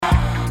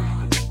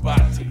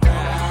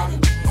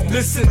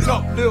Listen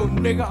up, little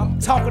nigga, I'm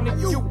talking to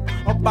you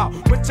about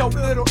what your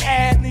little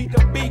ass need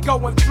to be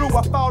going through.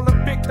 I fall a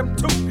victim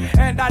too,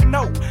 and I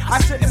know I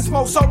shouldn't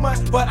smoke so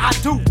much, but I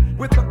do.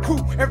 With the crew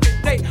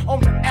every day,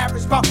 on the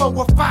average, about 4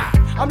 or 5.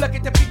 I'm lucky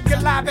to be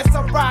alive at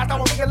sunrise. I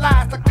won't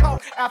realize the call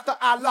after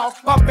I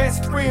lost my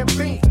best friend,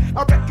 Bean.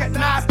 I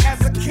recognize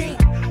as a king.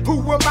 Who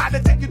am I to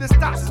tell you to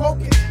stop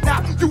smoking?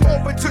 Now you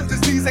open to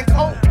disease and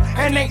cold,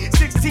 and ain't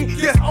 16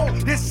 years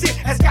old. This shit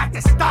has got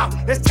to stop.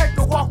 Let's take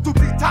a walk through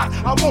these times.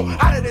 I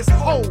won't out of this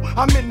hole.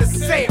 I'm in the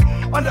cell,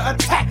 under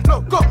attack.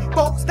 Look up,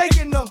 folks, stay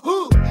in the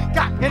hood.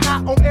 Got an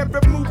eye on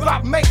every move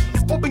I make.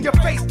 Open your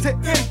face to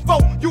info.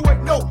 You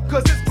ain't know,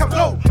 cause it's come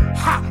low.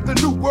 Ha, the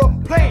new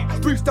world plan.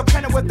 Reach the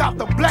planet without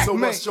the black so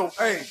man. So what's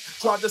your aim?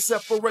 Try to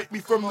separate me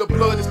from the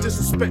blood. It's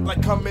disrespect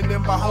like coming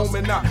in my home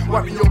and not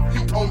wiping your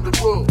feet on the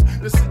rug.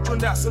 The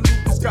citronat salute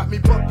has got me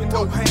bucking,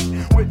 no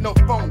hang with no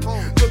phone.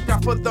 Look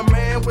out for the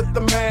man with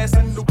the mask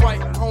and the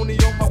white pony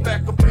on my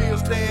back of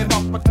pills. Staying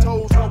off my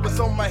toes, always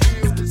on my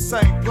heels, the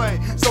same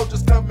plane.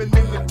 Soldiers coming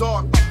in the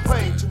dark, my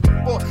plane to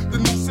report the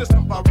new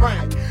system by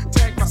rain.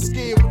 Tag my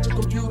skin with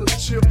your computer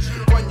chip.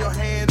 Run your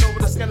hand over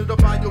the scanner to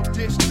buy your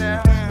dish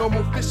now. No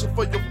more fishing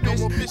for your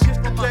fish. It's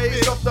the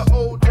days of the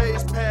old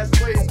days,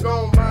 past ways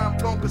gone, mind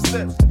blown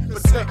perception.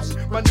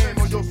 My name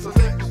on your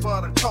selection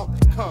for the talk.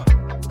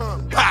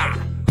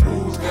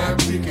 Who's that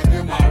peeking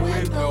in my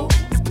window?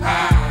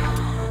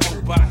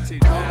 Nobody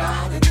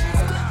now.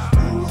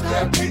 Who's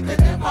that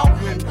peeking in my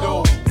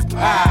window?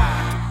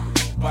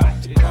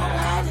 Nobody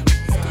now.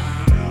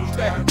 Who's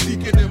that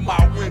peeking in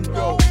my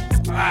window?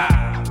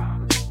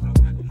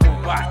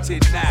 Nobody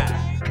now.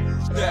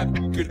 That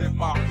peeking in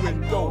my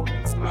window.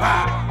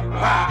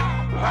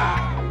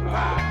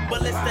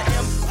 Well, it's the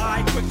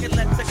M.I. Cricket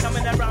letter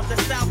coming around the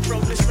south,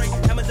 rolling straight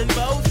hammers and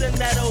bows in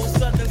that old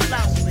southern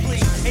south.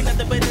 Please, ain't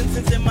nothing but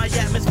incense in my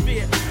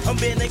atmosphere. I'm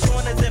bending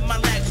corners in my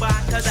lag by,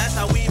 cause that's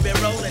how we been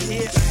rolling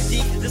here.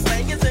 Yeah, the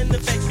slang is in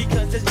effect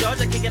because it's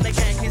Georgia kicking the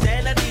Yankees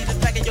and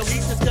Adidas packing your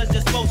pieces cause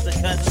you're supposed to.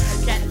 Cause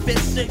catfish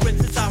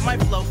cigarettes is how my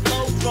flow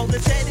flows. Rolling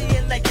steady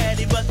in that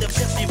caddy, but the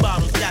 50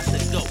 bottles got to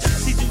go.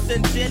 See, juice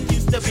and gin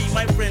used to be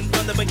my friend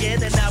from the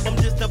beginning. Now I'm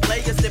just a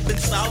player sipping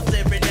sauce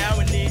every now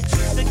and then.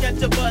 To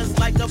catch a buzz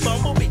like a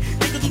bumblebee.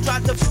 Niggas who try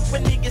to flip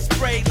when he get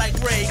sprayed like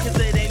Ray, cause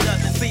it ain't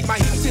nothing. See, my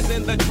heat is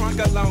in the trunk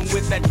along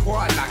with that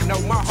quad lock.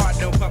 No, my heart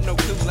don't pump no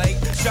Kool-Aid.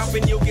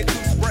 Jumping, you'll get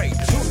too sprayed.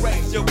 Too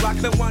raised, you'll block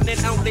the one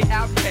and only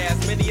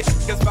outcast. Many a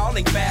niggas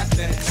falling fast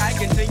and I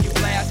continue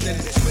blasting.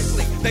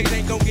 Quickly, they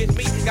ain't gon' get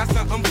me. Got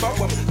something for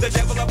them. The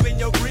devil up in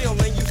your grill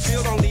and you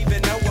still don't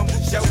even know them.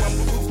 Show them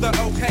who's the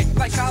okay.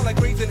 Like collard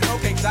greens and hoe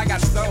cakes, I got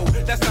soul.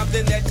 That's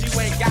something that you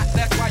ain't got.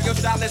 That's why your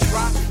style is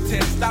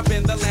rotten. Stop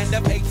in the land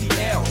of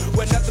ATL.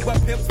 Where nothing but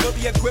pimps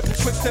fully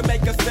equipped, quick to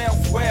make a sale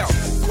swell.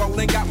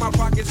 Swollen, got my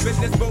pockets,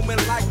 business booming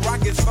like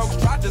rockets. Folks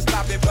try to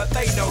stop it, but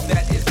they know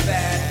that it's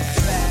bad.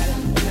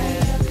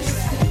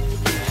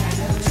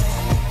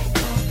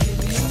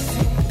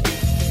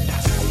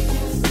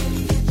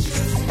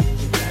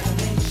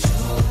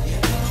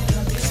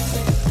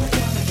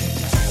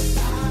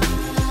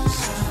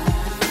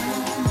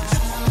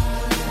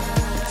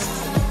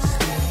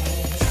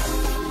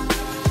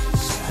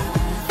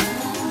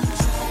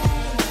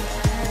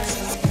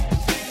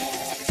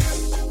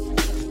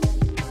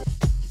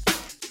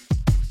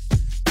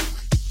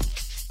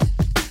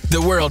 The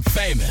world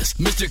famous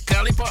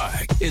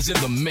Mr.Collipark is in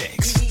the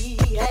mix.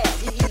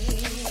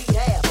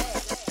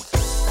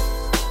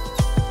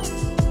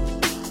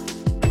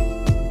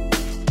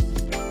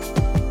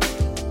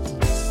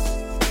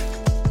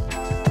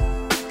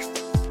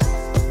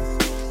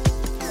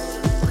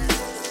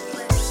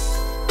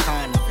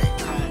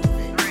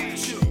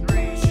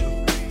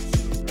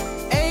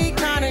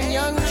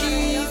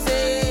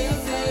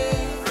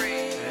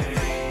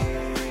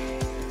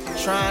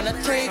 Trying to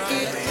take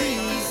it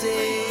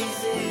easy.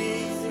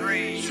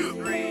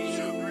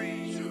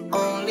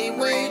 Only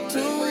way to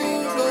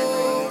go.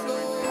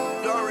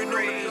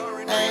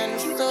 And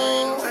so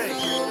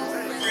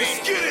let's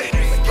get it.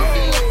 If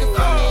you're looking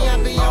for me,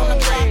 I'll be on the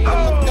block.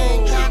 I'm a thing,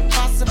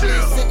 possibly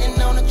sitting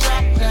on a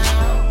track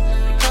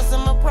now. Cause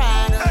I'm a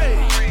rider.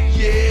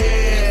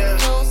 Yeah.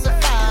 No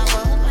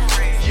survivor.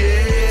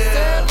 Yeah. So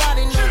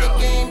everybody know the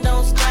game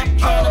don't stop.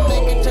 Trying to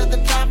make it to the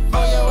top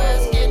for your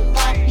ass get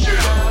popped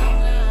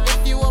now.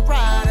 If you a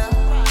rider.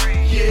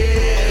 Yeah.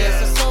 And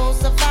it's a soul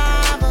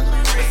survivor.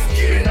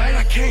 Tonight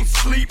I can't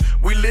sleep,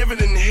 we living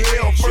in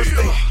hell. First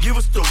they give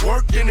us the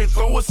work, then they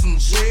throw us in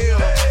jail.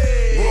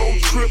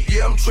 Road trip,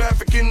 yeah, I'm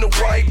trafficking the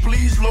white.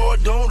 Please,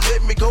 Lord, don't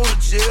let me go to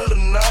jail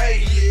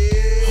tonight.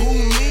 Who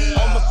me?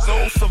 I'm a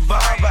soul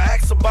survivor.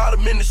 Ask about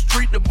him in the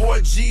street, the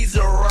boy G's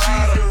a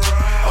rider.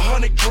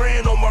 100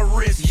 grand on my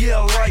wrist, yeah,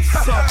 life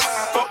sucks.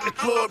 Fuck the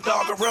club,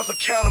 dog, I'd rather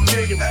count $1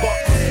 million.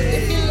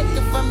 If you're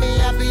looking for me,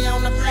 I'll be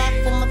on the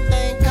platform, a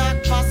thing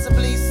cock,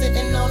 possibly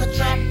sitting on a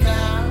track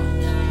now.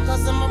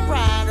 Cause I'm a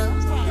rider.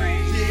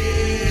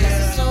 That's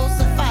a soul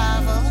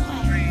survivor.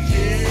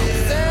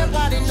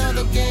 Everybody know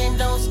the game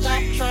don't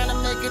stop. Trying to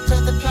make it to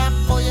the top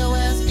for your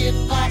ass get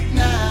popped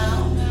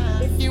now.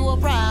 If you a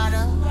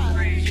rider.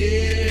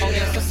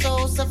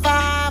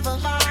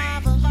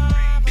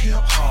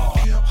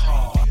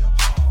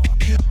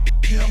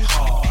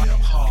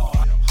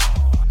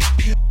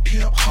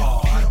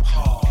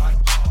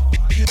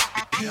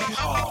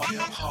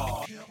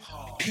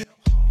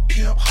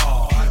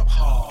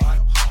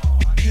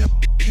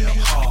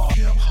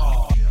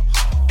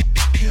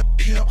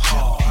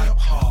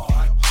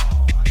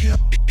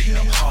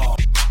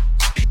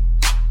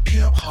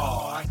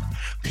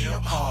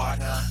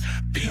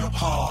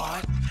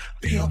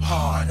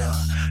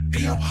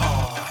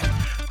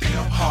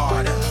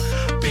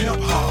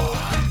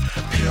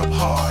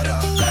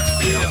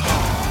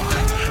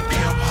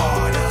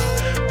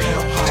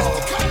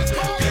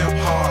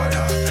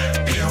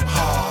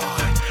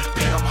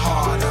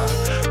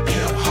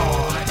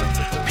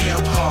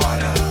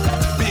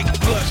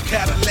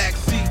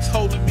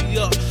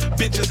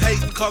 Bitches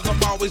hating cause I'm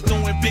always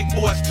doing big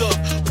boy stuff.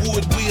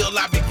 Wood wheel,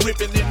 I be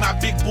gripping in my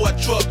big boy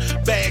truck.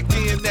 Bagged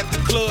in at the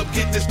club,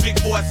 getting this big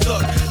boy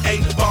suck.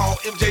 8-ball,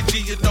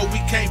 MJG, you know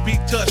we can't be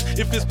touched.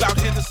 If it's about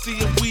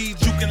Hennessy and weed,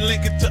 you can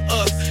link it to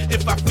us.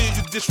 If I feel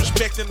you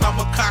disrespecting,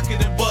 I'ma cock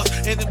it and bust.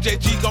 And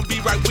MJG gon'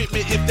 be right with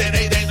me if that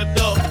 8 ain't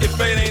enough. If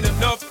 8 ain't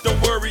enough, don't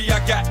worry,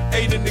 I got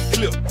 8 in the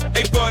clip.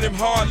 8 for them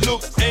hard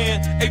looks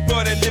and 8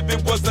 for that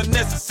living was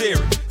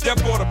unnecessary.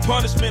 Therefore the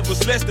punishment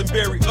was less than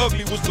very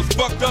ugly, was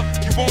fucked up.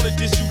 You wanted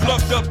this, you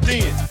lucked up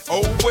then.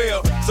 Oh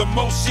well, some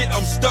more shit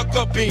I'm stuck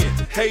up in.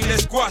 Hey,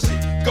 let's squash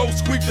it, go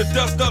sweep the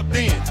dust up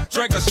then.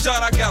 Drink a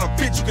shot, I got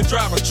a bitch you can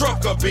drive a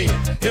truck up in.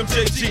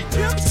 MJG,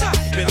 pimp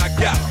tight, then I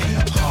got it.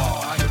 Pimp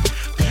harder,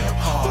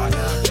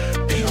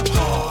 pimp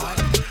hard,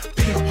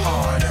 pimp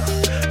harder,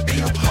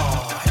 pimp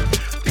hard,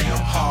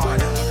 pimp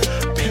harder,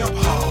 pimp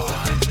hard,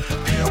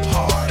 pimp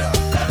harder,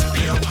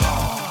 pimp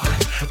hard,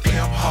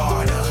 pimp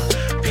harder,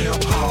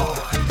 pimp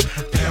hard,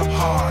 pimp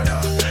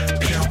harder,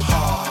 pimp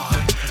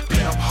hard,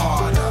 pimp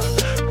harder,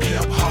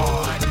 pimp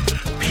hard,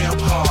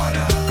 pimp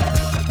harder.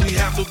 We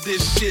handle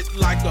this shit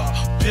like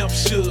a pimp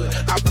should.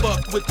 I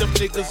fuck with them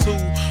niggas who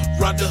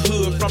run the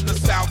hood from the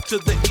south to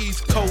the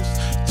east coast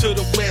to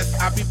the west.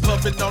 I be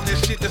puffin' on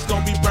that shit that's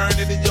gonna be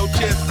burning in your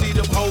chest. See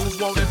them hoes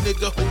want a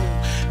nigga who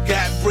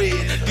got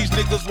bread. These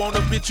niggas want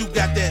a bitch who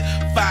got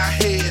that fire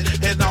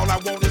head. And all I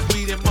want is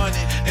weed and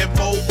money and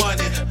more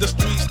money. The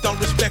streets don't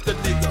respect a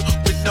nigga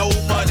with no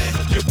money.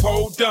 You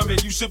poor dummy,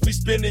 you should be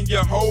spending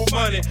your whole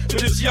money.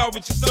 But if she out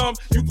with you some,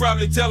 you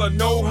probably tell her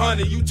no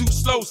honey. You too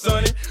slow,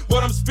 sonny.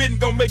 What I'm spitting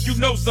gon' make you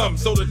know something.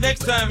 So the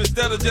next time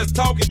instead of just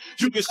talking,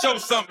 you can show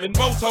something.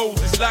 Most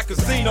hoes is like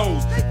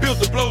casinos, built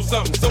to blow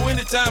something. So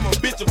anytime a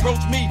bitch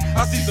approach me,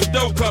 I see some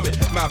dough coming.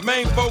 My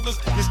main focus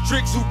is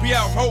tricks who be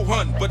out hoe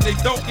hunting, but they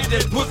don't get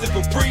that pussy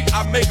for free.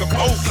 I make them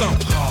owe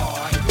something.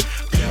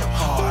 Pimp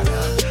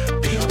harder,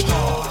 pimp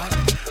hard,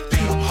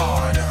 pimp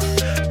harder,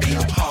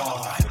 pimp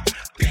hard,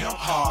 pimp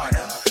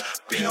harder,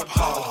 pimp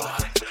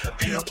hard,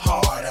 pimp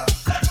harder,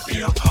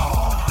 pimp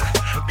hard,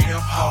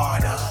 pimp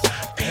harder,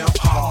 pimp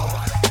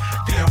hard,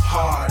 pimp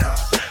harder,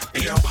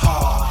 pimp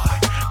hard,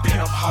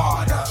 pimp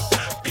harder,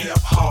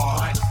 pimp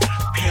hard,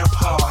 pimp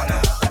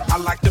harder. I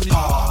like them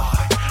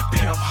hard,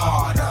 pimp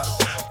harder,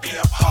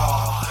 pimp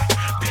hard,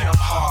 pimp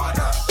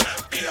harder,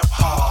 pimp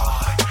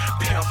hard,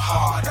 pimp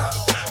harder,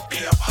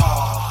 pimp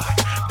hard,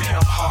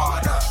 pimp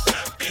harder,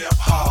 pimp hard, pimp harder, pimp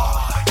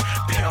hard,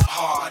 pimp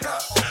harder,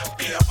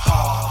 pimp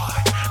hard,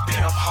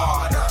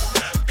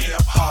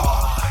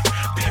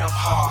 pimp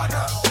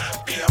harder,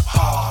 pimp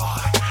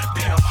hard,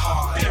 pimp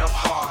hard, pimp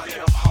hard,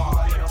 pimp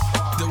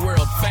hard. The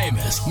world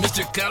famous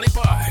Mr.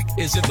 Collipark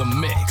is in the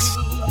mix.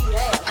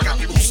 I got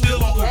people who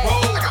still on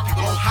parole. I got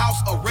people on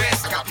house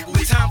arrest. I got people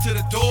with time to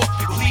the door.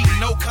 People leaving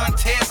no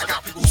contest. I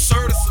got people who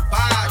serve to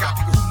survive. I got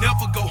people who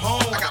never go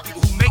home. I got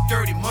people who make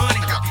dirty money.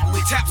 I got people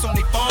with taps on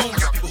their phones. I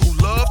got people who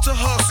love to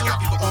hustle. I got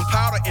people on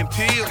powder and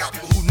pills. I got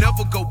people who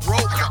never go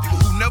broke. I got people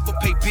who never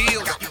pay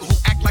bills. I got people who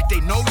act like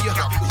they know you. I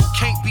got people who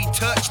can't be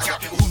touched. I got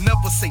people who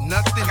never say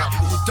nothing. I got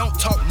people who don't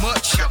talk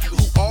much. I got people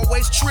who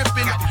always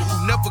tripping. I got people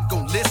who never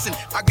gon' listen.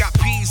 I got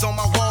P's on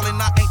my wall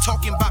and I ain't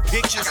talking about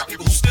pictures. I got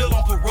people who still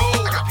on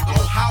parole. I got people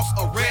on house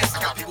arrest.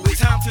 I got people with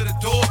time to the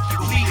door.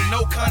 People leaving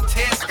no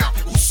contest. I got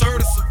people who serve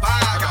to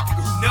survive. I got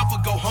people who never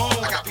go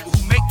home. I got people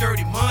who make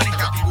dirty money. I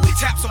got people with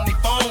taps on their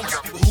phones. I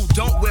got people who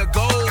don't wear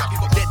gold. I got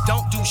people that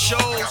don't do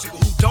shows. People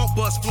who don't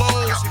bust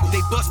flows.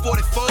 They bust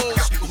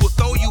 44s. Who will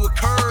throw you a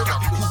curve.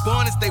 Who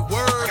born as they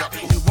word.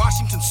 In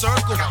Washington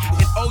Circle.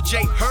 In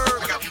OJ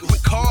Herb.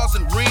 With cars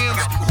and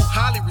rims. Who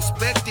highly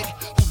respected.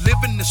 Who live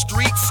in the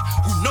streets.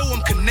 Who know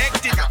I'm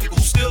connected. Who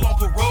still on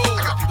parole.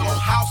 On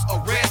house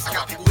arrest.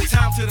 With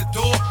time to the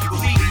door. People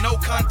leaving no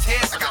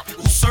contest.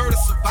 Who serve to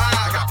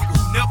survive.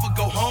 Who never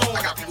go home.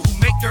 Who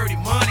make dirty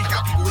money.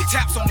 With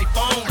taps on their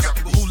phones.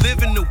 Who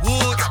live in the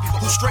woods.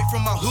 Who straight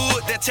from my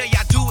hood. That tell you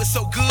I do it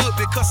so good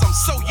because I'm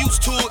so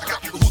used to it.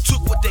 Who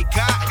took what they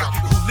got.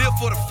 Who live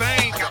for the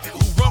fame.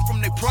 Who run from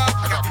their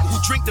problem. Who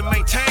drink to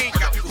maintain.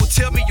 Who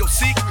tell me your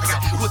secrets.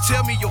 Who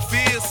tell me your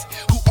fears.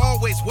 Who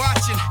always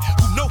watching.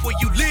 Who know where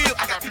you live.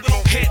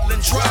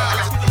 Headland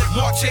Drive.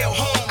 Martell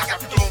Home.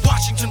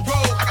 Washington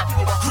Road.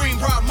 Green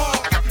Rock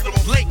Mall.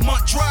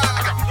 Lakemont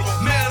Drive.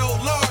 Meadow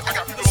Lark.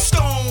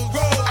 Stone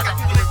Road.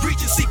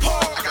 Regency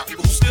Park.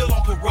 People who still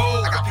on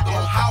parole.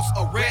 On house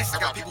arrest.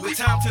 With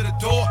time to the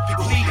door.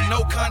 People leaving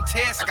no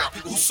contest.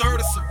 Who serve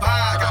to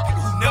survive.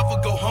 Who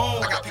never go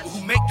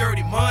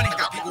dirty money. I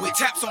got people with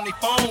taps on their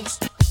phones.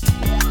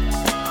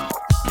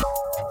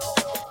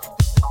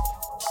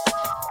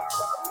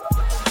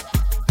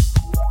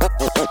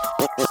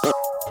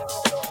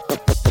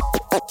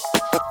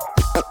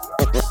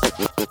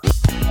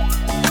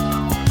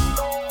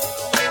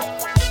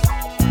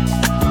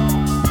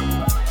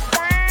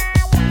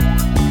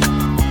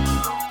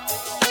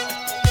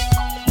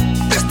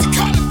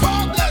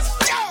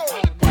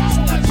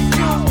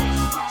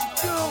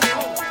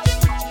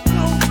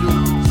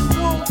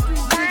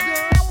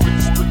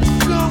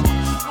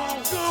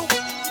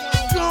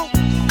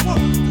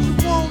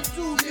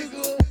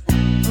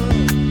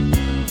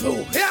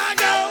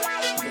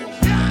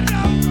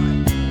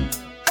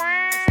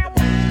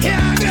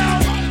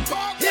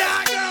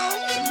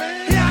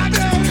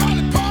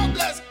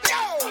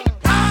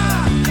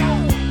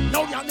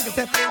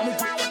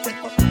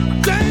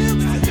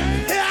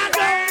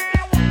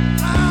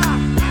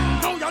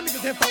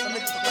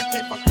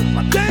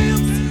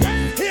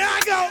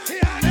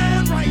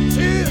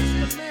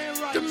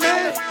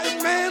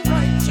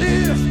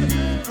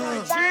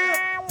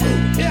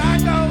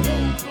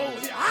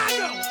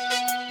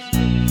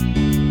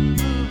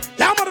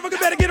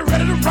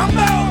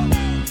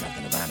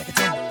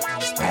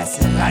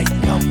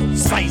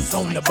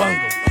 On the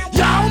bungle.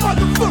 Y'all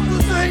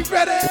motherfuckers ain't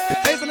ready.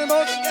 Facing the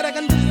most, get a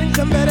conditioning,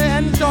 come better,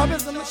 and sharp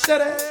as a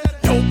machete.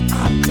 Nope,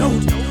 I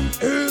don't.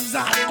 Herbs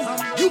I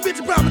do. You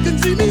bitch probably can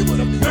see me with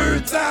a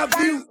bird's eye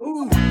view.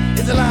 Ooh,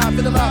 it's alive,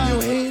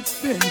 your head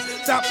spin.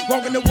 Stop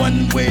walking the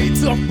one way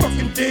to a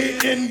fucking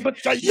dead end.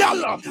 But you're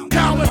yellow,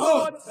 coward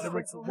hard.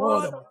 Lyrics of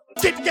water.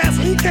 Get the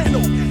gasoline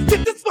candle.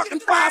 Get this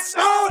fucking fire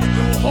started.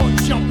 Your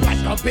heart jump like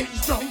a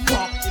bass drum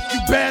pump. If you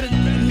better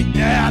than me,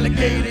 the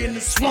alligator in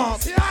the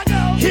swamp. Here I go.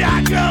 Here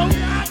I go.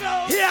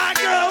 Here I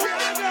go.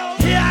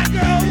 Here I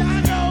go.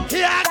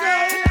 Here I go.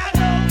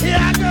 Here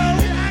I go.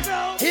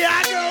 Here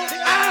I go.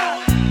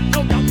 Ah, no,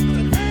 no,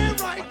 man,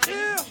 right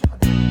here.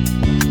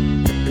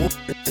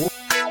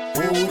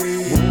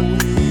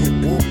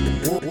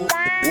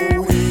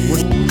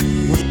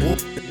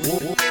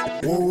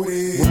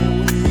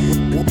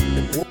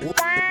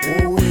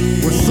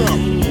 What's up?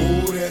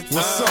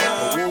 What's up?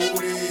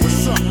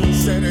 What's up?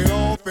 Set it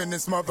off in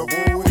this mother.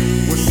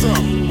 What's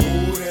up?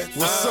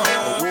 What's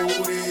up?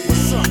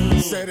 What's up?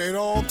 Set it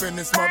off in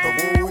this mother.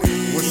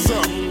 What's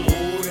up?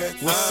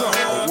 What's up?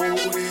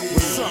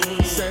 What's up?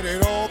 Set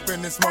it off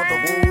in this mother.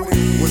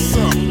 What's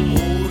up?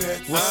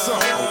 What's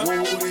up?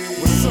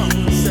 What's up?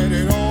 Set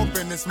it off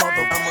in this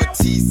mother. I'm a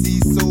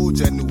TC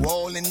soldier, New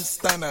Orleans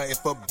stunner.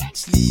 If a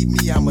bitch leave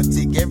me, I'ma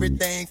take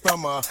everything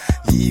from her.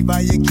 Leave how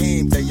you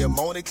came, tell your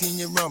mom to clean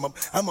your rum up.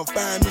 I'ma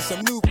find me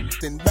some new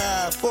and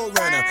buy a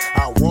 4Runner.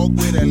 I walk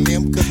with a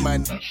limp cause my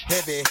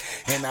heavy,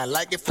 and I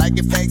like it flag,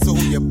 so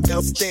your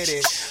belt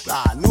steady.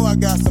 I know I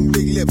got some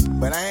big lips,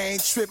 but I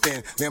ain't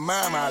tripping. Then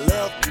mom, I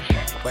love,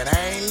 but I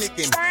ain't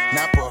licking.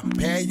 Now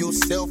prepare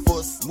yourself for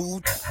a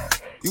smooth.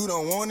 You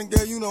don't want it,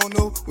 girl, you don't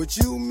know what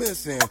you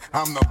missing.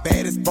 I'm the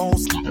baddest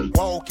boss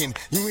walking.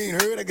 You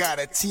ain't heard, I got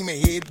a team of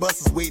head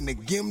busters waiting to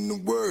give them the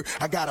word.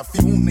 I got a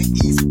few in the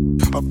east,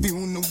 a few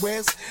in the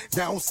west.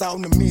 Down south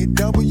in the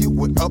mid-W,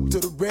 with up to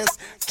the rest.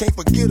 Can't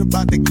forget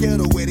about the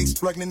ghetto where they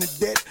struggling to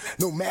death.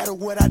 No matter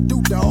what I do,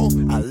 dawg,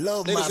 I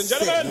love my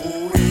set.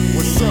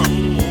 What's up?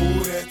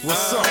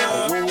 What's up?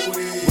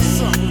 What's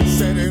up?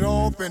 Set it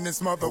off in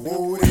this mother.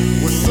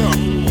 What's up?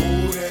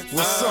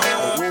 What's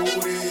up?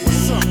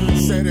 What's up?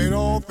 Set it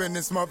off in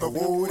this mother.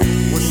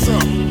 What's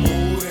up?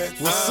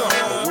 What's up?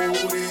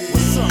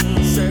 What's up?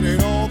 Set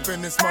it off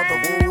in this mother.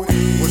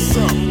 What's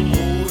up?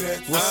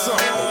 What's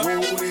up?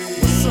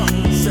 What's up?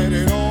 Set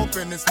it off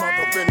in this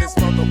mother. In this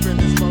mother. In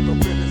this mother. In this mother.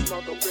 In this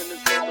mother. In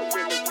this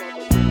mother.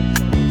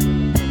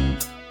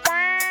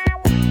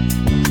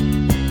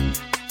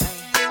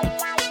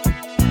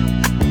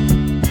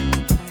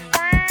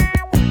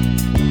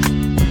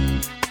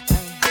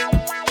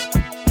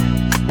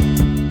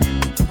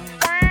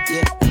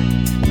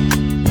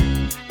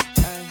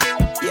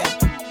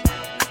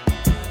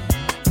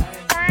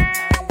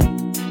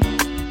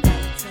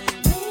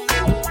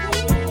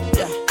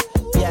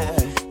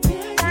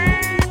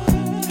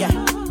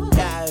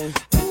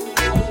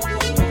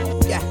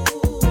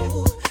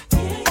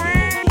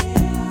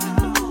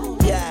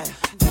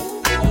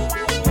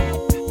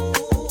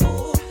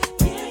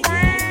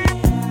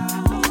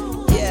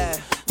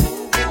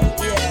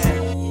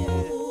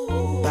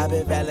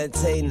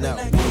 Valentino. When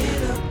I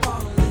get up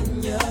all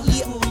in ya,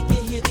 yeah. We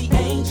can hear the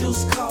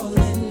angels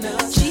calling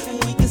us, yeah.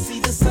 And we can see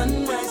the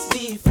sunrise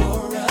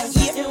before us,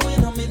 yeah. And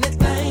when I'm in that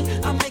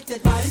thing, I make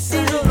that body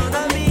sing. You know what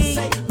I mean?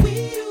 Say,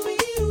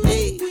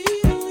 hey.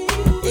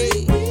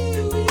 Hey.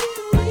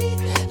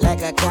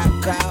 Like a cop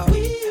call.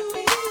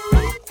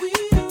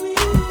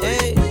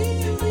 Hey.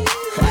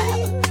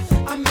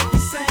 I make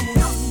it sing.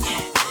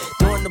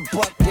 Doing the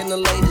buck in the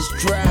latest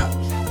drought.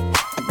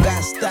 I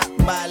got stopped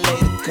by a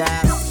lady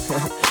cop.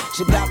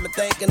 She got me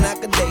thinking I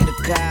could date a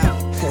cow.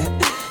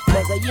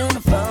 Cause her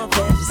uniform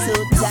pants were so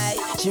tight.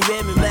 She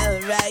read me my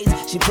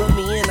rights. She put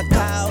me in a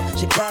call.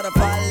 She cut off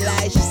all the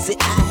lights. She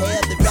said I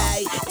have the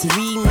right to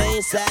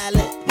remain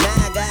silent. Now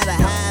I gotta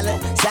holler,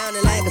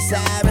 sounding like a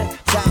siren,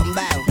 talking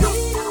about.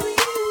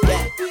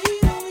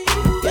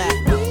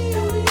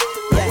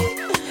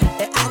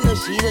 And I know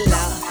she the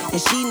law,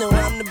 and she know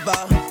I'm the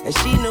ball, and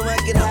she know I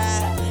get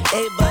high,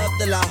 above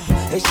the law,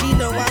 and she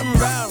know I'm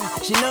wrong.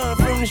 She know I'm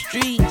from the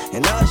street,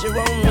 and all she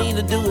want me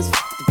to do is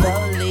the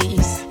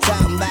police,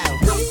 talking about.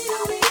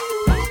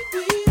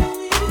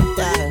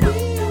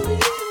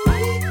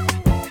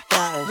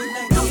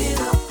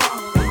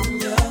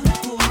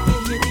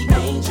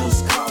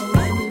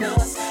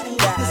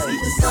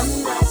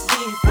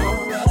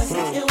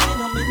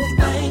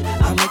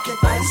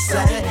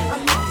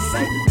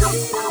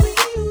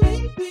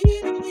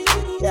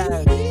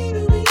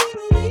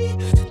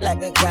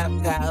 Like a cop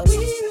house.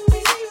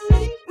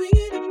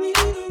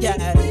 Yeah.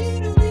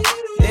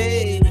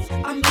 Hey.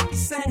 I'm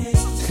excited.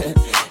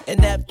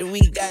 And after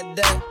we got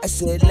done, I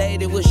said,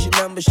 lady, what's your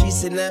number? She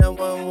said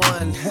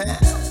 911.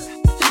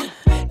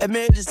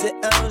 Emergency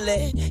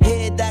only.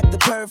 Head doctor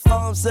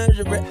perform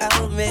surgery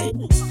on me.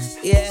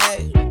 Yeah.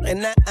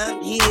 And now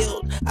I'm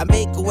healed. I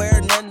make her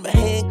wear nothing but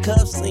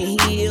handcuffs and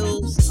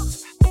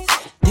heels.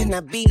 Then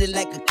I beat it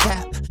like a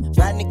cop.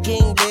 Rodney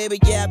King, baby,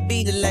 yeah, I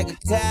beat it like a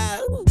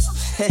cow.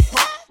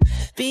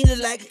 Beat it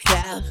like a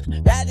cow.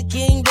 Rodney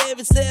King,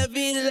 baby, say I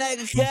beat it like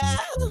a cow.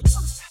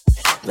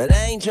 But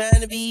I ain't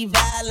trying to be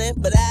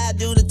violent, but I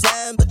do the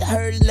time. But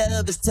her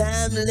love is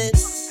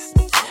timeless.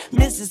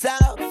 Mrs.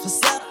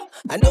 Officer,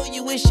 I know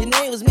you wish your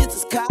name was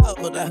Mrs.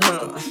 Calder,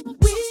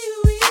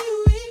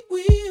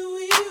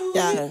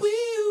 yeah,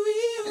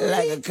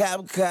 like a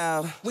cop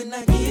cow. When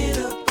I get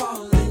up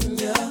all in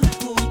ya,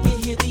 we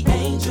can hear the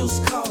angels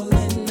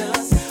calling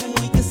us.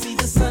 We can see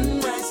the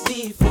sunrise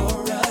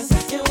before us.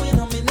 And when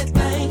I'm in that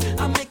thing,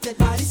 I make that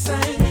body sing.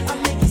 I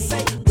make it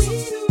say,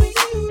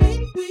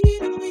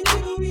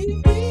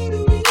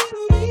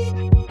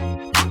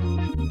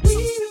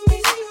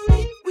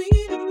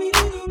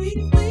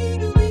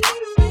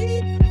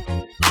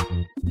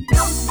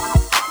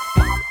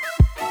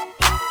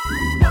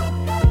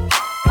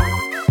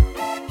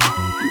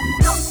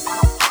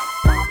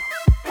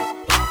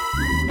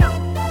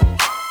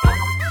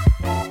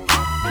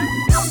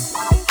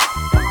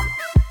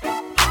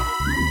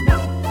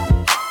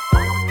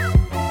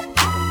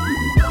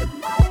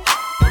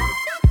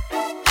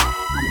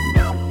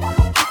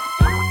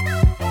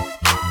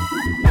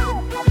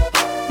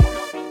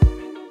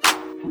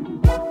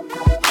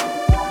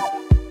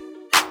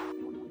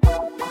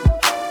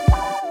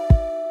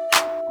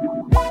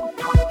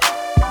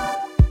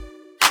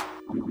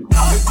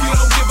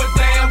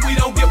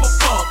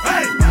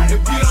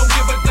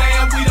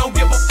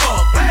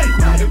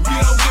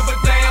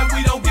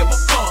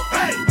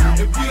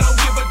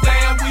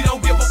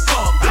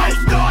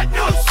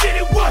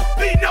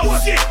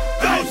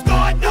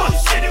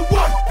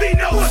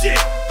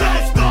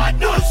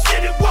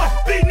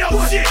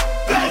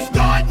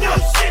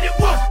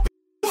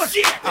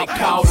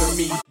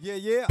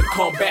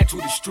 come back to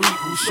the street,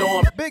 who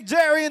showing Big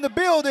Jerry in the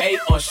building.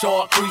 Ain't a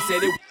short crease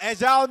said it.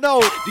 As y'all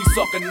know, These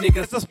sucker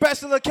niggas, it's a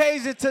special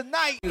occasion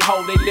tonight.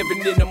 How they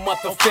living in the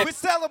month of February. We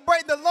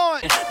celebrate the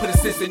launch. Put a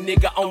sister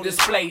nigga on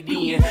display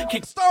then.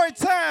 Kick Story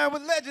time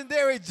with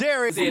legendary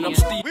Jerry. in, I'm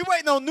Steve. We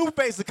waiting on New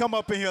Face to come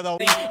up in here though.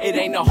 It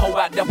ain't no hoe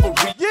out there for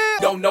real. Yeah.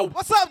 Don't know.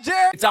 What's up,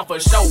 Jerry? It's off for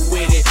show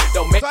with it.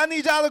 Don't make So I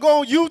need y'all to go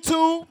on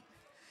YouTube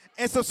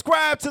and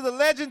subscribe to the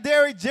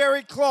legendary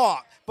Jerry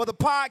Clark. For the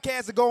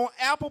podcast, to go on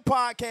Apple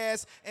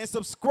Podcasts and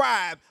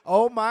subscribe.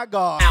 Oh my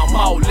God. I'm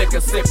all liquor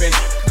sipping,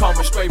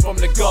 coming straight from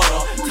the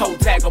gutter. Toe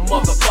tag a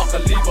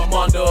motherfucker, leave him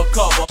under a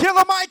cover.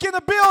 Killer Mike in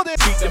the building.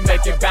 Beat to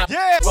make it bounce.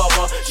 Yeah.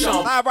 Rubber,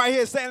 Sean. Live right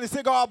here at Stanley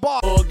Cigar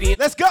Bar. Bugged in.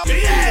 Let's go.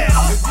 Yeah.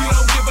 If you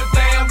don't give a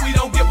damn, we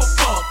don't give a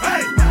fuck.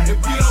 Hey. If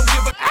you don't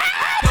give a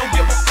don't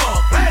give a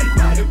fuck. Hey.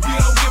 If you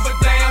don't give a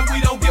damn, we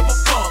don't give a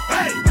fuck.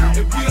 Hey.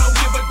 If you don't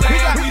give a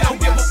damn, we don't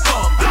give a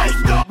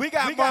fuck. We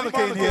got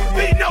Monica in here.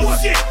 Be no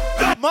shit.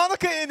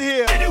 Monica in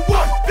here.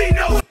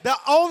 The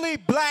only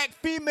black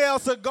female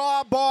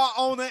cigar bar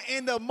owner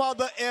in the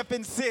mother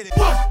effing city.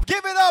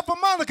 Give it up for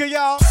Monica,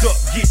 y'all. Duck,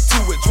 get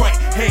to it, drink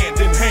hand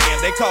in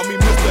hand. They call me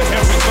Mr.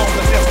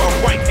 Arizona, that's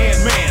my right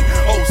hand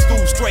man. Old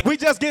school straight. We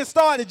just getting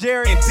started,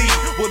 Jerry. Indeed,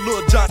 with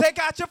Lil John. Take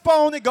out your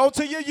phone and go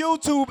to your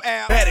YouTube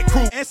app Had it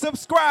crew and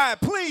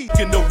subscribe, please.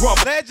 in the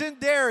rumble.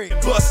 Legendary.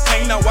 Bus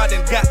ain't now I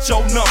done got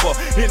your number.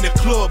 In the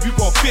club, you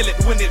gon' feel it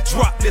when it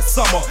drop this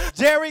summer.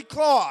 Jerry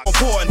Clark. I'm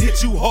pour and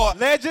hit you hard.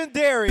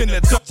 Legendary. In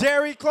the dark.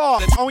 Jerry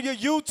Clark on your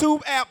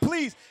YouTube app,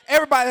 please.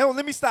 Everybody, hold on,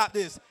 let me stop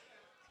this.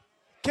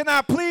 Can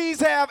I please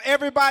have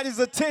everybody's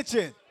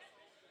attention?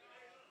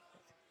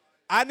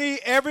 I need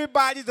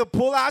everybody to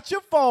pull out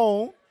your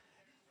phone.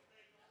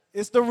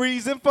 It's the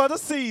reason for the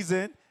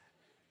season.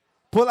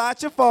 Pull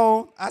out your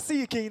phone. I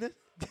see you, Keenan.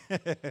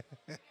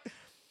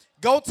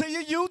 Go to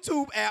your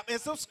YouTube app and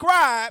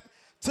subscribe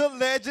to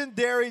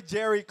Legendary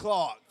Jerry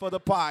Clark for the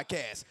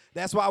podcast.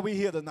 That's why we're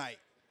here tonight.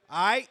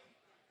 All right?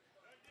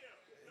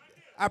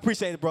 I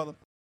appreciate it, brother.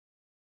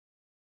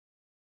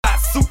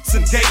 suits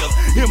and gators.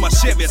 In my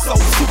Chevy, so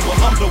super,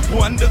 I'm the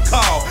one to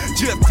call.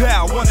 Just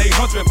dial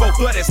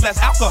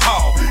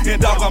 1-800-430-alcohol.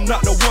 And dog, I'm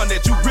not the one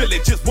that you really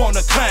just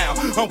wanna clown.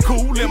 I'm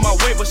cool in my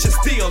way, but shit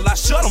still, I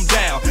shut them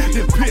down.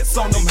 Then pits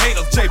on them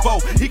haters, J-Bo,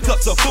 he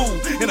cuts a fool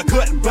in a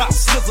cut box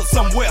scissors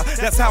somewhere.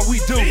 That's how we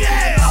do.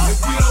 Yeah.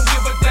 If we don't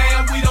give a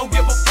damn, we don't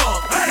give a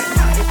fuck. Hey.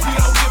 If we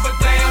don't give a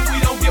damn, we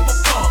don't give a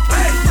fuck.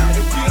 Hey.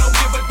 If we don't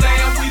give a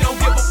damn, we don't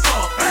give a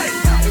fuck. Hey.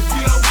 If we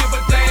don't give a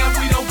damn,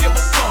 we don't give a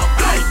fuck.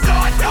 Don't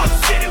start no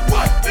shit, it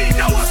won't be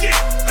no shit.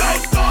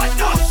 Don't start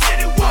no shit,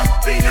 it won't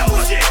be no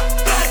shit.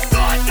 Don't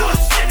start no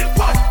shit, it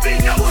won't be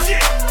no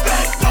shit.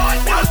 Don't start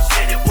no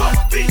shit, it won't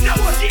be no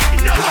shit.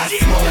 No shit.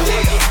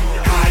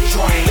 I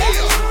drink.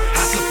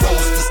 I'm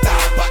supposed to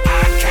stop, but I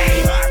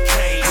can't.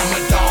 I'm a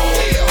dog.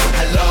 I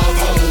love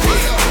home.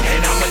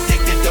 And I'm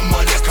addicted to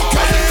money. Call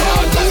it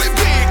God. Do it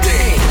big,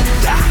 then.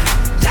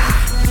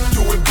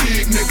 Do it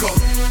big, nigga.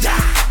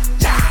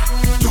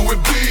 Do it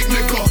big,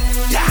 nigga.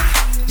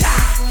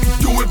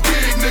 Do it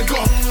big,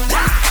 nigga.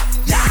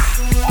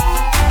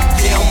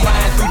 Yeah, I'm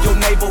riding through your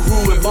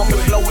neighborhood,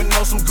 bumping, blowing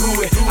on some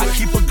good. I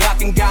keep a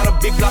Glock and got a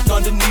big block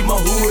underneath my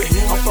hood.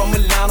 I'm from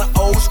Atlanta,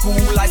 old school,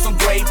 like some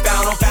great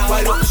founder.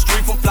 Right up the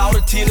street from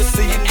Florida,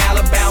 Tennessee, and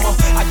Alabama.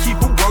 I keep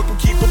it working,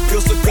 keep a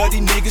pistol, cause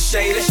these niggas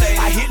shady.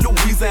 I hit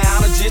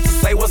Louisiana just to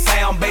say what's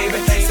sound, baby.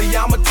 See,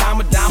 I'm a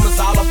time of diamonds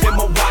all up in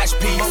my watch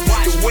piece.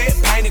 The wet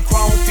painted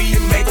chrome feet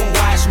and make them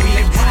watch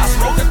me. I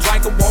smoke a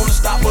drink, I wanna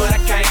stop, but I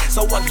can't.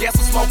 So I guess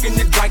I'm smoking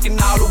and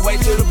drinking all the way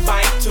to the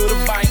bank,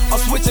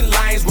 I'm switching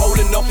lanes,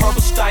 rolling up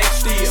purple stank,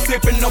 still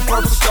sipping no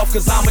purple stuff,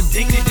 cause I'm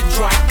addicted to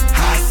drink.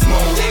 I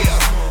smoke,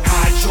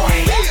 I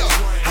drink.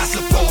 I'm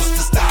supposed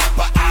to stop,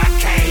 but I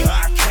can't.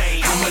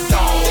 I'm a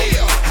dog.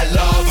 I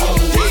love home.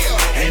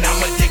 And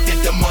I'm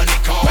addicted to money.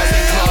 Call it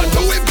God.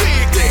 Do it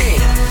big, then.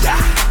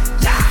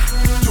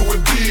 Do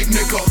it big,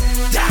 nigga.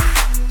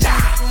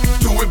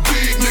 Do it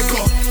big,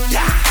 nigga.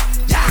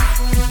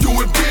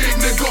 Do it big,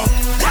 nigga.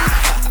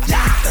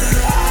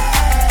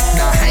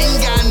 Now I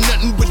ain't got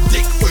nothing but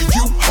dick for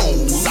you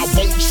hoes. I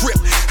won't trip.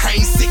 I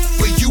ain't sick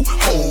for you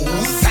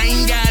hoes. I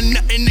ain't got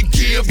nothing to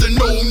give to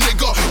no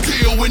nigga.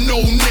 Deal with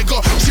no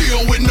nigga.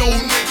 Chill with no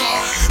nigga.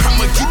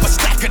 I'ma keep a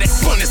stack of that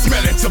funny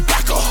smelling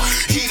tobacco.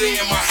 Heater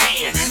in my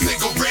hand.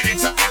 Nigga ready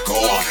to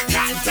alcohol.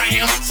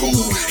 Goddamn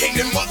fool. Ain't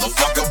that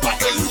motherfucker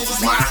about to lose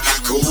my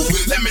cool.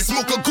 Let me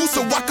smoke a goose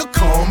so I could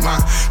calm my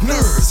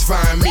nerves.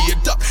 Find me a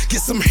duck.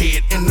 Get some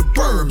head in the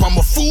burb. I'm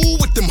a fool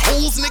with them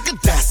hoes, nigga.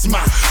 That's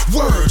my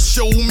word.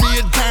 Show me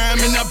a dime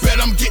and I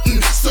bet I'm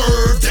getting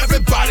served.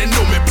 Everybody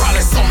know me,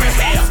 probably saw me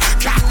half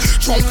cock.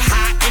 Drunk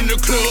high in the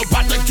club,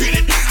 about to get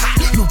it hot.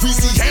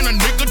 Louisiana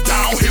nigga,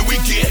 down here we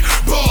get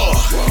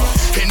buzzed.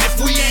 And if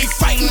we ain't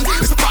fighting,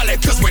 it's probably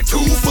cause we're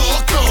too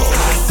fucked up.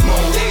 I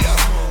smoke,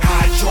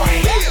 I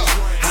drink.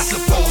 I'm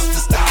supposed to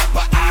stop,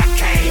 but I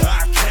can't.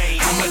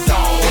 I'm a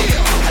dog.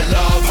 I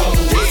love home.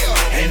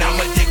 And I'm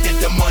addicted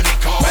to money.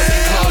 Call it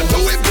God. Do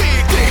it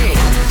big, then.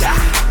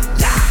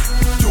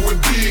 Do it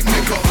big,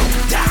 nigga.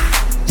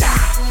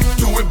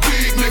 Do it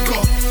big, nigga.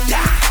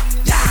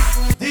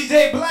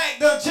 DJ Black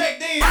done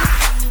checked in. I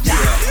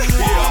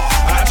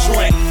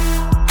drink.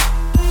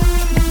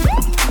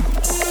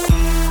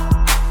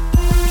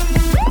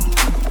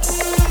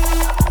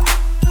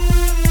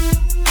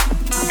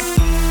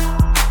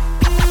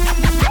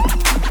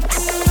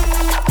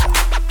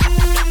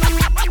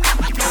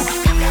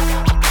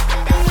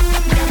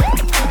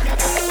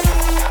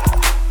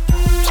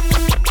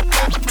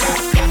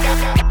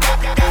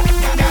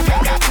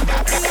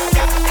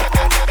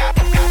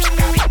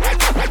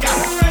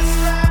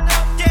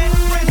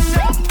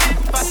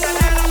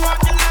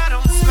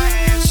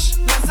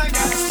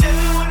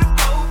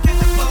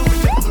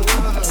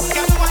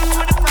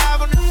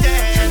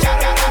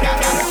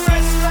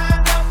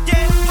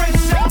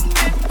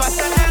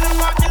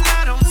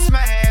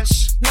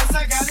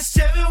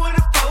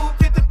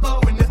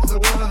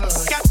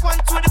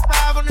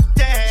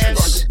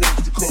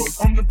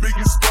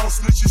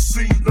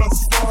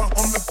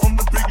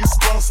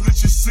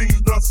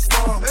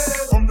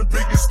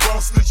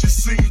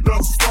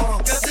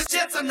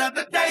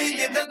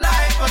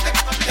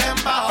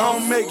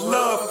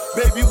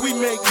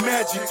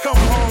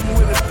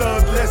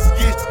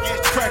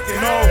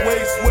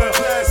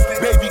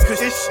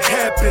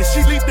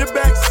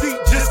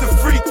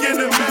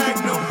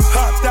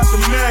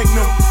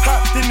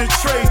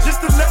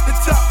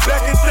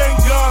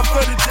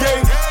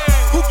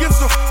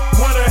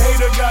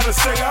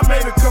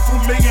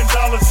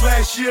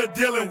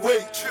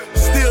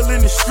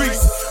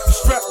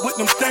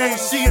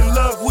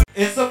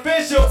 It's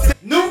official.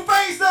 New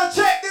face done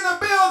checked in the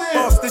building.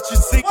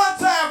 One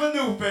time for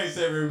new face,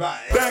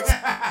 everybody. Back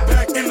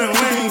in the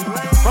lane.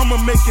 I'ma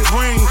make it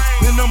rain,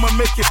 then I'ma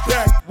make it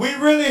back. We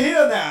really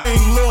here now.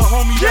 Ain't little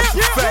homie, that's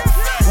a fact.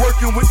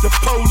 Working with the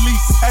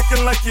police,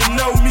 acting like you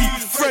know me.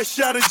 Fresh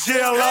out of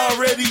jail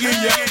already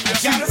in your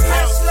Got a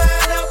fresh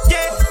line up,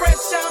 get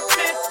fresh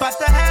outfit. But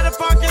I had a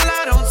parking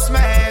lot on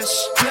smash.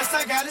 Plus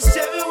I got a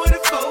 7 with a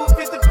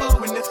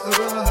 454 in the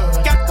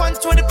hood. Got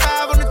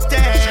 125 on the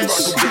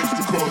dash.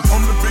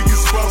 I'm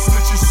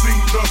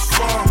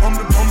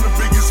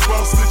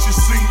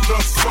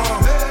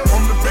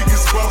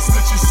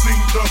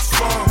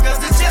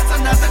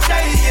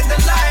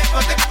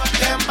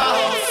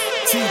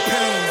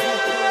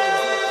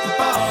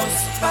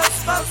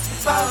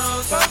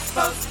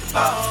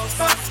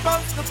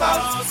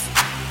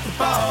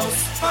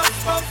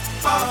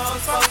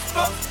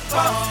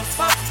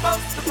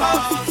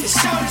It's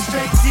short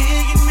straight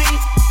digging me,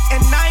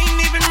 and I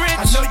ain't even rich.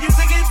 I know you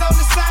niggas on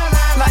the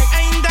sideline like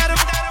ain't that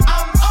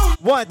I'm on.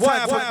 One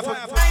time for I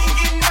ain't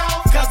getting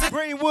off, cause it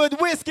Greenwood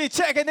Whiskey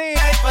checking in.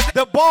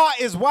 The bar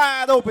is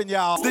wide open,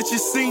 y'all. That you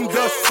seen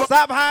thus far.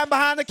 Stop hiding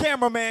behind the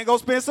camera, man. Go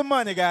spend some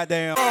money,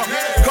 goddamn.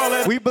 Call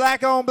it We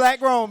black on, black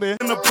grown, bitch.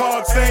 in the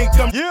parks, ain't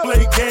come Yeah.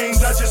 play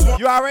games. I just want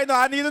You already know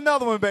I need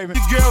another one, baby.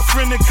 your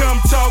girlfriend to come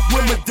talk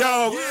with my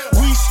dog.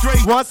 We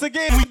straight. Once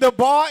again, the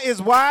bar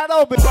is wide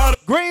open.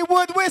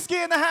 Greenwood Whiskey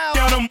in the house.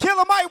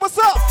 Killer Mike, what's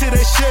up? To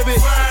that Chevy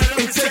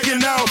and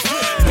taking off.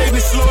 Baby,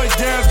 slow it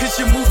down, cause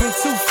you're moving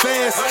too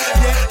fast.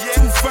 Yeah,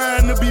 too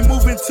fine to be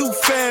moving too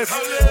fast.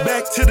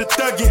 Back to the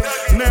thuggin',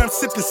 now I'm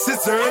sipping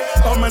scissor.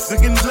 All my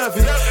singing love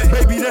it.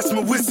 Baby, that's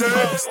my wizard.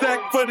 Stack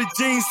for the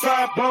jeans,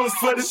 5 bones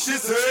for the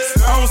shizzer.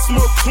 I don't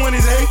smoke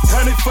 20s,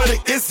 800 for the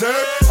izzard.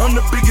 I'm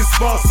the biggest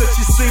boss that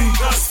you seen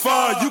thus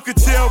far. You can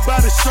tell by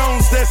the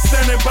shows that's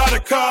standing by the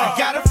car.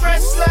 got a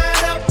fresh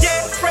line up,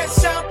 yeah,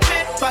 fresh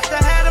outfit. But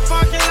I had a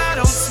parking lot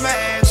on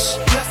smash.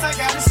 Plus I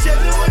got a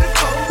Chevy with a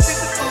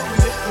 450.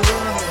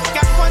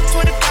 Got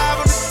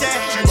 125 on the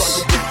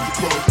dash.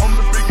 I'm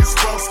the biggest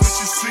boss that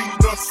you seen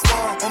thus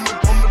far. I'm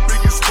the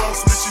biggest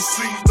boss that you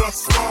seen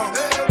thus far.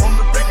 I'm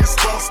the biggest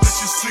boss that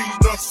you seen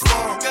thus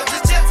far. Cause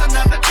it's just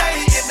another day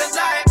in the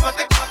life, but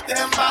they fuck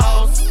them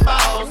balls.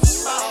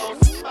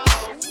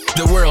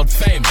 The world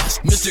famous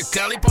Mr.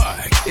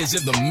 Collipark is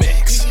in the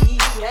mix.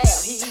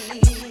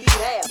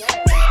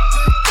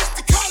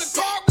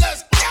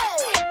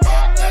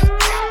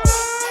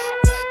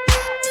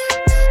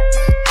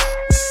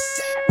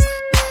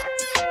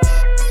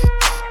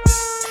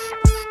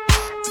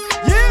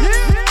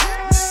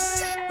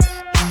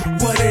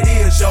 What it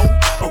is, yo,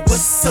 or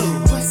what's up?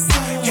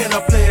 Can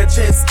a player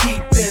just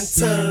keep in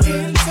touch?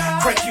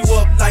 Crank you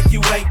up like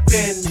you ain't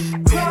been.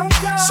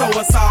 Show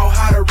us all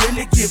how to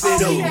really give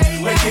it up.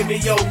 And give me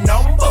your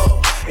number,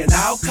 and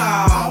I'll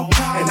call.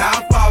 And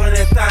I'll follow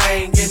that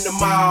thing in the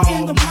mall.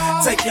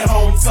 Take you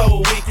home so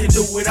we can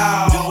do it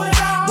all.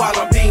 While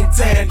I'm being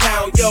tan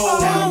down,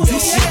 yo.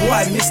 This your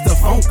boy, Mr.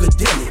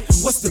 Funkadelic.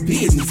 What's the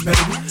business,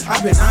 baby?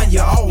 I've been on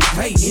you all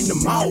day in the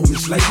mall,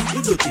 Miss Lady.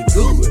 You looking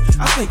good.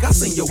 I think I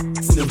seen your in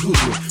the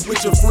hood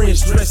with your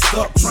friends dressed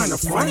up, trying to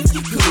front if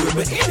you could.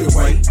 But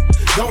anyway,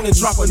 don't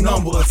drop a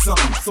number or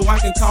something so I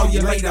can call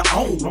you later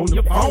on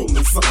your phone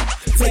or something.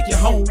 Take you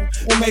home,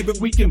 or maybe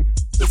we can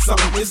do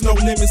something. There's no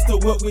limits to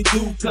what we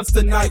do, cause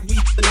tonight we.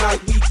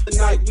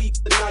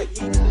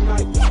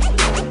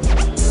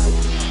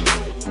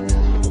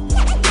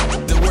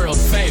 The world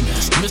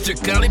famous Mr.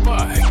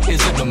 Collipark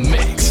is in the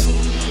mix.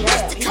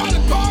 Mr.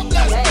 Collipark,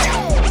 let's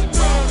go.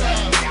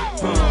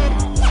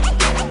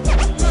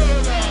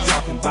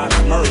 Talking about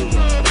murder.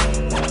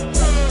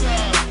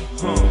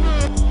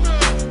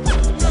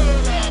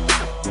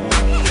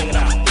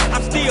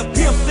 I'm still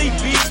PMC,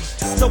 bitch.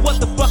 So what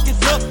the fuck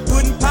is up?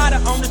 Putting powder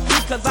on the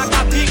street cause I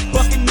got big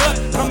fucking nuts.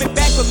 Coming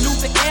back from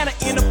Louisiana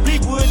in a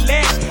Fleetwood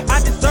lash. I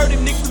deserted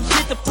niggas some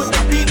shit to put the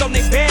beat on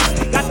their back.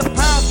 Got the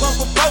pounds on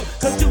for both,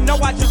 cause you know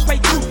I just pay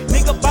you.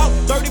 Nigga bought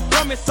 30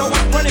 from me, so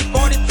I'm running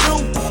 42.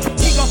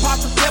 He gon' pop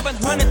for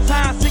 700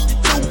 times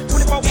 62.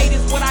 24/8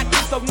 is what I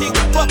get, so nigga,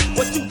 fuck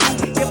what you do.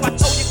 If I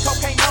told you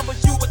cocaine numbers,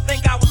 you would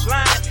think I was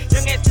lying.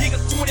 Young ass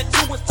niggas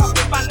 22 was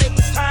talking about they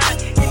was time.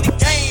 In the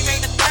game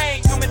ain't a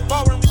thing, coming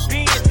foreign with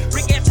beans.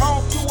 Bring ass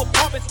home to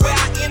apartments where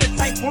I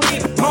entertain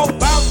friends. More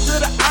bounce to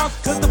the ounce,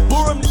 cause the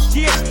boom the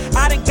shit.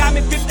 I done got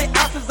me 50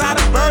 ounces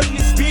out of bird in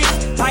this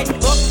bitch. Tighten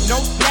up, no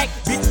slack,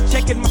 bitch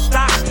checking my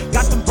stock.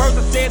 Got some birds,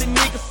 I said a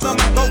nigga, some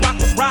go rock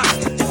the rock.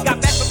 Just got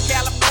back from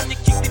California,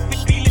 kicked it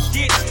 50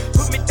 legit.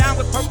 Put me down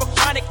with Purple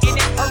Chronic in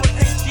that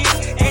hurricane shit.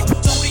 And the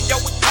studio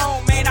was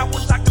home, man, I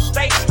wish I could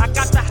stay. I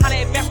got to holler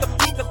at Master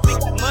P, cause we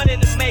got money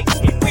to make.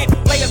 It went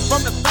players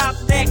from the South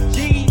stack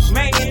G's,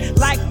 man.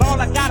 Like ball,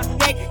 I gotta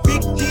stack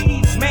big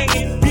G's, man.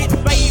 Bitch,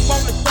 slave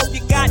on the soap,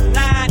 you got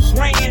 9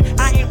 grand.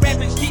 I ain't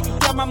rapping shit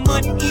until my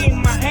money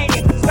in my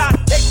hand. South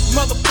Texas,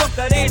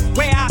 motherfucker, that's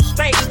where I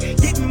stay.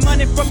 Getting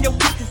money from your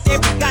bitches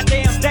every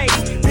goddamn day.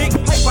 Big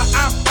paper,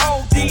 I'm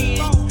folding.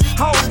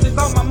 Hoes is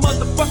on my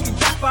motherfucking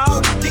job for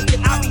all the dick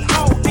that I be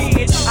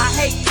holding. I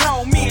hate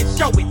grown men,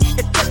 show it.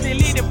 Especially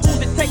little fools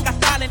that take a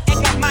silent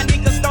and got my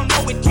niggas don't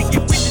know it. Kick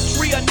it with the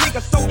tree, a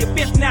nigga, so you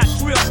best not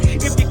trip.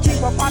 If you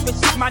keep on popping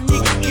shit, my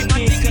nigga, it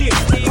been clear.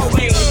 Go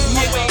ahead,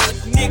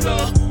 nigga.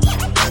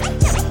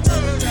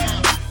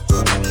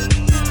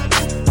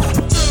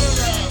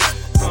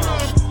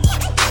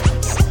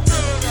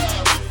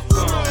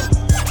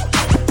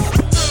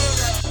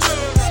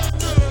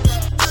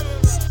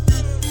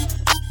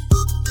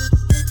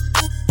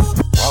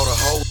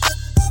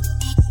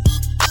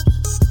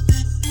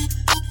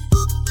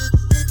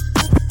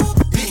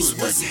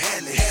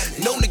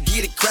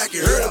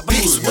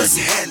 What's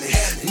happening?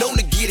 Known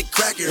to get it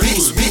crackin'.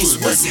 Beats,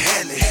 what's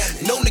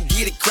happening? Known to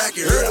get it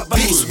crackin'.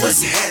 Beats,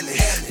 what's happening?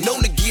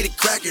 Known to get it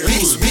crackin'.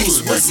 Beats,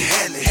 what's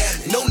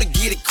happening? Known to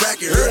get it crackin'.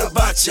 cracking. Heard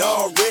about you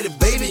already,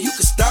 baby, you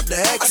can stop the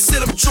act. I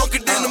said I'm drunker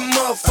than a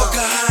motherfucker,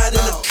 higher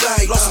than a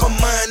kite. Lost my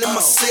mind and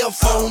my cell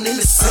phone in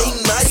the same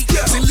night.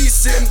 See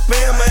Lisa and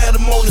Bam, I had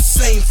them on the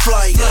same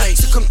flight.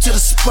 Took them to the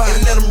spot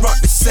and let them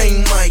rock the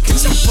same mic.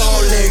 Cause you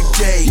ball every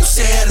day, you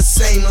say had the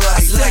same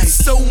life. Like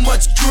so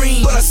much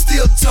green, but I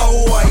still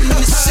tall white. I'm in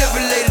the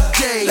Chevrolet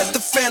today, left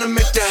the Phantom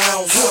at the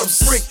house. Put a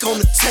brick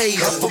on the table,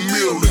 half a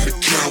meal in the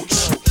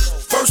couch.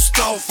 First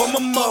off, I'm a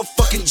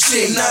motherfucking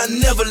G, and I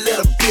never let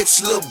a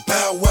bitch look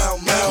bow wow,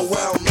 bow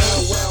wow,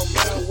 bow wow,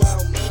 bow wow.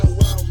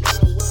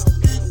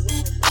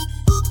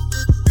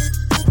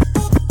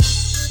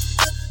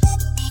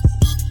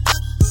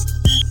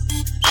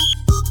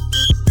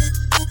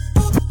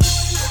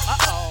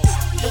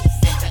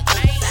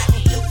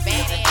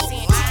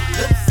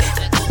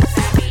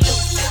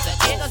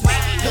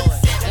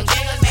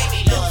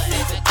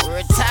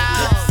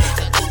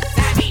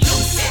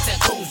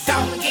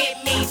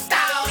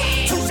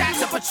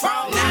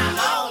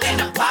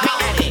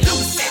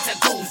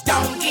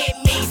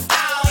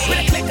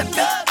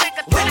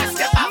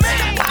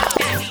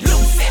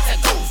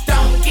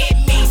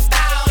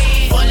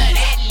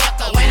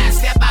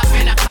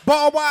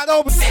 Ball wide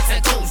open.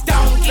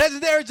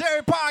 Legendary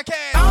Jerry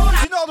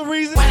podcast. You know the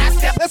reason.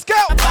 Let's go.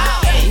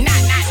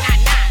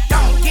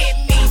 Don't get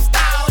me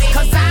started.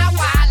 Cause I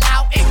wild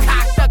out and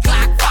cock the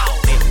Glock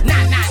 40.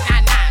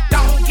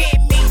 Don't get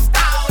me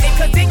started.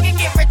 Cause it can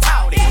get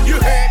retarded. You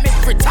heard me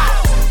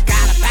retarded.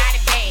 Got a body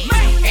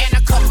bag and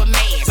a couple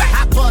mans.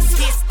 I bust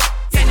his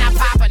and I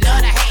pop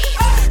another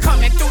head.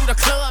 Coming through the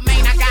club,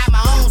 man, I got my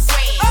own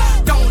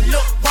swag. Don't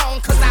look wrong,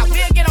 cause I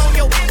will get on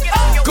your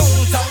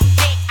goons on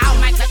dick. Out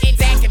my cutting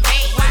back and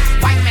bang.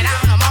 Wipe me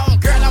down, I'm on,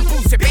 girl, I'm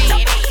boosted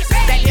bad.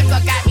 That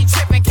liquor got me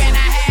tripping, can I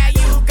have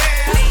you,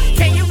 girl?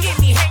 Can you get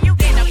me, can you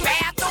get in the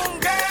bathroom,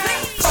 girl?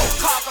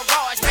 4-car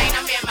garage, man,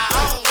 I'm in my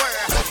own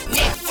world.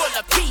 Neck full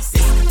of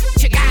pieces,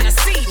 you gotta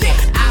see me.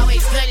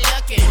 Always good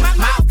looking,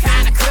 mouth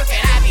kinda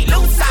crooked. I be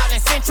loose out in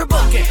central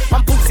booking.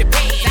 I'm boosted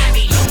bad, I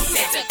be loose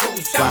at the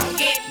goose. Don't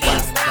get me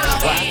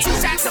started. 2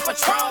 shots of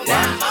Patron,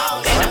 I'm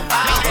on in the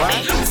ball. I be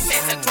loose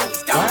at the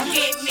goose. Don't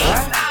get me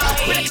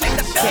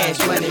started. Cash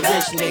money,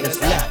 rich niggas,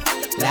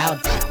 loud.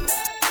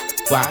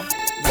 Why?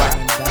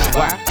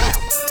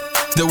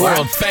 The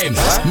world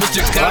famous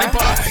Mr.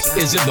 Collipark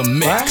is in the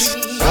mix.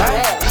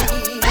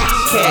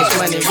 Cash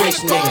money,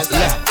 rich niggas,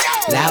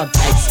 loud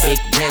pipes, big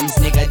rims,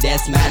 nigga,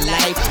 that's my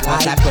life.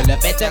 Once I pull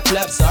up at the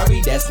club,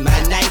 sorry, that's my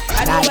night.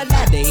 I know a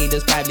lot of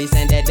haters probably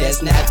saying that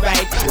that's not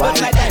right. But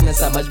my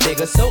diamonds are much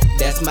bigger, so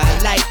that's my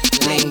life.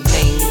 Bling,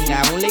 bling,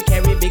 I only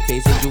carry big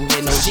faces, you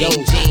hear no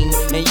jing, jing.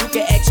 And you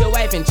can ask your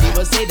wife and she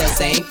will say the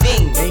same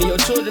thing. And your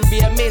children be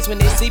amazed when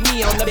they see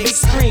me on the big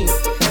screen.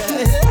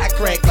 I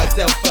crack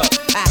myself up.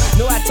 I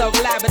know I talk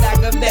loud, but I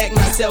can back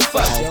myself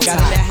up. Got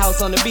a that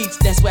house on the beach,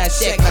 that's where I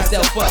shack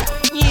myself up.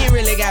 You ain't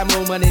really got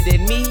more money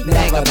than me,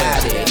 think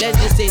about it.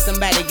 Let's just say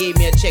somebody gave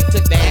me a check,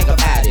 took the hang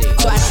about it.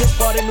 So I just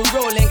bought a new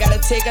roll, ain't gotta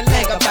take a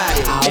leg about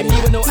it. And me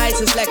with no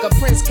ice is like a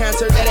Prince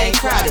concert that ain't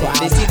crowded.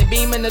 They see the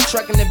beam in the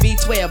truck and the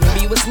V12 and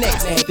be what's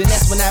next. Then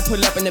that's when I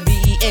pull up in the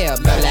BEL.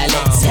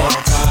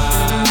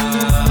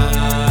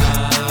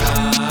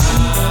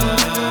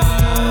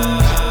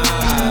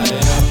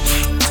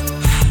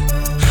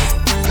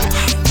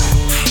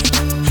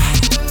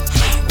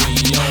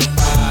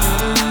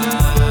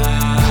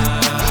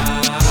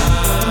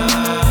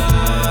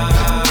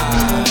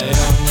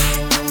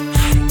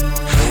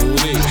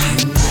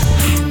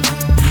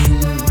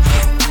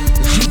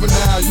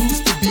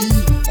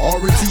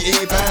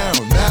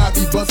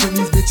 Bustin'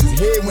 these bitches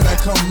head when I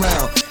come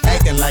round.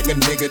 Acting like a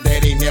nigga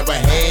that ain't never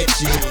had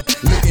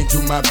shit. Looking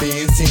through my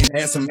Benz, seeing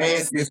had some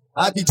asses.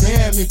 I'd be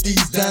damned if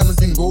these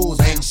diamonds and golds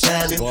ain't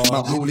shining.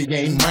 My rollie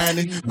ain't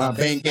mining, my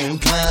bank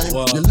ain't climbing.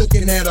 You're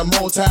looking at a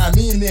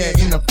multi-millionaire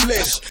in the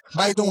flesh.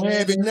 Might don't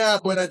have it now,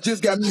 but I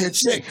just got me a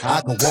check.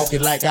 I can walk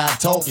it like I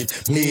talk it,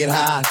 play it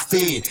how I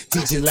say it,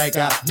 teach it like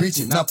I preach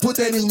it. Now put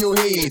that in your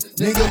head,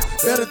 nigga.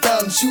 Bet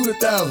 1,000, shoot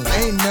 1,000,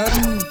 ain't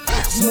nothing.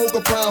 Smoke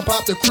a pound,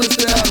 pop the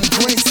crystal out and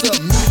drink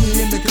something. Meet me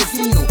in the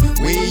casino,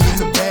 way in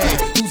the bag.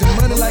 Losing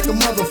money like a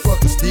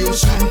motherfucker, still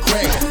shooting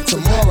crack.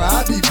 Tomorrow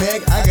I'll be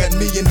back, I got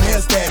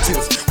millionaire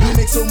status. We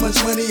make so much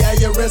money,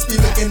 IRS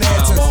be looking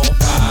at us.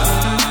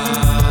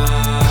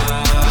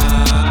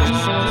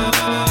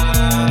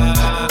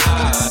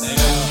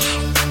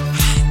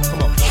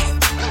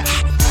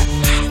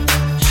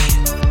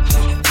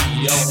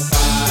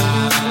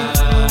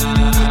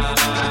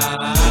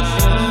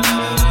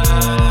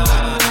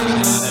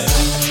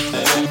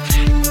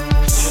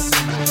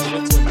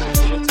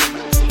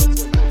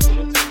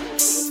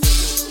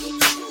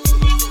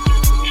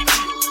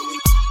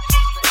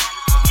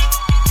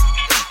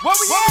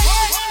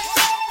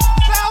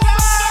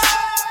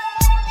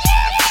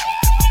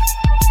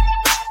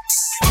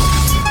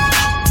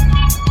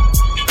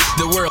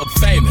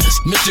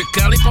 Mr.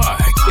 Collipark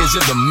is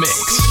in the mix.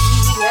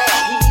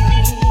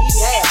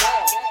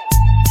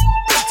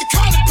 Mr.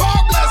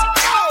 Collipark, let's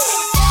go!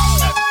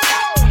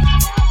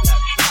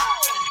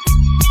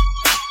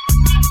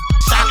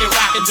 Shockin',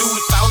 rockin', do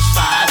the south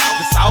side.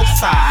 The south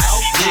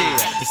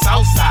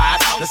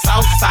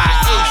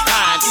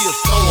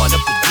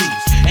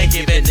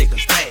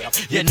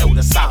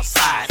south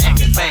side,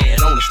 acting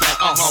bad on the slab.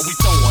 We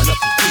throwing up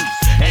the juice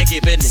and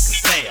giving niggas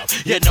stab.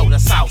 You know the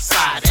south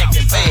side,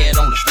 acting bad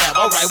on the slab.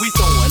 Alright, we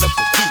throwing up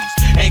the juice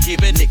and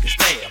giving niggas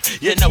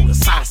stab. You know the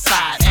south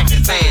side,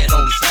 acting bad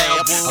on the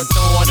slab. I'm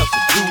throwing up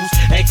the juice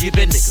and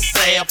giving niggas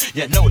stab.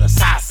 You know the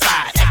south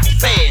side, acting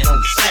bad on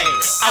the slab.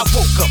 I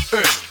woke up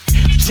early,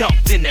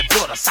 jumped in that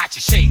butter,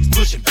 Sachi shades,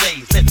 pushing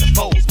blades, let the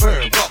foes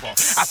burn rubber.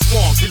 I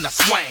swung and I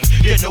swang,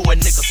 you know a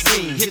nigga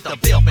swing, hit the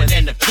velvet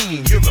and the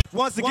king.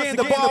 Once again,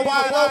 the bar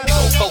wide open.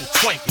 Both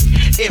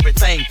twanky,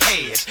 everything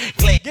cash.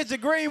 Glad get your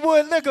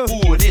Greenwood liquor.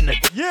 Wood in the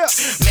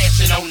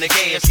mashing on the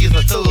gas. Here's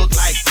a thug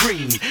like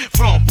green.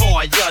 From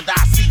boy yonder,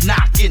 I see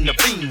knock in the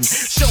beam.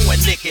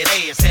 Showing naked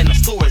ass and the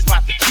story's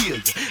about to kill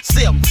you.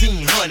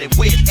 1700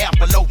 wet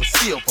apple over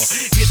silver.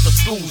 Hit the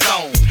school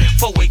zone,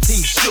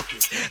 418 shook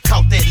it.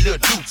 Caught that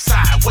little dude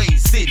sideways,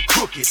 sitting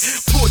crooked.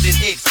 Pulled an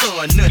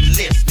X-Son, nothing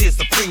less than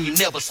supreme.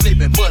 Never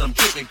slipping, but I'm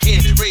dripping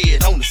candy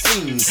red on the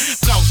scene.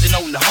 Flossing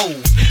on the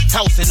hoes,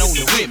 tossing on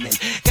the women.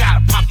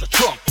 Gotta pop the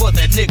trunk for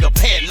that nigga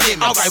Pat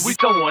Lemon. Alright, we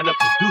throwing up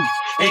the goose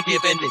and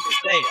giving niggas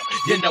stab.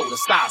 You know the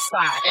south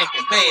side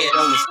acting bad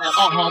on the snap.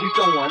 We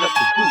throwing up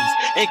the goose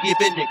and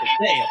giving niggas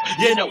stab.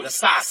 You know the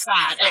south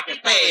side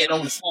acting bad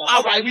on the snap.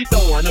 Alright, we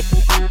throwing up the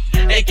goose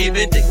and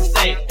giving niggas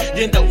stab.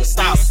 You know the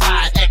south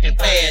side acting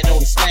bad on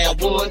the snap.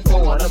 Boy,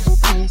 throwing up the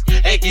goose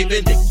and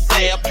giving niggas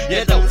stab.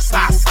 You know the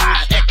south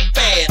side acting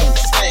bad on the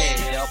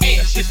snap.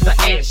 Ash is the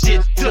ash,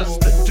 shit, dust.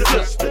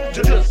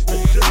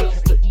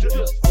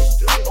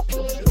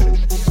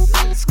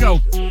 Let's go.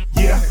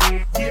 Yeah.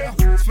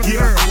 It's for the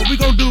girls. What we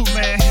gonna do,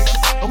 man?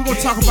 We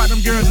gonna talk about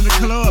them girls in the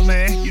club,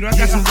 man. You know, I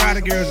got some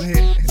rider girls in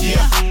here.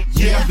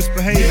 Yeah.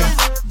 Misbehaving.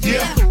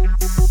 Yeah.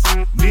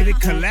 Need a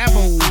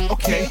collabo.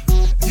 Okay.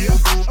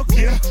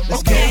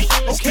 Okay.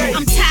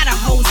 I'm tired of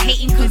hoes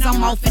hating cause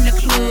I'm off in the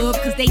club.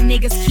 Cause they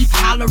niggas keep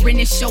hollering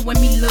and showing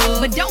me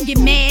love. But don't get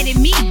mad at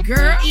me,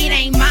 girl. It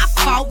ain't my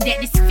fault that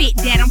this fit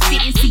that I'm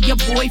fitting. See your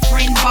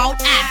boyfriend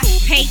bought. I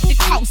paid the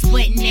cost,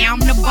 but now I'm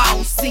the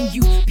boss. And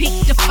you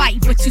picked the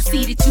fight, but you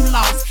see that you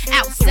lost.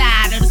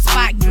 Outside of the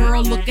spot,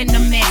 girl, looking a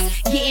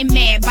mess. Getting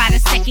mad by the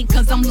second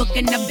cause I'm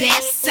looking the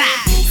best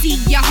side. See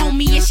your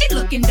homie and she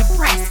looking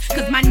depressed.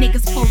 Cause my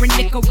niggas pouring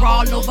liquor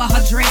all over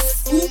her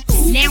dress.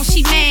 Oops, now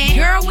she mad.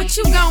 Girl, what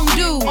you gon'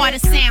 do? All the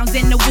sounds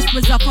and the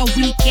whispers of her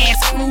weak ass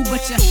crew.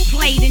 But you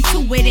played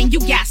into it and you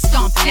got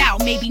stomped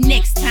out. Maybe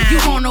next time you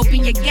won't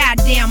open your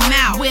goddamn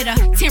mouth. With a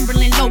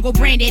Timberland logo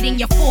branded in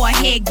your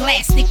forehead,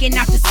 glass sticking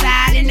out the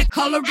side and the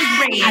color is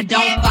red. I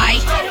don't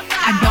fight,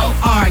 I don't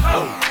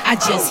argue, I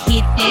just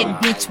hit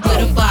that bitch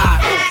with a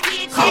bottle.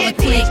 Call a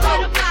click,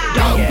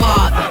 don't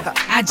bother,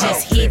 I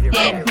just hit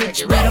that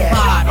bitch with a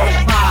bottle.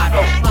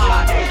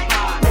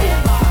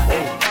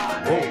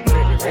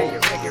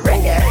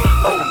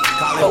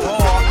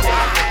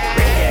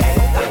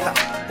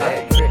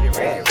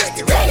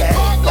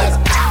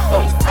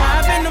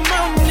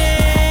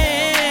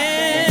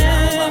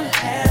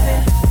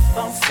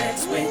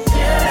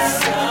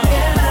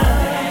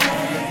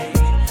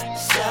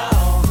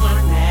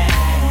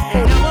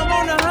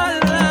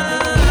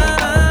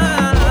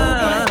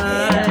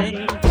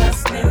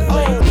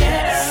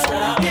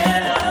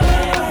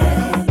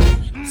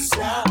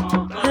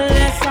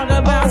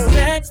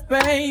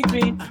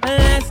 Baby,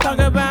 let's talk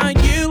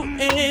about you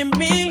and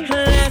me.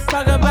 Let's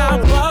talk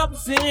about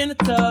bubbles in the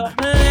tub.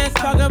 Let's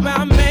talk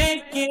about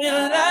making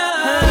love.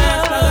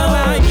 Let's talk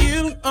about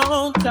you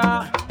on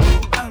top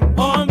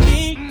or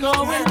me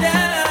going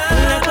down.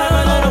 Let's have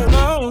a little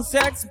phone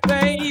sex,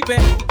 baby,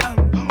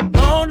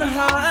 on the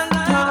hotline.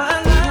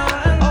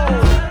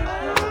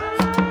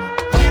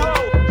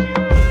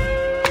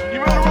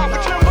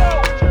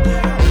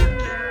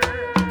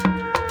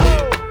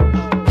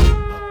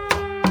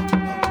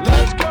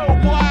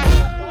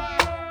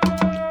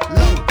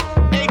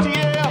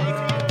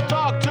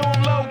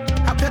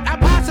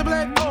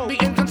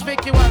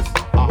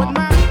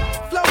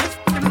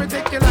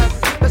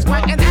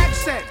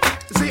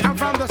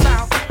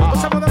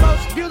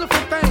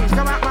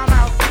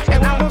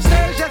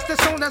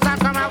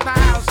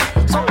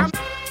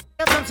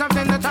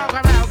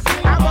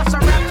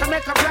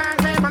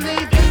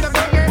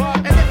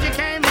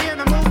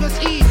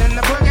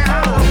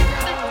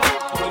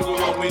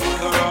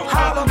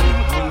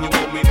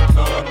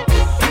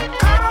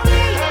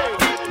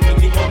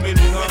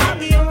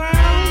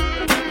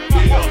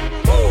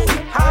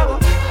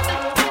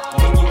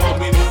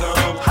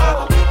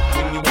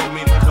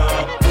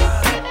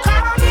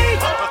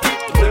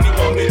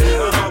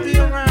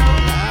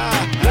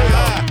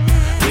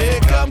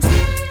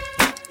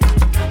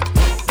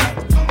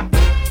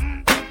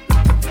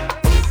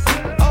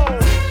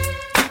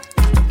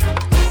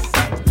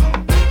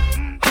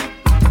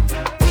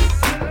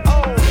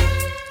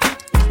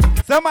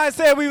 Somebody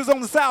said we was on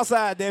the south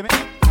side, damn it.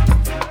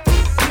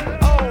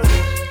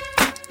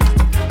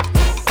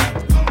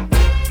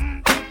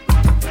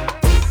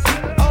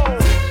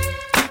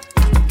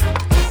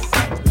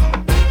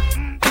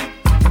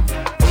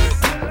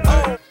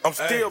 I'm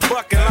still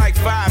bucking like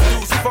 5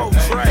 deuce 4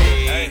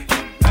 trade.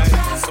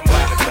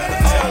 Somebody better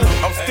tell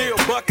him. I'm still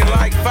bucking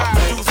like 5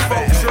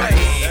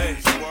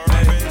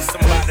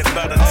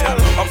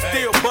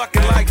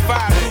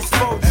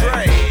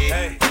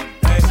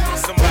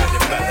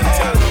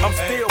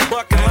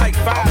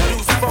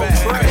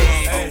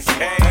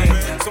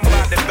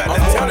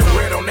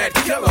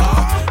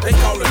 They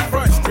call it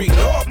Front Street.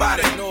 Know about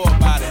it.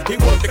 He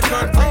want the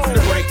country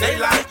to break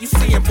daylight. You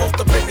see him post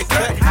up in the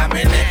cut. I'm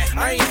in there.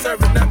 I ain't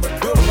serving nothing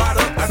but good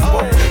product. I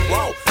spoke that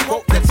raw,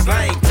 quote that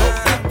slang, tote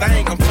that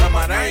thing. I'm talking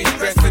about I ain't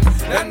stressing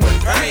nothing but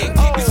pain.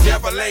 Keep the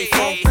Chevrolet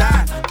phone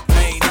tied.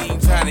 I ain't even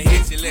trying to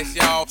hit you unless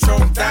y'all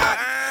choked out.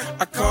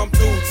 I come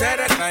through, tear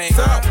that thing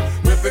up.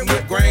 Whipping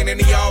with grain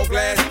and he all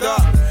glassed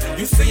up.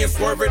 You see him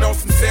swerving on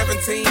some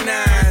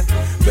 17-9s.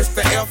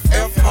 Mr.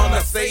 FF on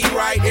the say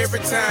right every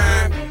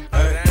time.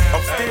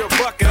 I'm still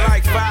bucking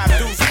like 5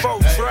 deuce 4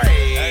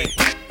 trade.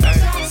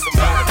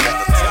 Somebody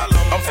better tell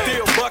him. I'm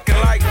still bucking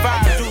like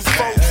 5 deuce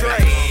 4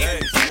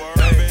 trade.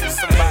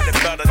 Somebody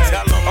better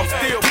tell him. I'm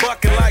still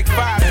bucking like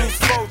 5 deuce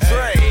 4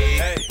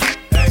 trade.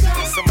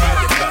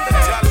 Somebody better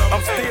tell him.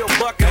 I'm still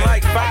bucking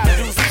like 5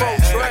 deuce 4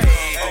 trade.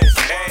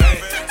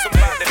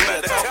 Somebody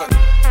better tell him.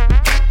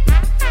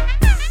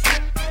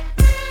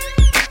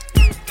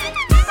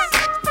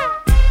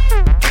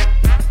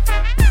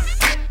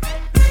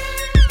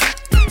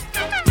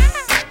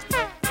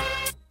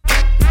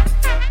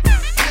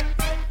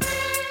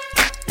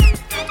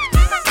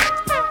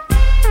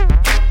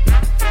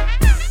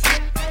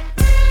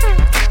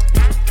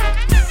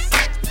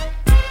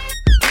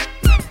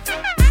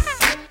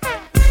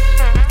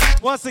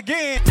 Once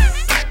again,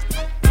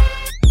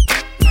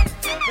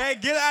 man,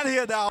 get out of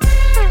here, dog.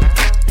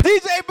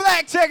 DJ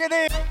Black checking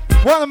in.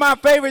 One of my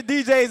favorite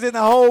DJs in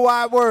the whole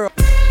wide world.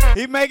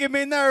 He making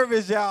me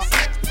nervous, y'all.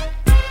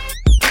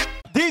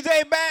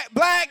 DJ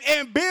Black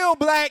and Bill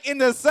Black in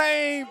the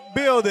same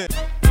building.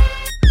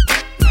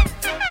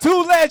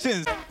 Two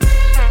legends.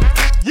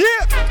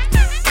 Yeah.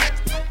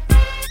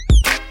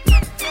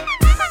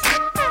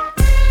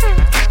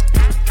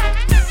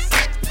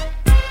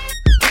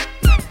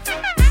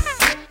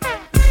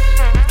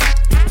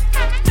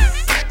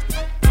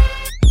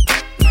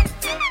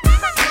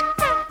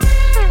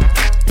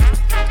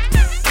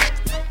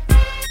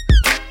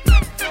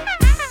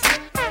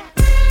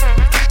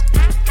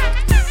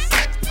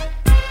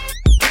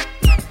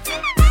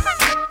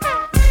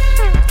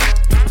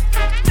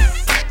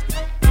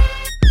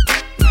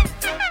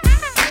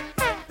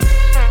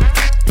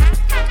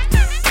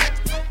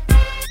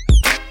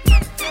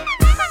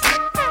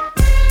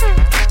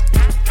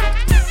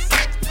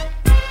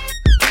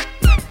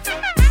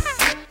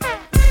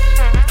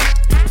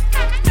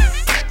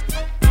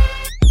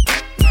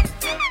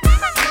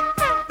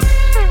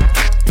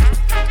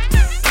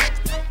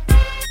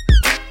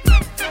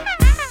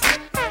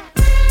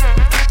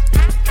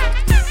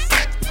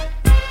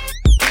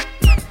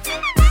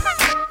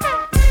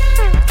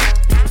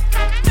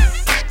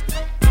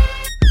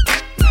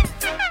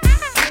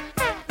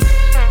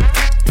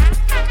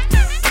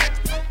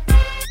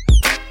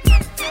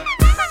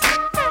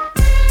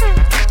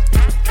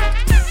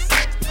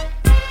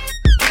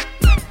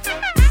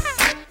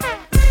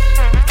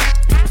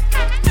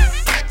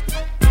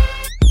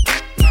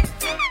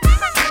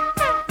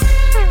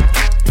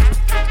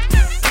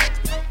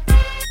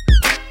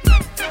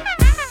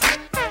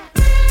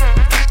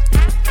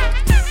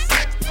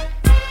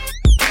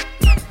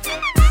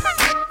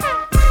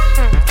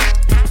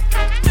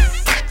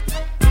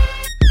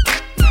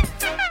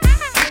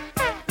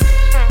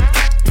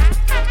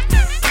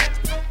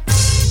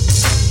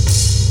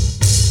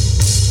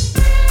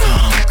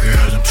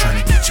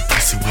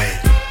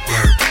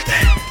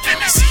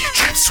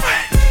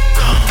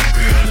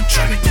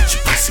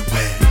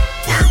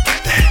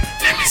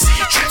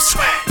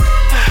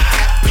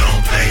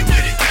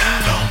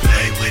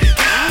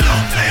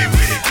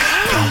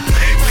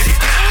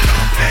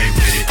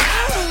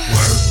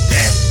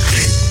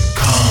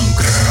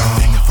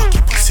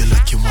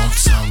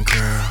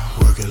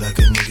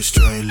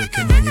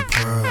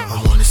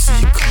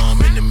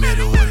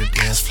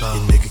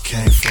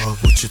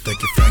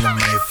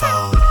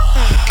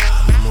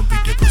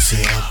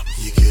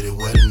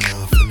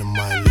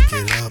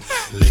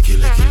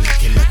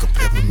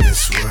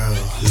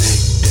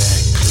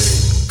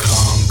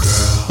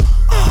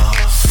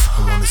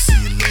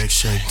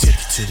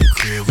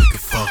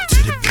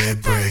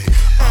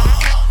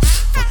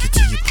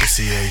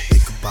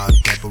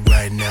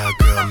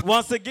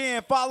 Once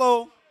again,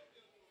 follow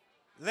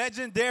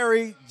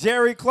Legendary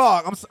Jerry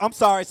Clark. I'm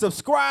sorry,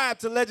 subscribe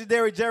to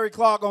Legendary Jerry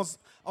Clark on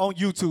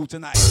YouTube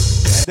tonight.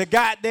 The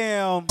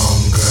goddamn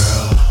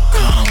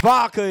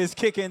vodka is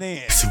kicking in.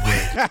 Let me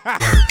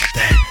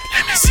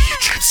see you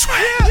drip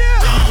sweat.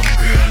 Come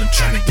girl, I'm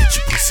trying to get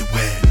your pussy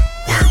wet.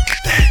 Work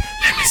that,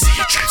 let me see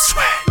you drip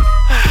sweat.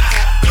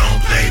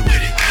 Don't play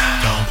with it,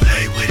 don't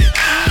play with it,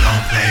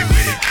 don't play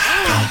with it,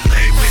 don't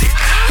play with it,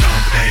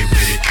 don't play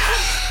with it.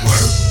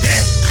 Work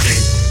that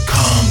clip,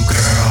 come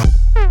girl.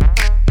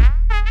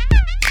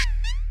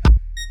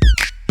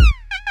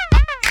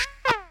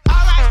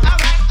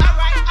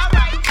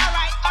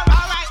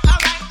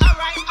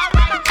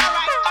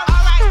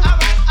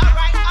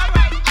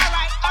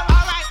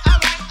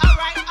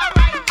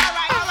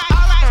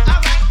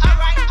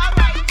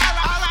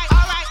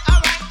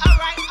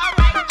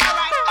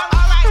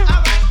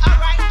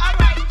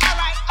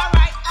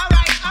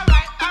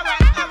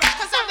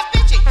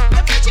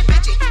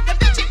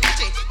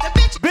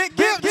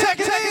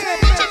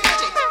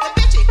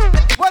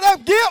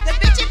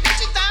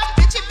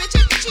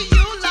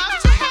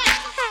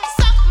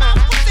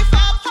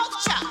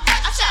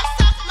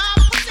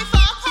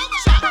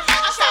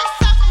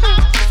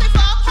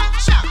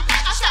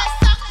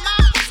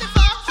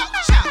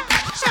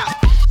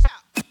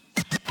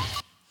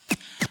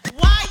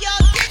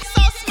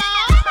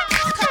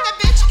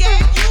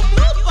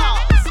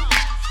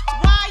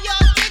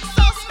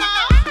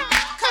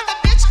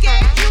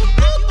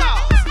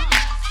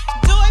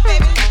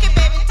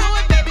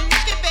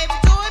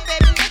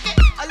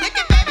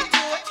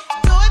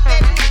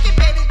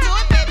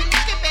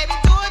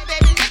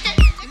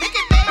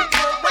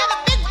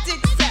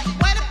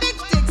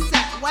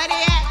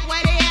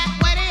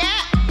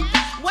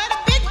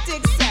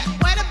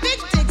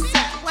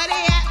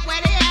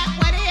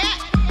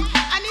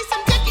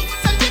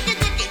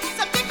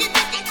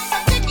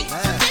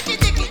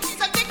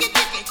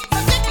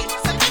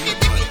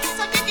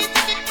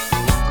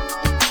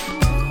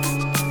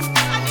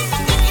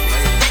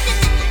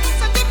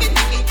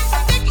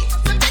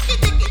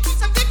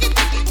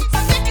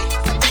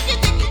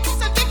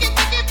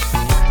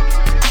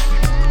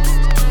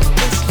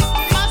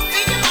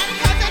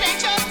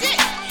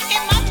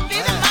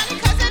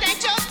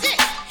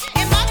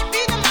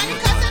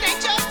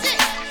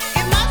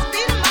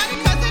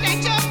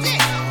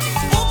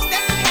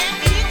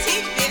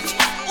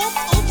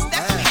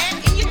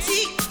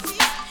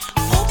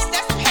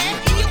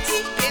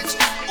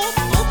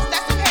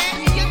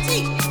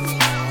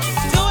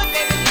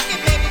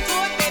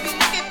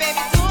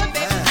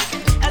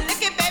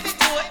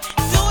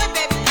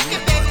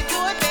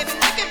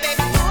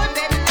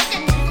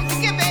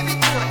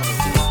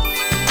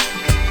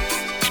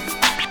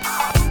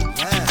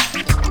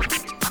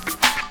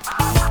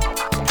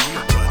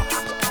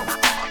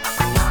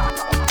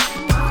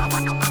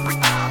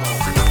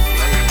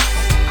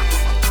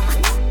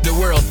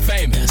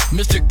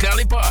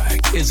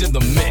 is in the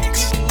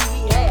mix.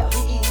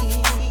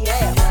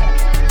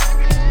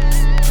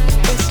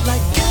 It's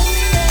like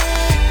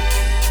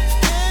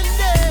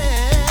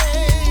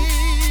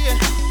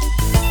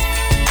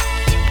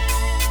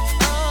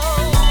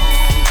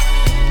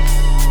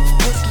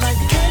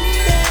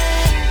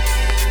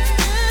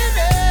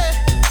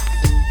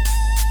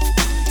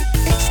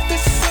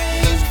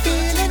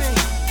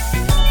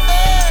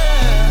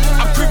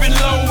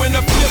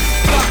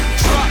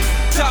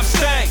top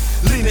stang,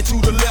 leaning to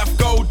the left,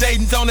 gold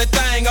Dayton's on that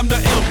thing. I'm the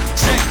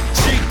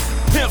MJG,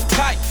 pimp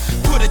tight,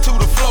 put it to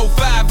the flow,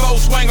 5-0,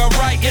 swing her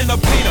right in the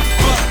peanut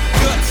butter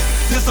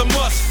guts. This a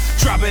must.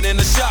 Drop it in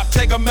the shop,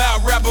 take 'em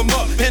out, wrap 'em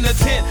up in a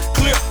tent,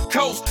 clear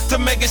coast to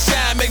make it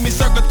shine. Make me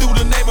circle through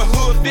the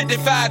neighborhood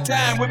 55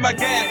 times with my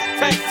gas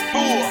tank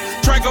full.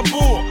 Drink a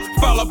bull,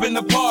 fall up in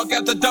the park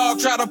at the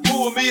dog, try to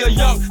pull me a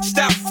young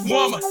stout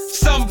woman.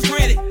 Something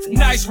pretty,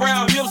 nice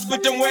round hips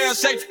with them well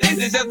shaped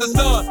endings as the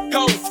sun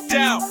goes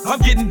down. I'm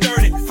getting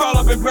dirty, fall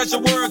up in pressure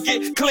word,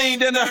 get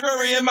cleaned in a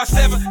hurry in my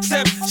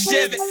 7-7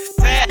 Chevy.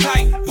 That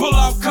tight, pull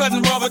off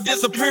cutting rubber,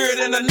 disappeared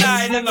in the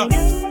night in the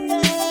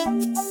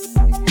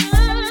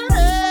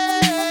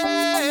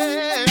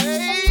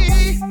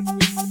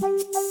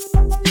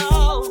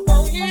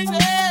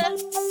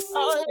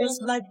it's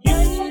like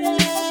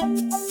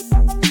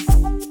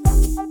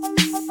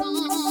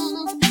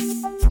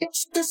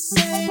it's the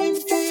same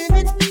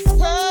feeling.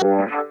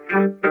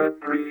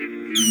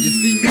 You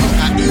see me, I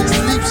eat,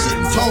 sleep, shit,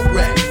 and talk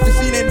rap. You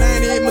see that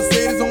 98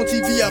 Mercedes on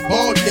TV, I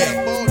bought that.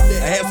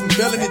 I had some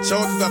felony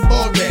charges, I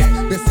bought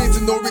that. Been sent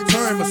to no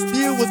return, but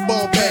still was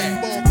bought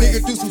back.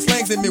 Nigga threw some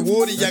slangs in me,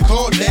 water, I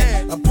called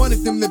that. I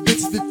punished them the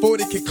bitches before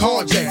they could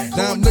call jack.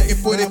 Now I'm looking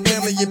for their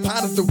family and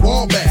partners to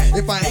wall back.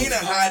 If I ain't a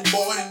hot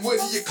boy, then what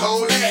do you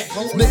call that?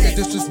 Nigga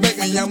disrespect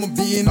me, I'ma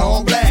be in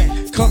all black.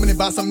 Coming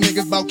about some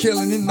niggas about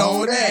killing and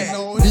all that.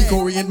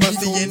 Decory and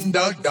Musty and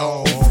the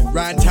dog.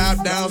 Riding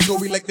top down so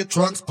we like the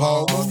trucks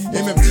Paul.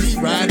 MMT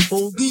riding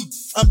 4 deep.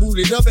 I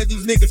booted up at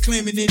these niggas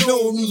claiming they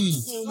know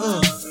me.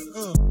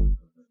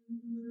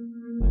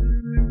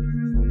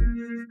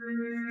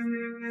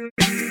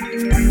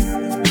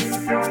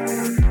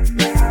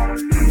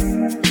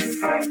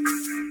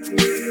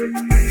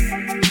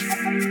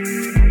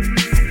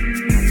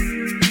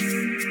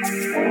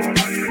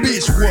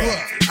 Bitch,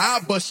 what?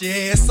 I'll bust your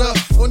ass up.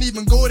 Don't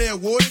even go there,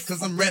 water,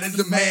 cause I'm ready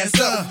to mass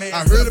up.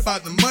 I heard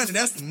about the money,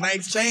 that's a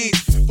nice change.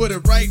 For the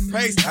right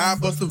price, I'll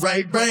bust the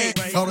right brain.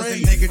 All of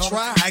the nigga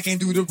try, I can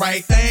do the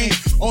right thing.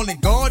 Only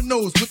God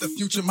knows what the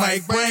future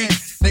might bring.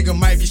 Nigga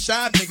might be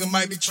shy, nigga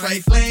might be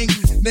trifling.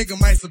 Nigga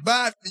might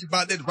survive, be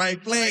about that right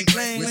fling.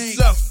 With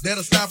stuff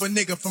that'll stop a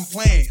nigga from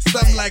playing.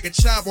 Something like a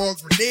chop or a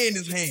grenade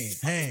in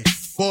his hand.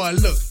 Boy,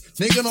 look.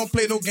 Nigga don't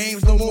play no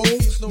games no more.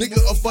 Nigga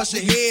will bust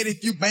your head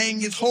if you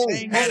bang his hole.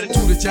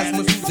 Attitude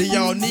adjustments they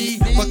y'all need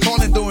for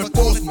calling door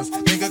enforcements.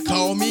 Nigga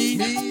call me.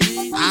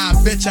 I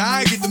bet ya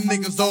I get them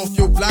niggas off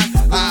your block.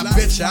 I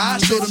bet ya I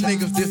show them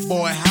niggas this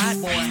boy hot.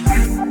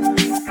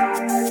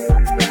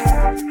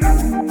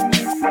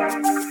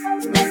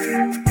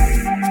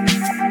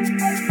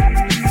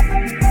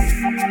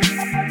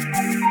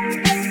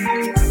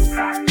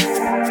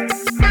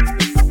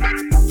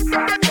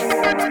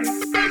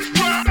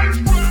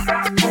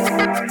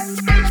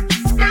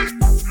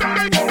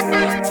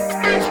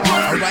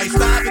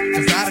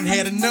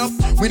 Enough.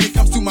 When it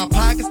comes to my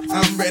pockets,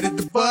 I'm ready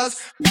to bust.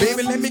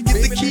 Baby, let me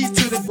get the keys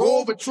to the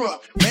Rover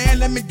truck. Man,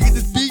 let me get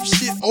this beef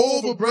shit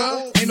over,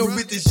 bruh. Ain't no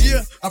bit this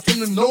year, I'm from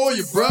the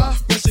lawyer, bruh.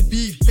 What's your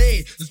beef?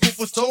 Hey, this what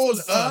was told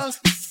to us.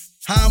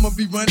 How I'ma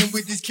be running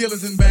with these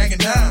killers and bagging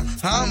down?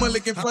 How I'ma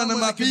look in front of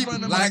my people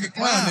like a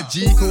clown? The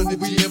G code that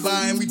we live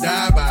by and we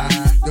die by.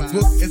 The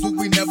book is what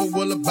we never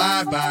will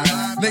abide by.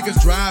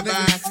 Niggas drive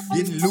by,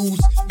 getting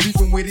loose,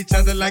 beefing with each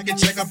other like a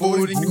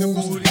checkerboard and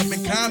goose. Up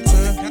in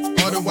Compton,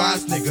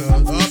 otherwise nigga.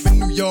 Up in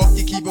New York,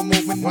 you keep 'em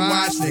open and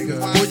watch nigga.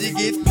 Or you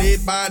get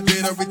played by a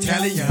dread or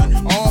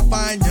Italian. All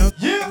fine young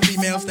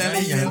female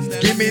stallion.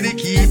 Give me the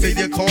keys to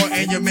your car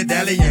and your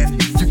medallion.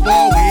 You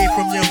fall away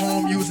from your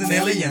home using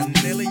alien.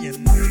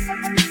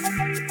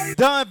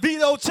 Don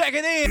Vito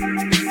checking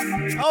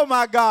in. Oh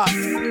my God.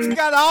 We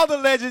got all the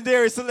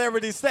legendary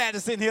celebrity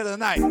status in here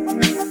tonight.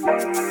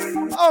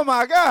 Oh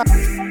my God.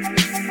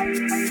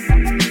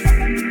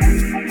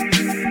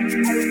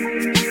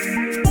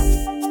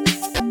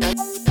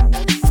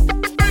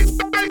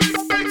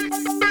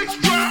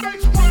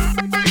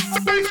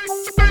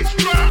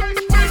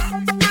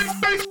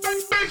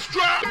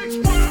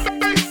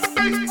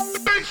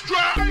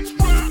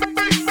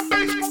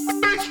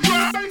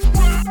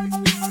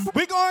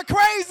 We going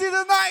crazy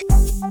tonight.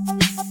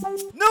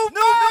 No.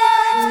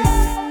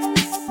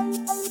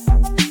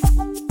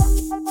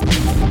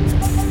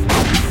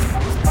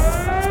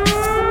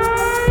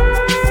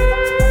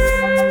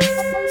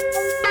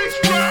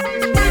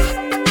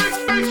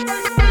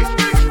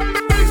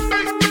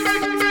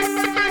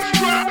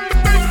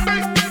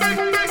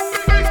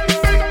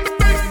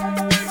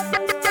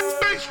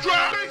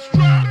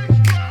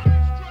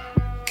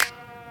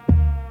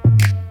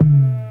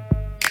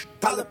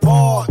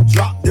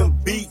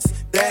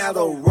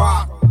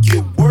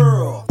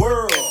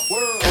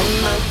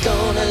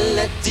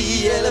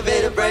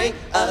 elevator bring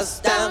us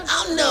down.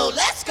 Oh no,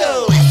 let's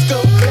go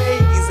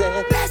crazy.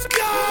 Let's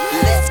go.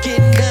 Let's get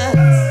nuts.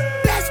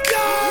 Let's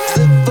go.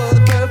 Look for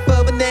the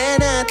purple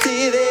banana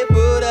till they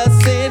put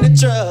us in the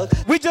truck.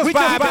 We just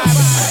vibe.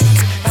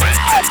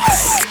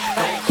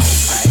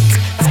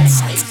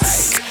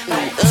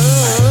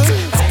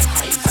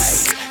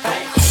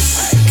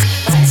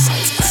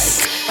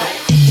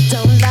 If you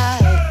don't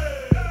like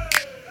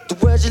the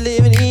world you're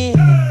living in,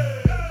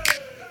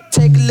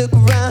 take a look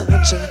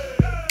around you.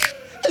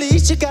 At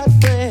least you got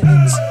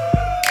friends.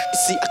 You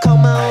see, I call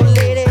my old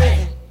lady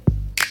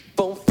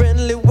for a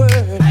friendly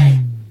word.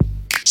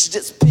 She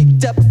just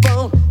picked up the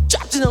phone,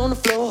 dropped it on the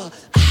floor.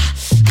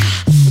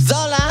 Was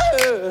all I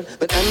heard.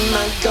 But I'm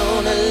not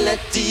gonna let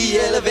the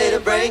elevator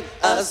bring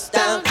us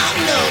down. Oh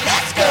no,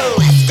 let's go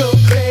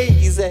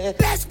crazy.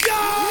 Let's go.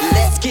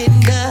 Let's get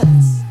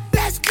nuts.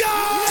 Let's go.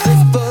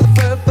 Look for the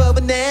purple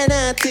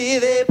banana till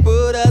they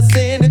put us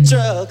in the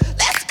truck.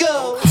 Let's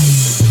go.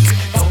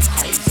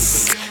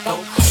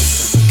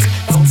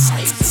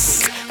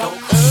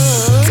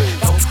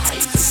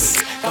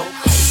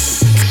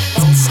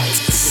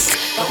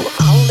 We're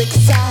all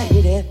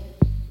excited,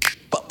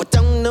 but we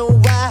don't know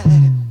why.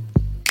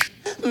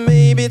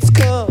 Maybe it's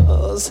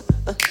 'cause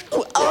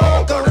we're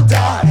all gonna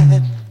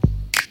die.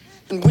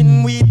 And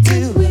when we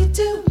do,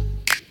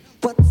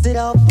 what's it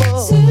all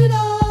for?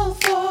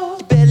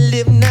 You better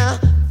live now,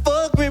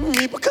 for grim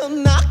reaper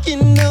come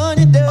knocking on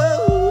your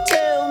door.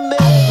 Tell me,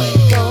 are we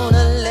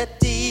gonna let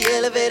the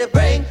elevator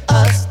bring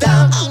us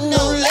down? Oh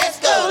no, let's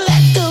go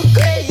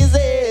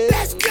crazy.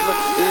 Let's go.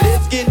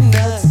 Let's get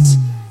nuts.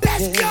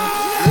 Let's go.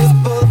 Look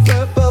for the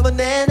purple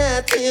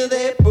banana till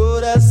they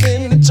put us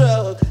in the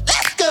truck.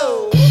 Let's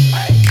go.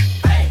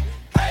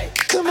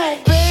 Come on,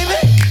 baby.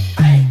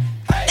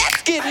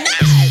 Let's get nuts.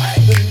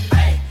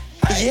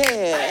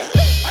 Yeah.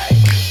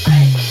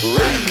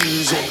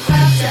 Raise it.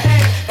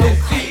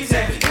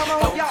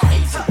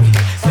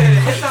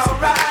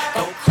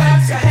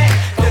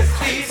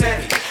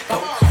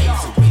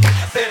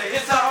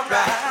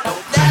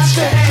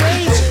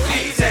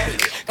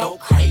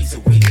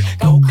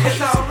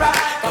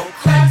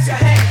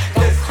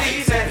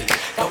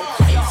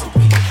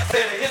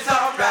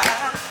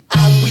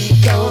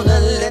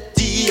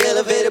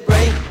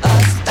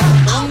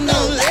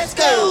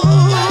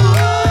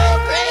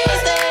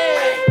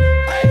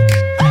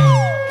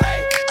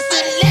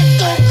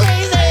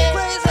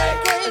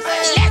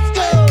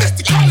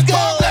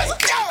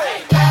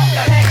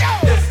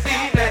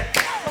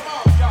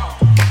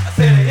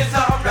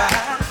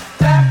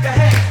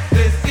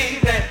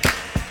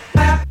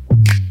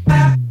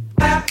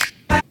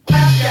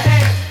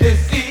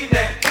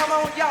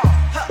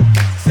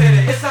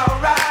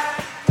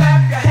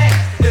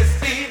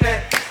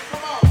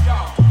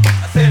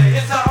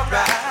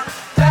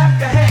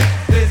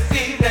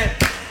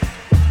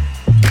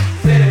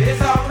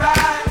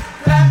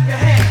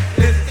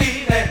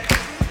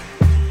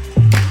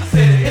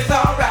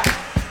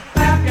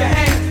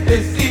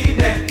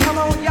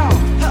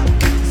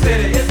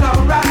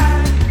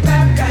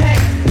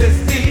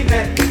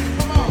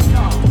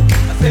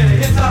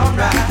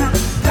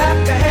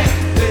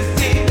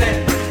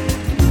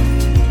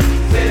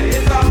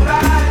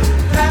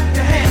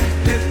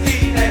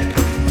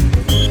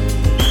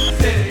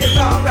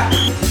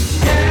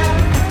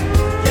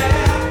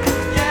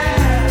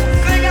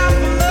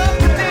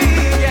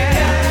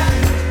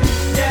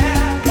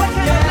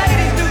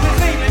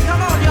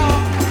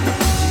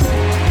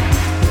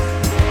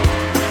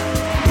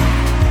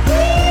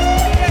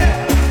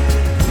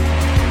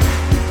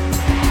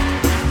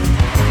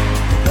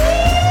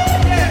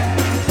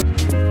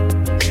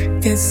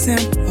 It's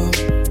simple,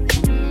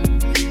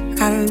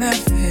 I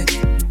love it.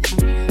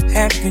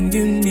 Having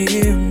you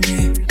near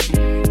me,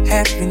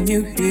 having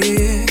you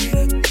here.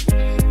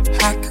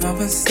 Hot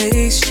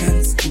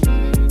conversations,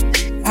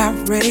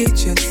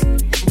 outrageous.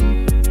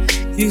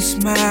 You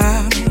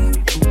smile,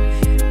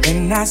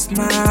 and I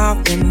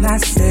smile, and I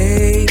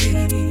say,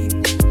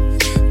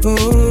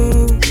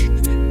 oh,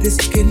 this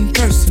is getting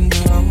personal.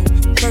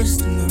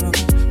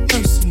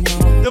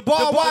 The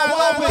ball wide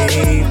open.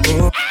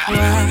 Table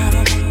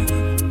wide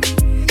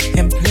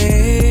and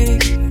play.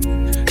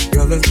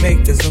 Girl, let's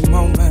make this a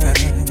moment.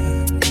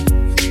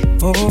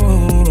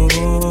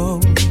 Oh,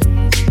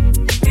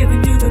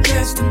 giving you the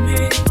best of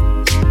me.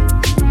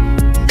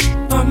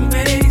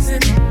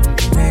 Amazing.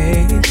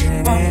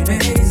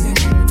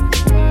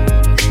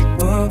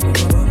 Oh,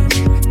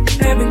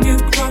 having you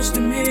close to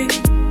me.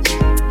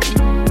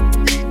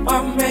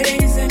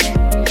 Amazing.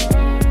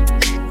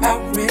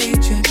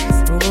 Outrageous.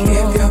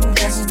 Give your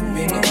best to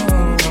me.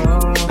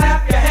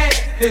 Clap your hands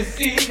this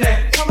evening.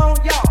 Come on,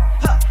 y'all.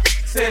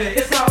 Said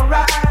it's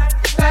alright.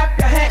 Clap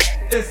your hands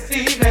this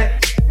evening.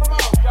 Come on,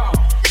 y'all.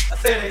 I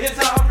said it's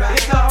alright.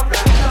 It's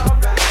alright.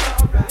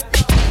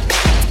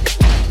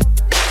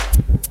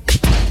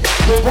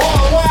 The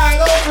ball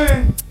wide open.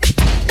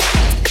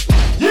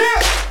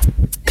 Yeah.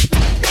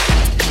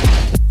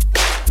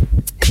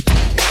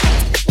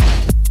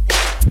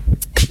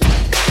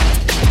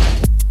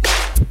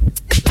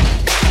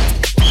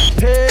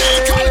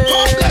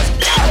 Hey.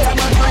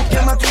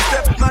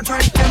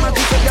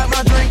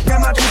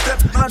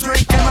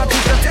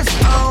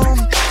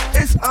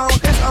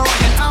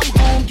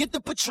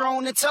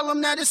 Patron and tell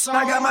them that it's on.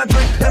 I got my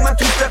drink and my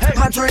two-step,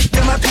 my drink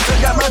and my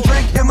two-step. Got my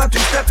drink and my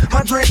two-step,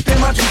 my drink and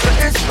my two-step.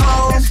 It's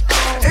on,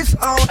 it's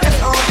on,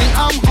 it's on. And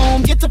I'm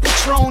home, get the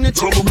Patron and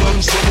tell them that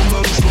it's on.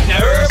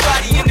 Now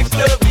everybody in the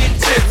club getting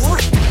tips.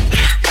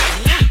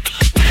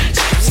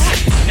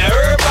 Now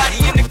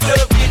everybody in the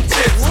club getting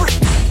tips.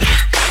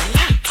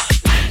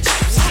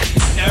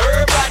 Now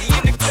everybody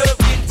in the club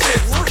getting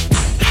tips.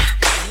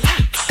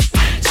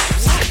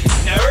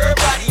 Now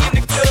everybody in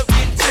the club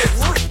getting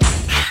tips.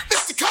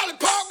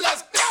 Mr.Collipark,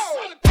 let's go.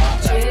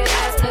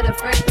 Cheers to the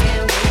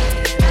freaking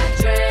weekend. I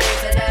drank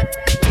to that,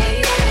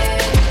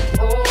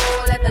 yeah.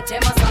 Oh, let the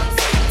Gemma song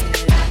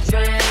sing. I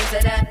drank to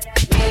that,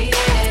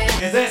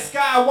 yeah. Is that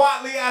Sky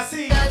Watley I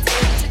see?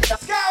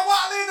 Sky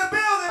Watley in the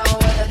building.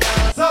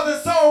 Southern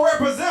Soul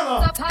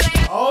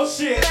representative. Oh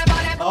shit.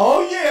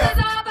 Oh yeah.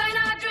 Now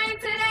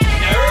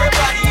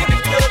everybody in the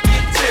club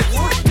getting tips.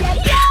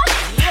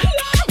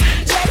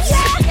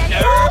 Now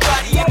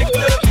everybody in the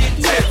club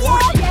getting tips.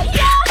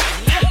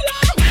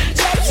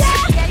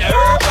 Now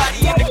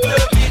everybody in the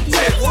club getting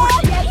tips.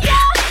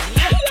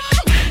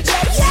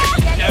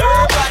 Now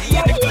everybody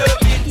in the club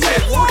getting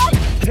tips.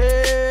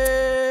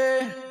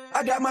 Hey, I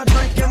got my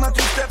drink and my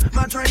two-step,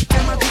 my drink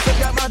and my two-step.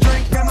 Got my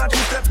drink and my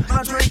two-step,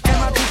 my drink and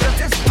my two-step.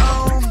 It's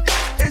on,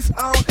 it's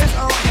on, it's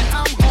on. And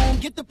I'm home,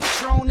 get the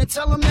Patron and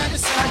tell them that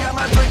it's on. I got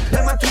my drink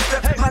and my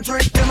two-step, my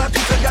drink and my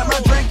two-step. Got my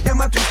drink and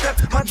my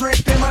two-step, my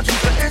drink and my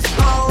two-step. It's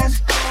on,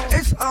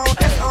 it's on,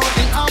 it's on.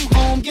 And I'm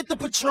home, get the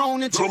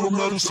Patron and tell them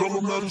that it's on.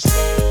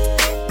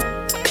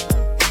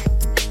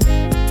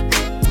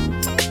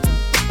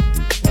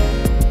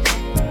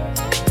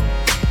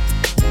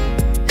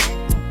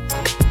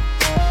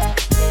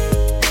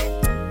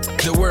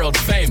 The world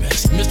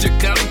famous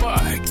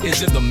Mr.Collipark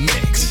is in the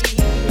mix.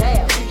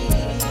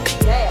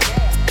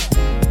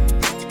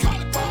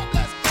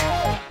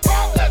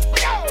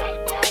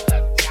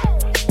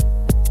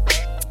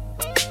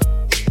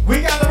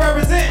 We got to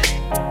represent.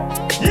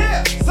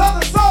 Yeah,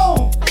 Southern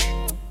Soul.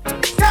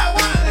 Scott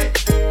Wiley.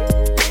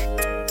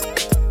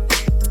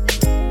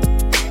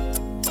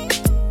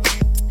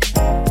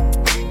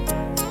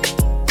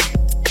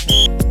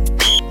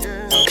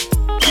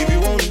 If you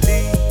wanna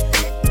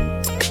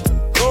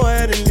leave, go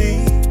ahead and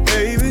leave,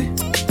 baby.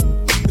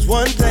 There's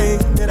one thing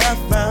that I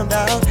found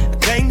out. I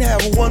can't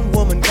have one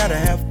woman, gotta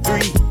have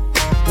three.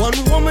 One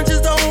woman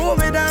just to hold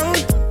me down.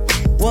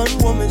 One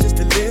woman just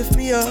to lift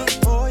me up.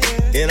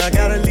 And I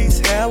gotta at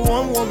least have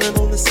one woman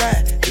on the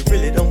side that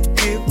really don't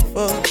give a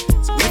fuck.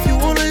 So if you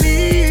wanna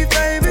leave,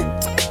 baby,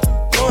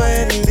 go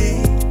ahead and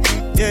leave,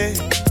 yeah.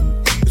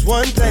 There's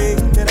one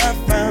thing that I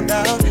found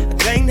out. I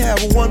can't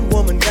have one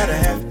woman, gotta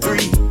have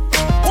three.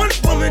 One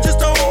woman just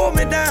to hold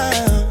me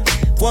down.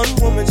 One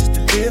woman just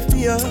to lift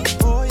me up.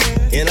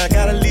 And I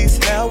gotta at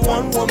least have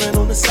one woman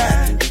on the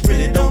side that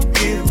really don't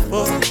give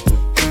a fuck.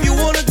 If you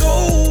wanna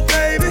go,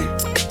 baby,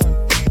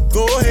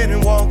 go ahead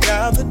and walk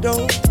out the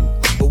door.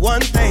 But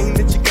one thing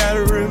that you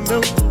gotta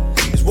remember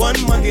is one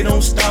monkey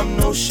don't stop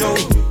no show.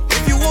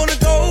 If you wanna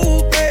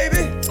go,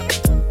 baby,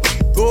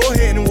 go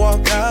ahead and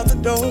walk out the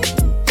door.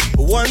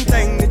 But one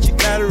thing that you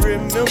gotta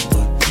remember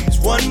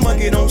is one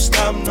monkey don't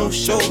stop no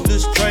show.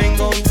 This train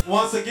gon'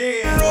 Once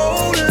again,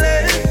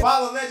 rollin'.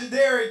 Follow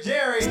Legendary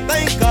Jerry.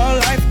 Think our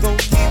life gon'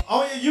 keep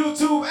on your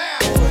YouTube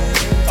app.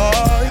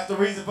 That's the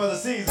reason for the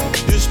season.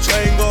 This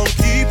train gon'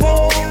 keep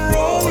on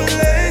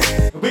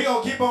rollin'. We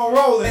gon' keep on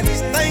rolling.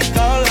 Think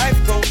our life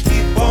gon'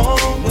 keep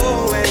on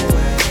going.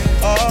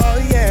 Oh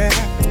yeah.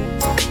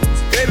 So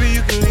baby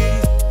you can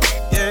leave,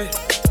 yeah.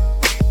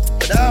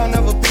 But I'll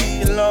never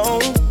be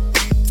alone.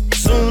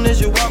 Soon as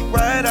you walk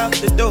right out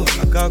the door,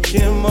 I call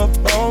Kim up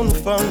on the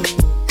phone.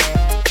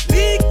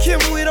 Me and Kim,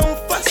 we don't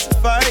fuss and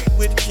fight.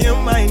 With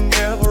Kim, I ain't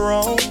never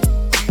wrong.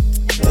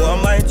 Or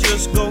I might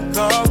just go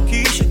call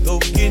Keisha, go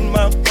get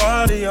my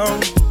party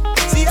on.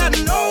 See, I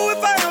know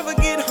if I ever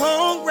get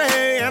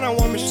hungry and I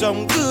want me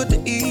something good to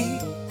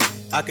eat,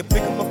 I can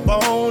pick up my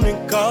phone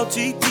and call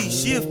TT.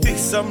 She'll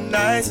fix something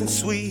nice and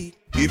sweet.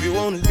 If you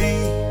wanna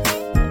leave,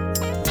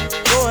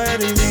 go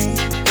ahead and leave,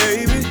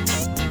 baby.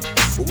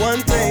 But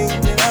one thing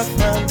that I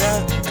found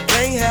out, I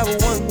can't have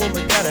one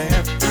woman, gotta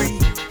have three.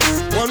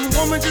 One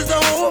woman just to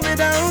hold me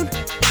down.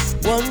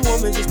 One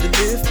woman just to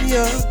lift me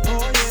up.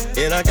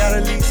 And I gotta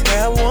at least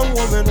have one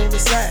woman on the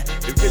side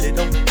that really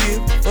don't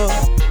give a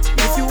fuck.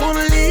 If you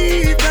wanna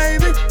leave,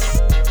 baby,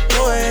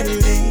 go ahead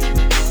and leave,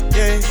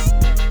 yeah.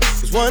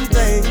 There's one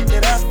thing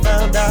that I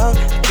found out.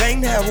 I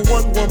can't have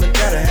one woman,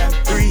 gotta have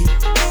three.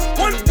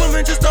 One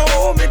woman just to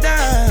hold me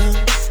down.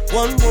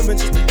 One woman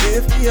just to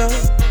lift me up.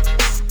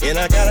 And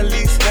I gotta at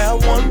least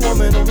have one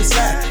woman on the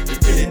side that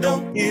really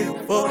don't give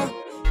a fuck.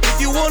 If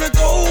you wanna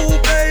go,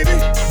 baby,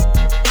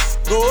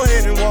 go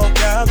ahead and walk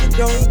out the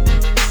door.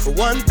 But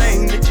one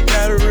thing that you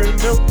gotta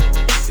remember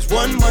is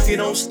one monkey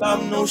don't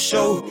stop no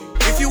show.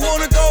 If you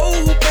wanna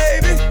go,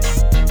 baby,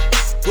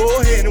 go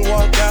ahead and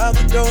walk out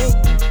the door.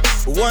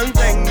 But one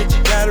thing that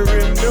you gotta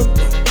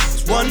remember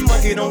is one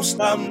monkey don't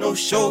stop no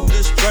show.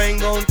 This train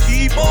gon'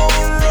 keep on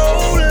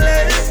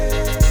rolling.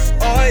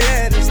 Oh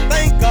yeah, this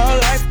thing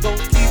called life gon'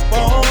 keep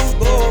on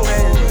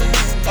going.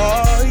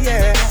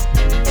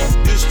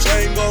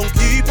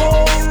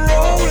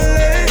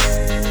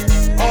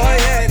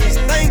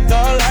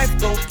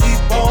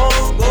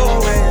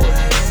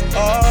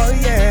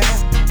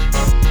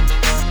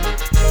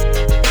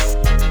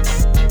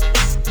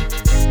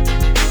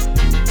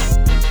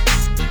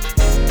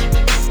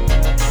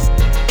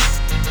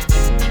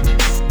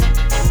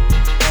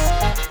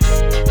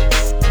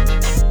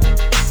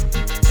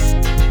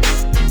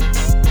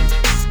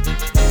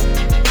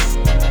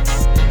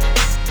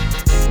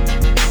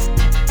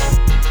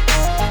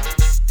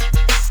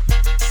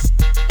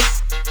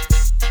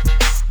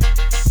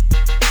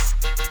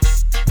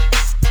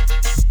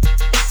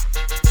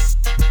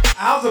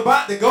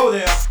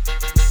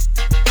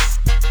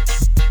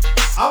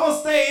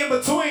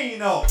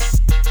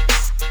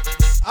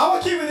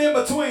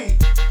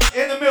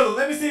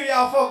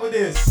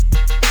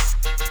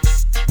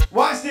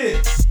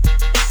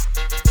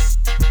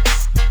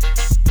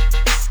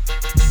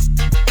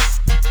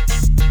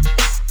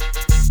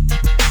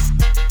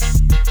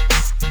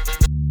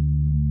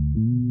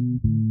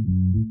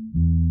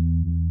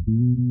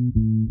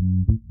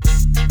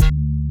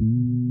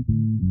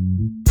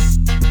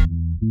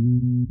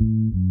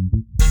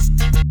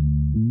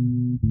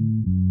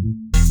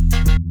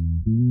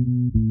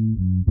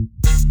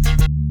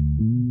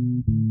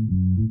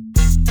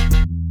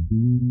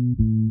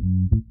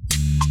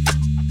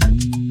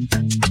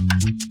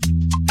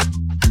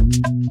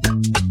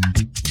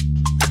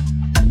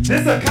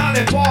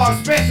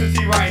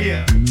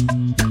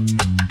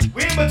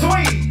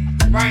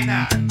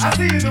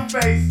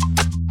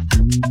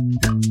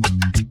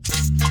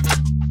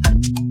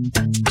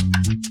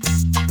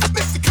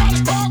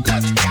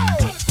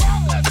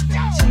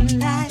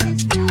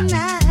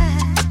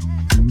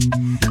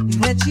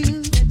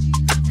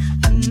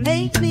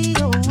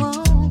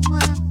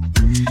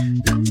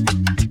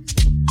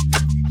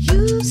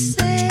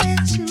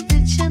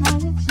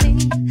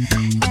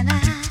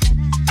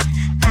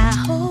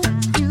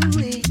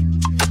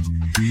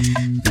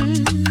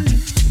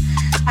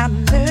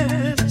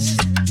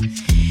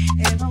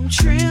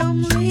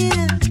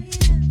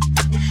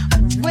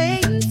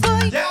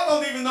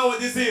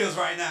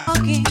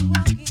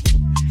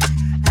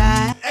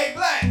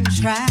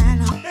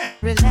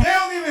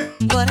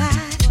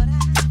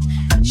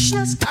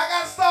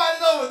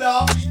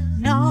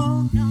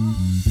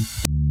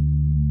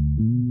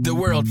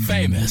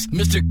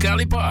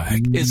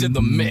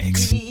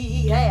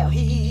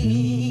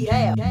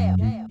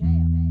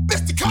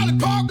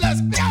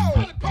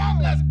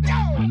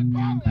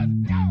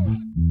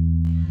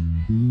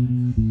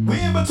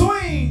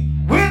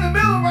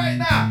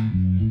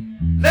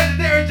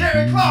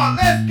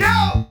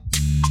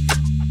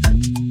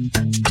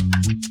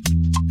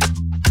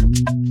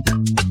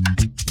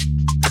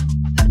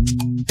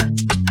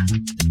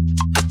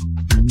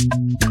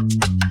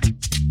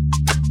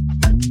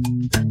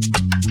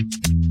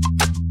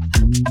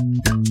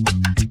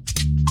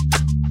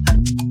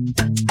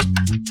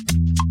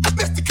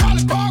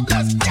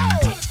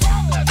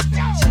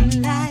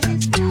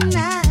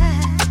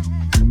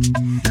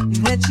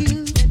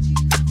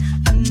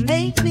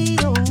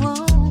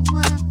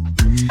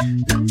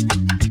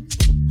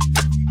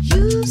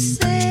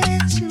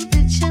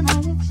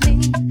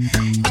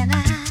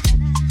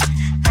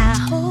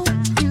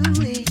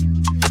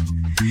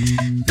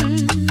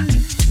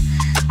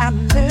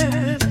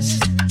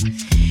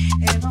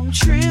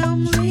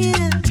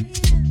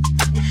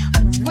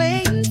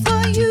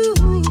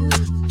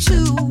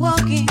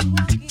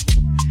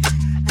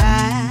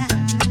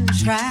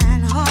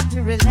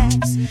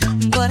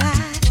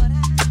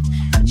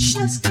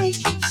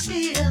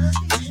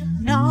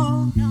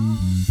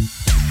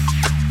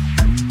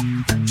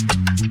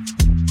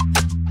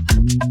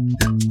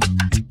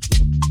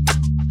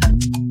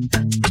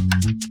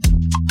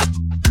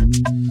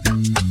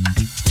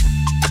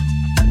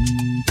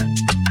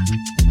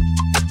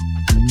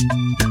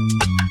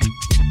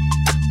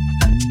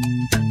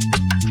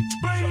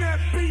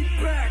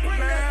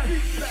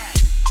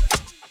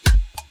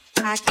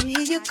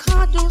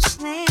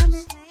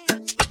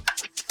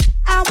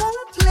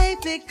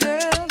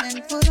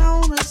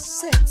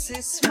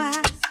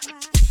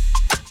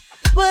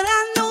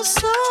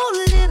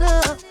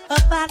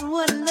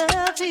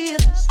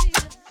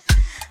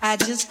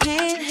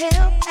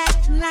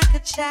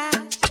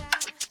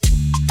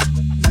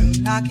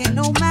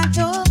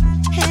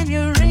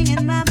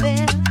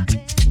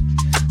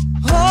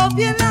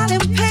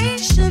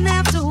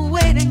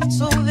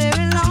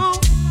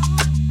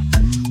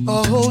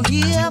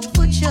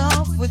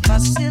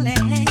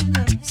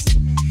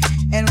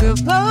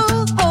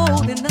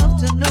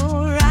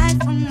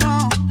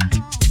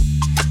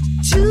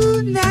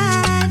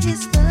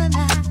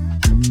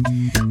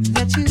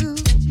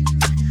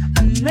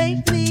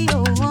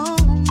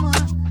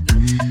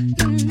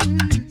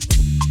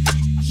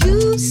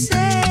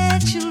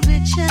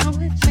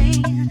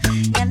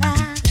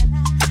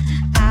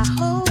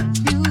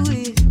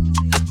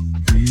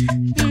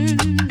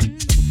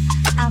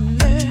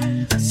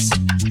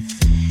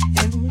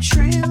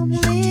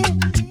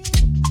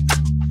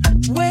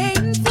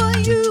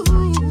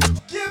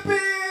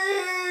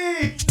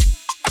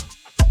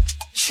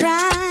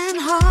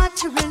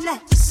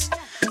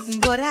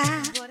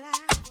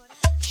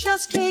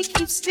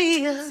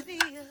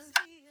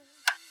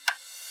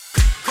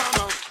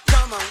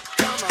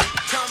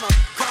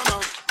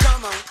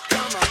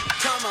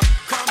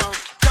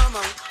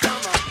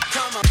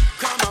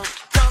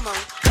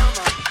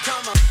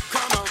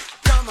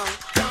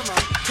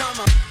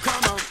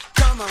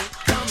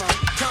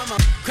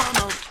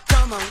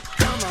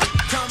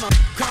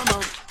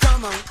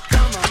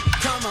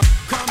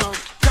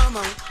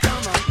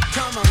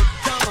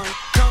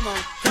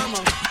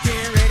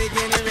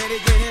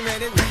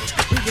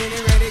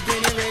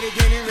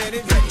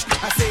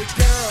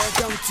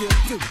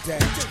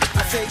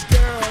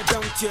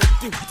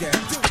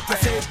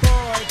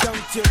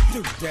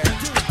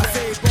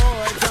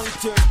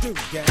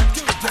 that.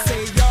 I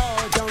say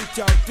y'all, don't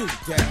y'all do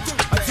that.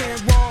 I say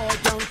wall,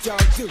 don't y'all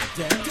do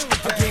that.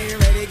 I'm getting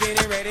ready,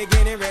 getting ready,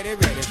 getting ready,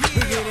 ready.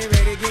 We getting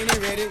ready,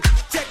 getting ready.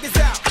 Check this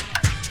out.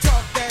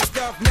 Talk that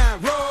stuff now,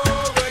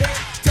 roll with it.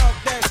 Talk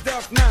that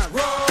stuff now,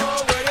 roll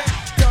with it.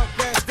 Talk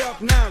that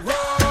stuff now,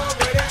 roll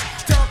with it.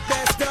 Talk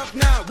that stuff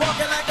now,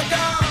 walking like a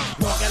dog,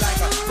 walking like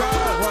a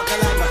dog, walking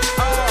like a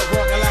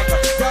walking like a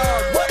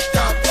dog. What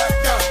dog? What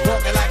dog?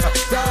 Walking like a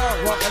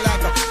dog, walking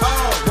like a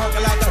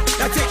walking like a.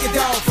 Now take your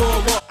dog for a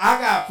walk. I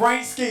got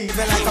Frank Ski,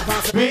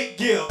 Big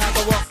Gil,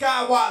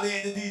 Sky Watley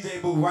in the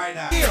DJ booth right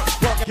now.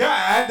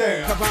 God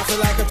damn.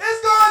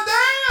 It's going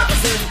down.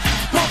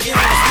 Monkey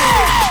on the stick,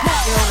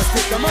 monkey on the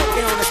stick, a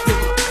monkey on the stick.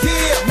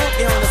 Yeah,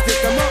 monkey on the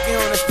stick, a monkey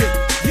on the stick.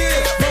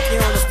 Yeah, monkey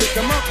on the stick,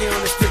 a monkey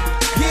on the stick.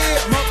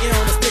 Yeah, monkey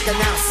on the stick, and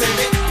now serve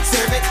it,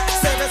 serve it,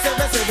 serve it,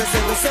 serve it, serve it,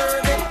 serve it,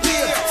 serve it.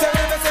 Yeah, serve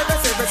it, serve it,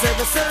 serve it,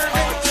 serve it, serve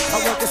it. I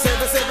want to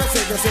serve it, serve it,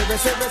 serve it, serve it,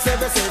 serve it,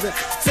 serve it, serve it,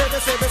 serve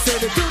it, serve it,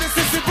 serve it. Do this,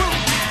 sissy boo,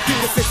 do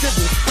this, sissy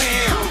boo,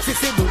 wham,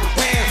 sissy boo,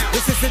 wham.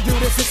 This is to do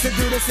this, sissy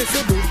do this,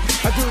 sissy boo.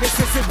 I do this,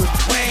 sissy boo,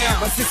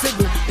 wham, my sissy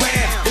boo,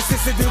 wham. This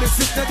is to do this,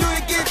 sister, do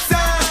it, get some.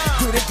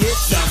 Do the get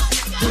some,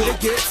 do the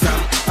get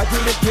some. I do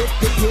the get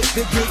some.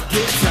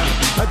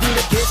 I do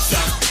the get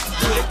some,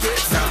 do the get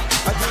some.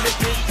 I do the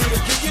get.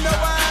 You know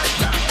why?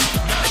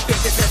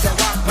 50 cents a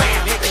rock,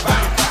 wham, make your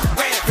body pop.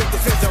 Wham, 50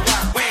 cents a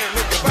rock, wham,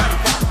 make your body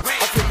pop.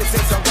 50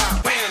 cents a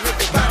rock, wham,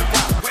 make your body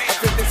pop.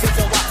 50 cents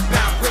a rock,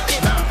 now break it,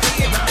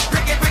 break it,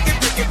 break it, break it,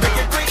 break it, break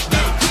it, break it.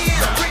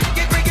 Yeah, break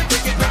it, break it,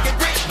 break it, break it,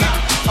 break it.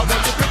 I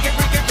want to break it,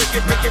 break it, break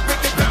it, break it,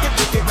 break it,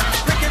 break it, break it,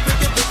 break it,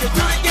 break it, break it.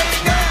 Do it, get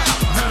it now.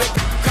 Do it,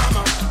 come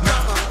on.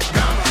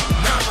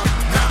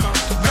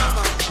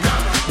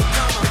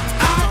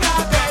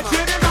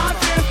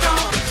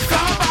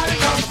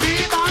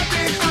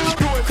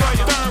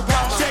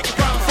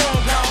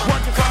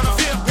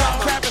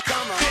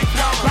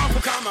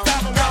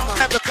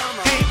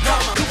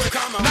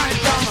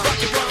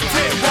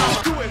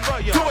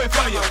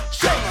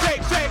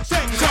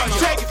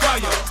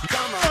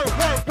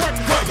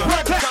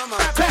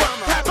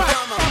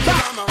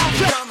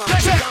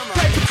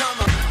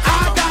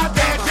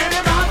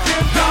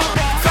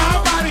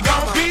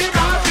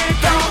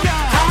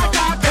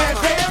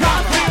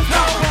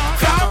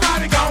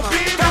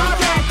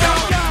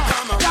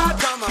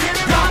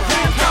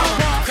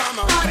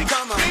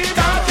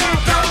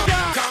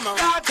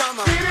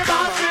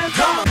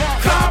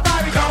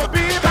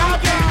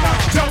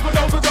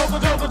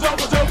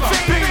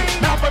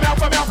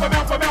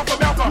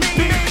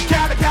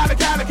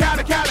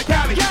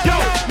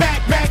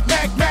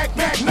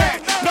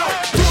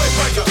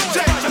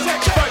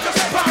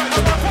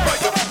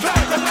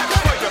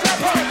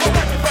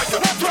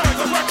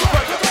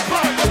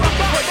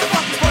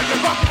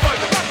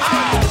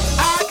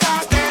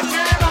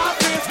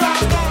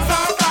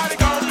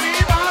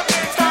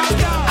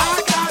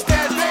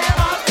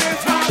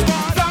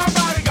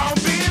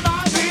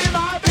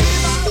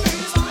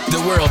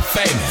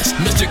 famous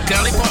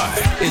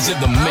Mr.Collipark is in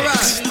the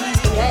mix.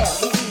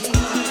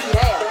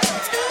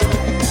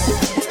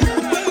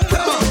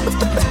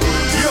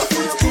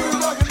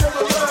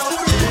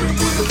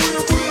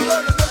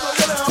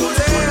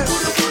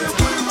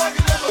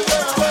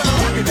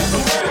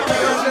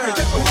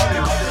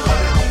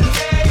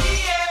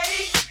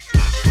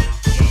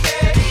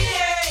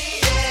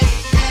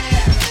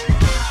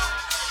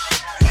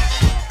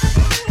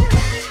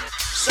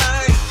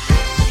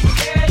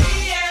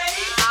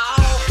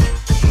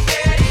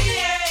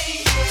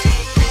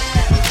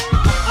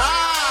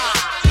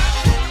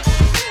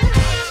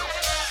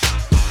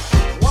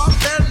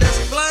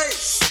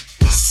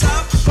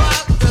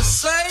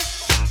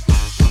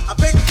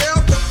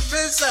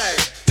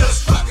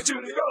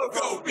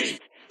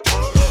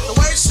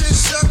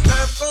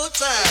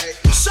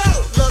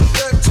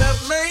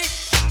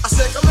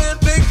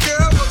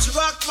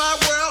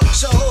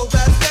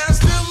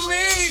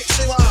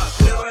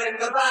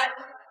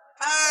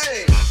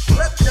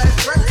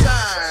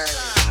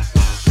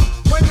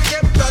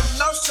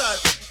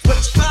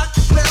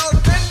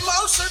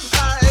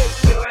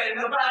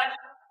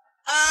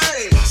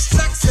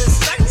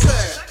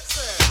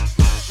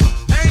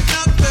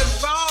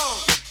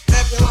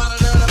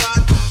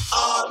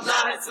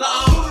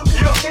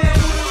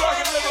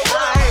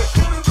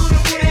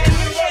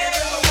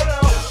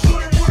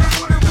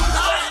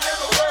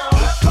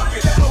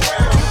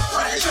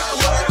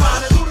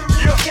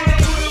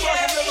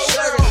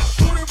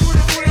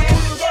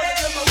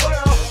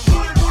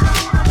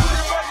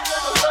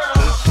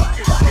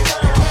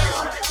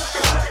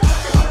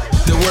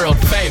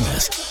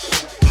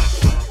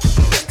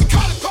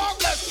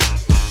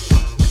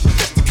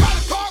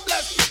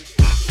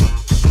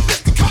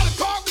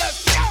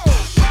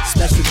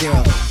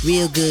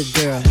 Real good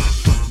girl,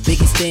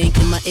 biggest thing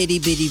in my itty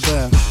bitty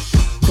world.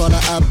 Call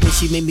her up and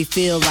she made me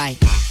feel right.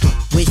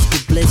 Wish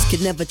the bliss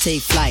could never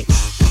take flight.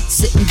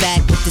 Sitting back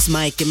with this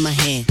mic in my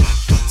hand,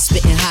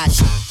 spitting hot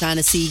shit, trying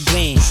to see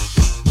grand.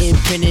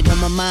 Imprinted on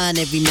my mind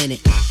every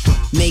minute.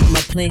 Make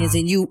my plans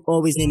and you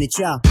always in it,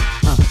 y'all.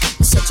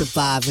 It's such a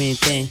vibrant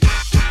thing.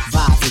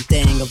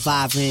 a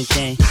vibrant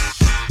thing.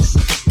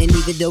 And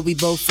even though we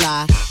both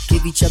fly,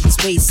 give each other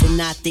space and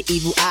not the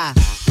evil eye.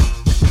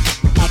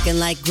 Acting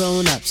like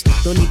grown-ups,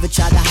 don't even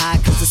try to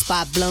hide cause the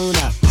spot blown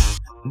up.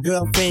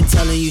 Girlfriend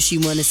telling you she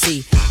wanna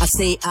see. I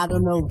say I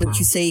don't know, but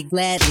you say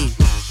gladly.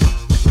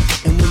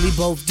 And when we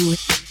both do it,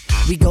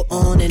 we go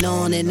on and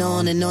on and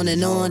on and on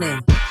and on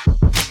and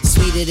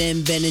sweeter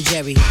than Ben and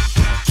Jerry.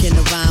 Can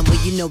I rhyme? Well,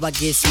 you know I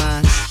get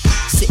mine.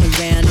 Sitting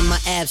around in my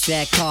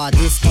abstract car.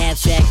 This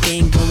abstract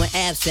thing going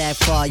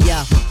abstract far,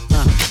 yeah.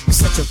 It's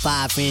such a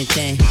vibrant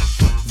thing.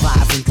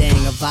 Vibrant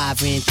thing, a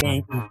vibrant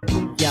thing.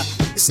 Yeah,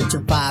 it's such a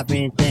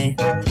vibrant thing.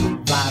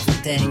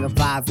 Vibrant thing, a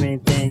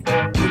vibrant thing. Look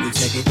at,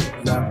 check it,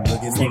 yeah,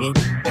 look at, check it,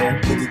 yeah,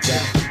 look at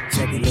that,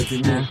 check it, look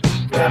at me,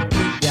 yeah,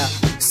 yeah.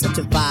 It's such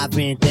a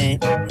vibrant thing.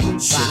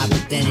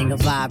 Vibrant thing, a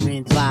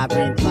vibrant,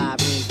 vibrant,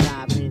 vibrant,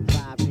 vibrant,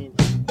 vibrant.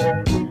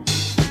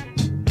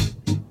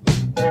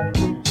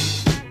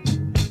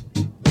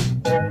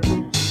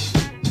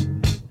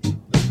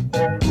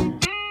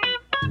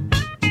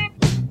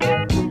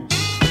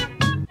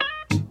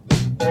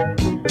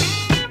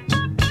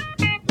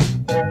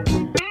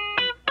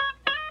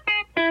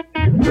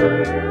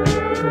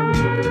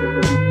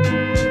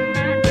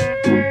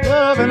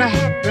 Love and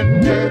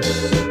happiness.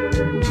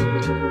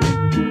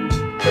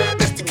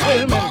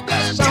 Wait a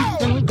minute,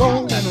 something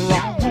going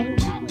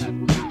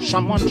wrong.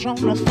 Someone's on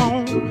the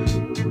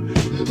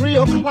phone, 3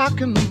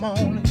 o'clock in the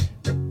morning.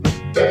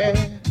 Yeah,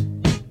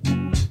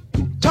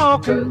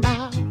 talking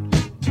about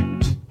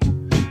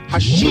how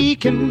she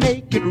can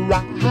make it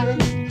right.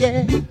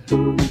 Yeah,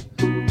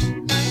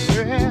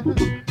 yeah.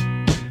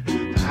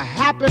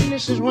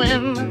 Happiness is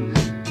when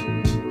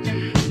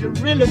you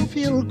really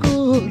feel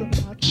good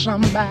about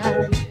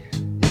somebody.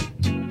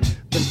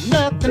 There's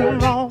nothing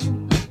wrong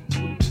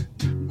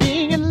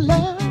being in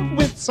love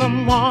with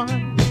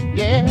someone,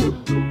 yeah.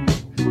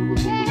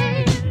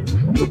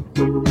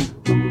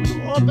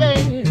 Oh,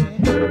 baby,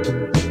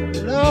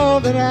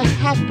 love and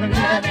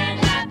happiness.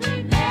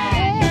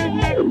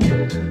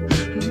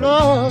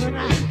 Love and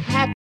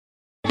happiness.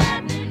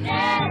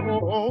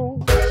 Oh.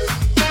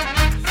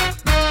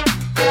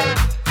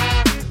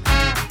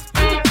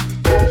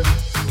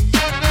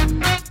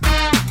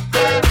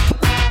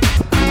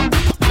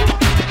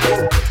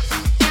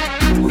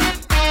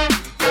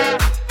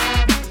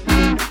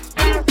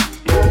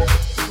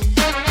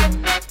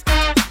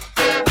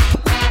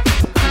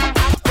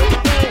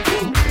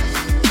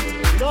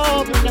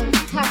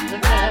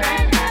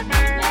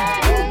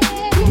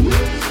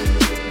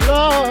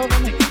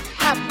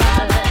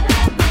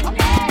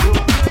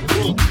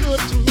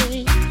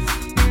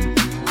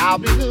 I'll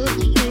be good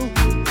to you.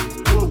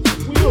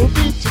 We'll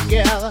be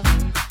together.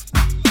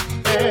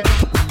 Yeah.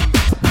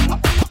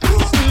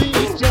 See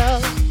each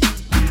other.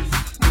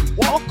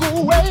 Walk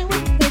away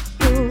with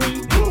victory.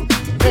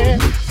 Yeah.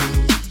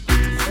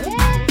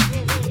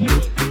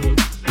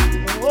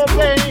 Oh,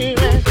 baby.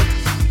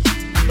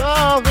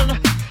 Love and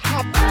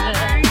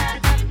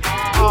happiness.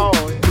 Oh,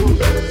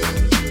 yeah.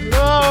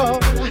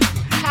 Love and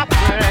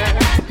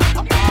happiness.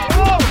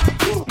 Oh.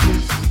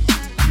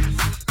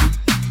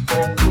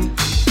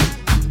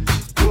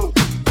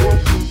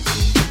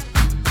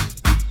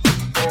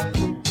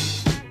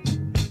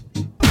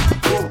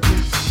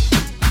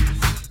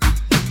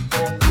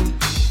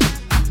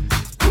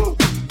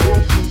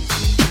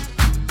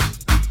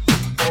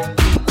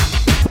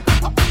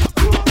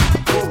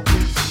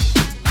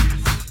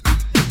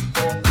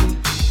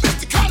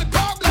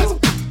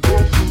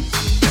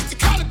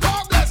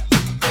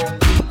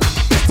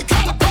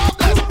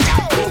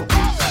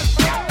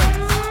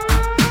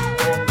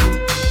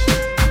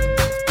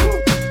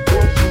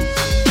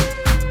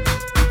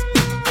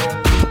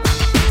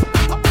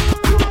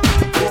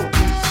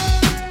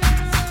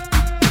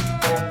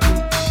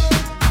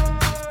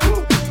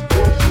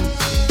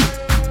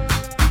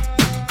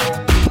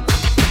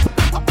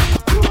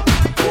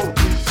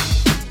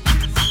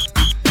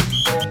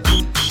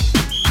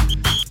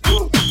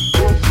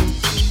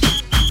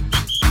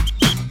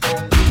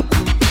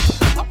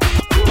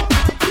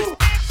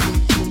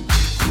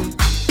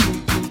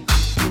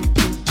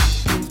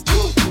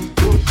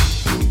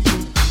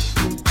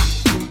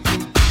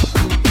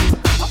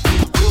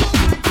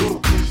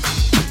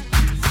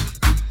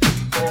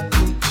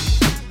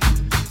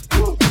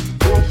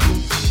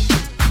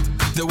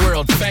 The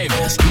world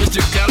famous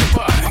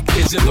Mr.Collipark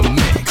is in the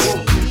mix.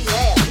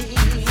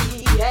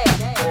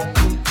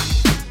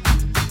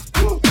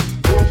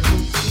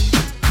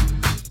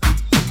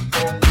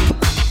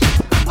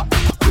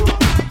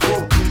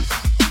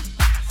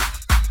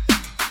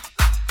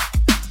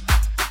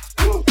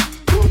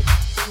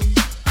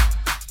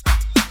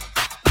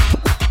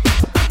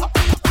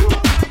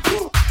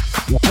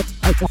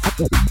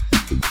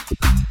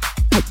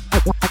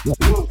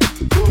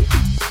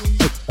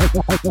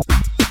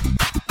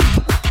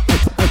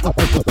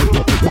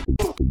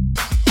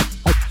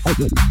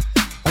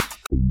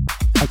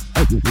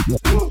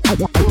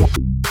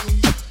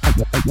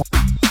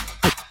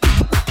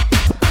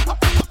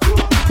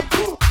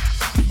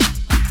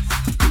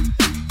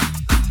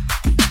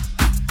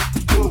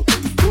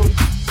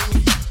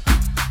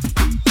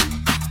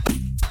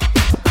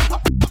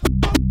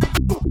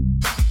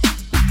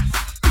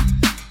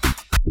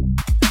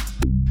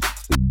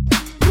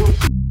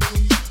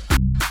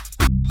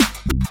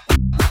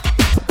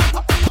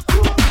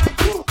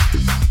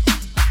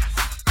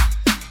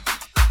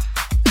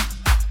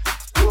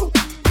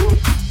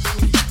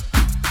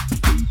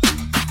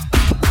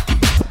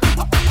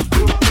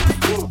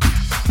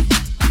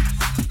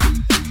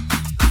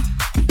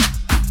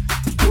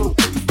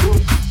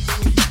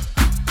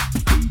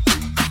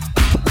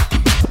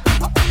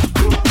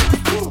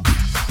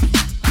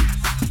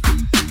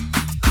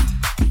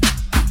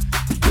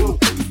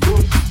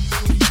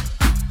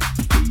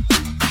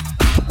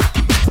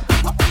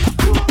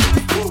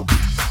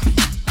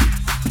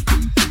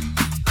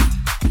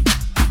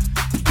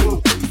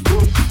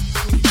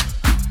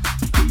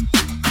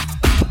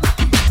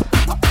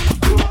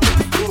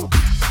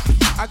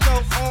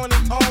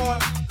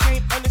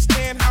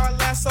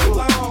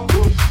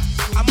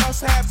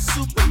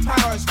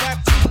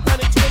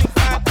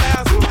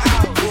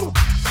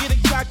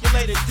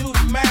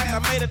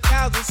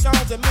 16,000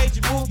 songs that made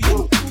you move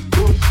you.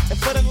 And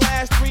for the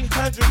last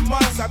 300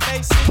 months, I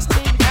made 16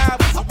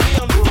 albums with me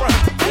on the front,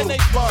 and they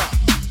bump.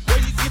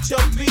 Where you get your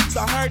beats?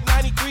 I heard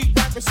 93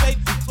 rappers say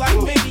like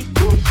me.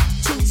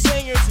 2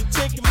 singers and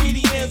 10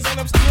 comedians, and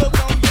I'm still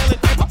gon' yell it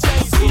every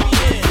time you see me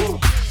in.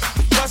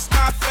 What's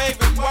my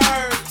favorite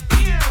word?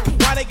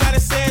 Why they gotta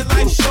say it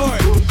like short?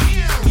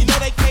 You know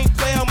they can't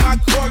play on my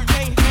court,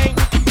 can't hang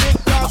with the big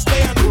dogs,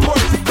 stay on the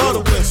court. Blow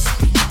the whistle.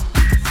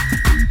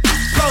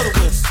 Blow the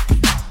whistle.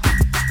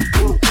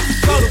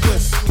 Blow the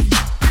whistle.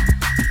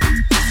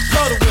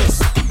 Blow the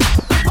whistle.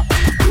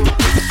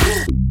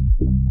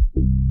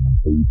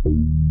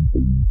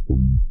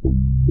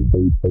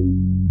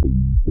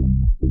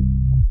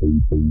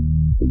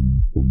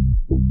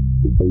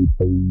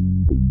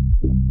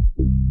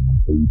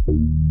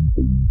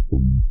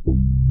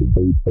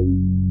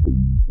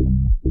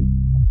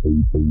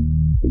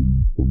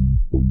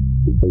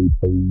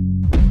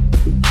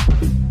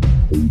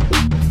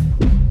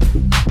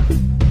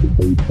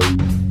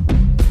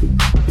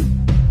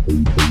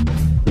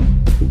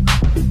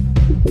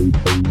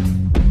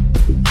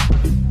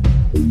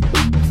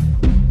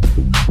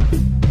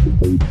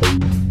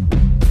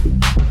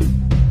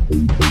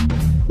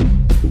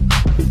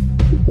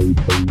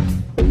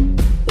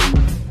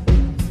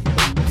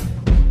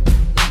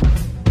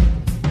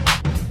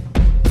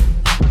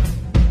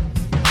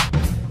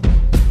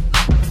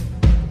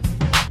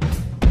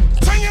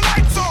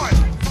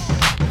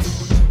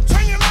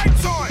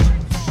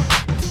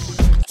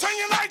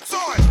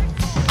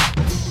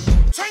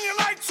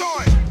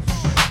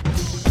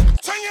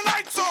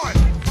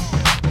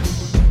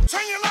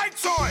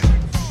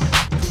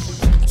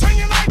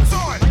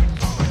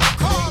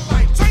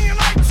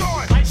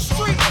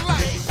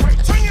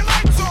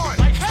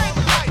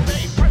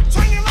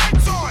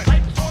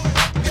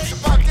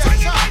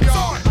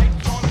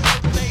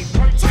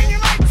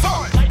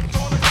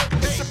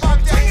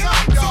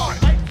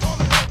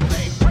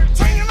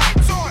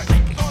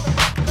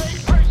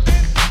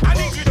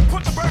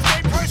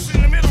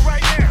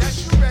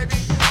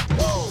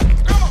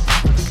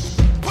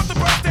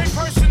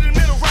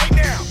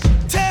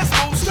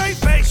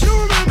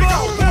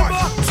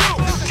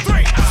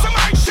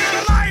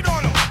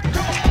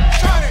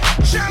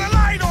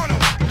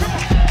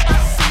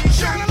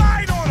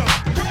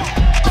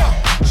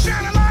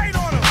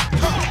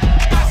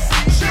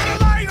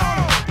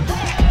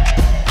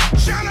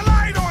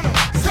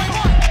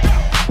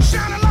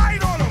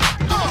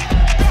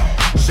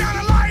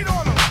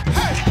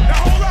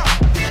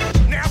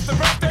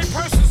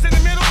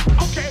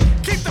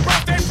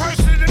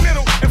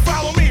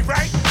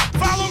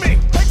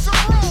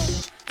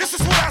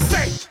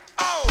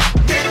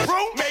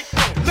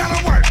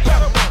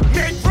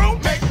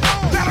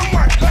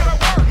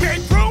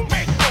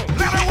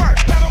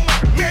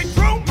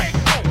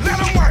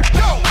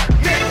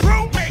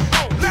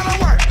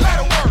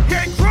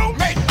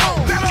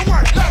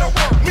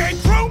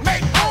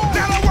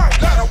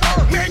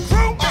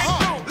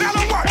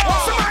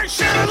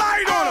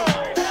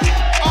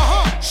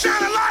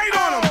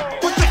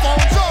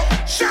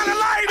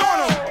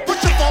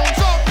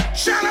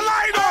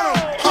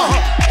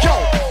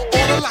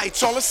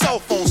 All the cell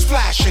phones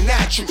flashing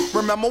at you.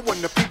 Remember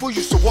when the people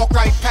used to walk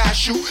right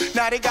past you?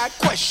 Now they got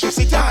questions,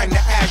 they dying to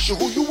ask you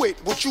who you with,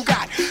 what you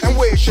got, and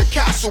where's your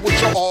castle with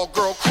your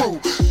all-girl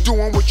crew?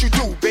 Doing what you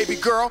do, baby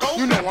girl,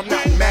 you know I'm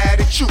not mad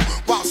at you.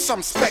 While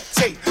some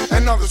spectate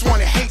and others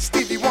wanna hate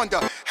Stevie Wonder,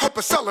 help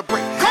us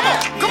celebrate. Come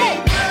on, come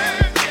on.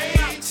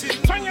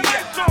 Turn your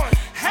lights on.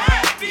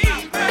 Happy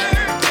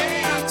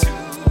birthday to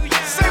you.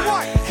 Say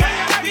what?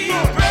 Happy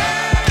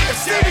birthday. If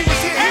Stevie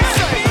was here, he'd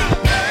say.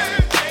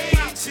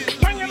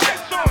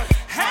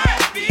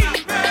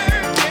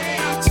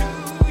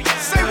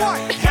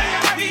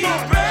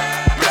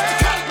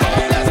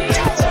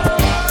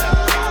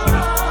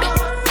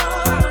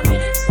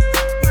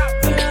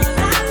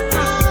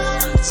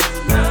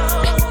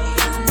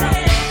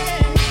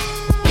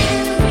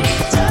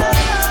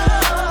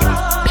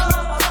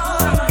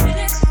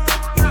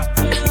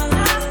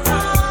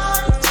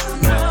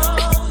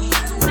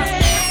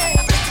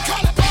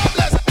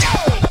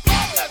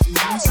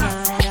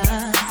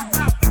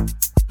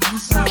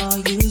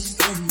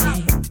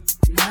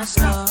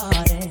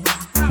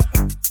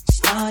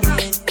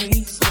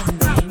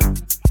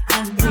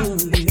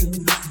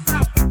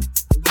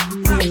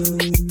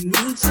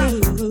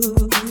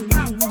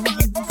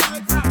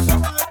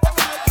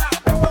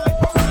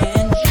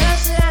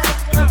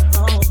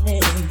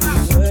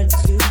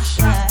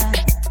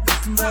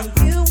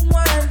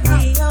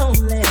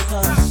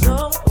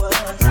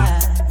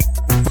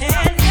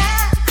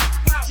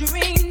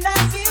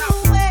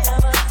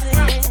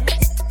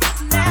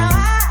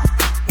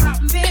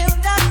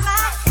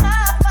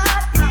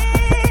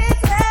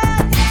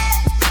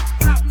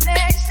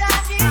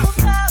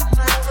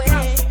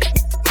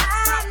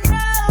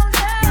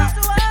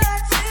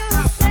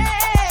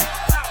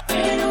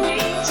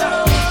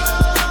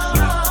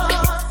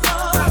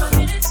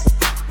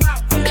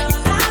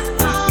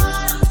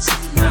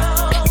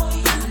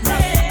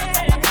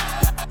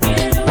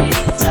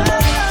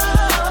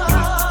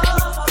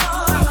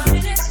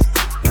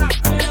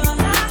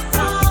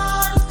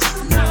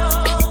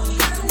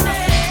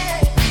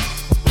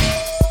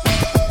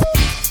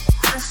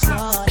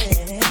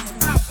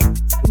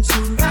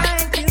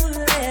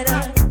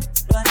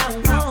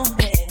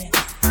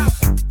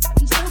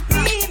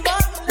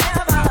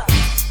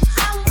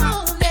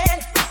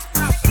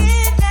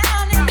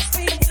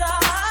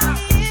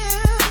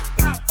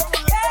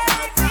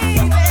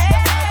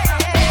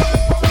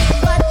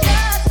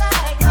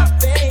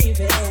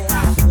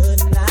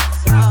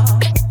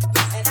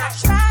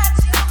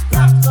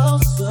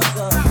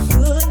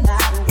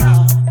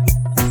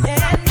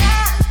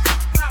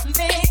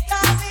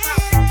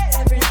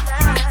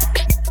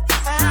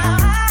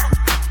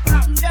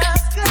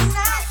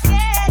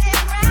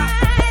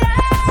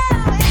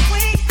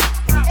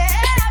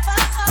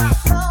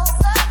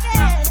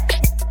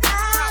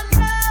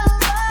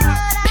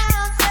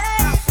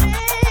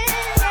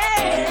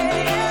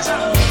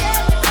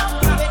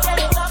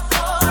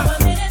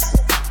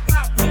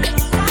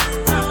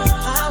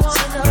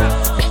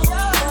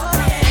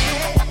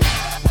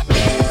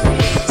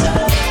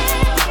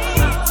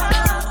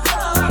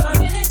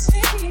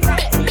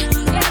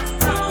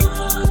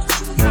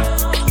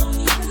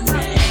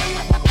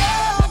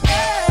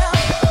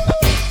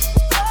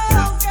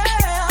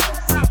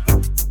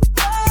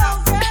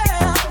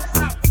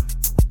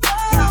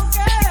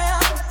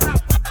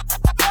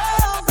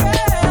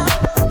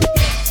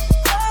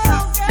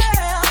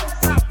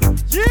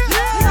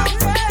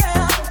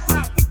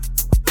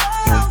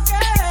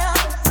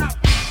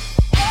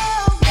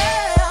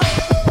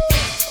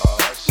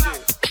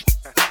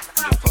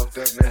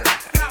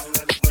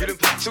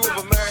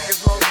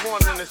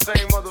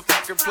 same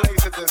motherfucking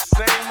place at the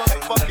same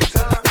motherfucking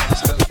time.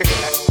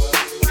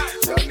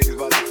 Y'all niggas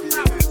about to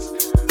feel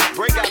this.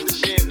 Break out the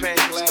champagne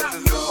glasses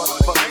and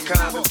motherfucking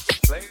condoms.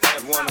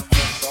 Have one of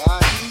them,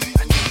 alright?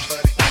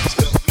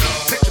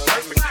 Picture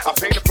perfect. I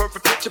paint a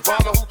perfect picture.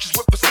 Bomb my hoochies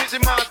with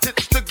precision. My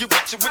intentions to get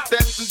with you with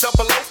that and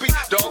double OP.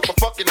 Dog, my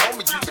fucking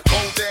homie. Use a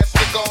cold ass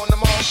sticker on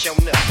them all.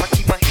 Showing up, I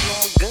keep my heel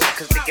on gun,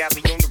 cause they got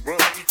me on the run.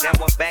 Now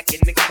I'm back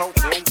in the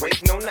courtroom,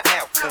 waiting on the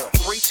outcome.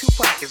 3 2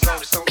 pockets on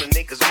this on the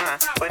niggas'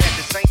 mind. But at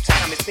the same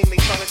time, it seems they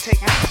tryna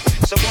take mine.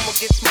 So I'ma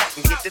get smart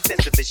and get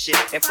defensive and shit.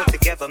 And put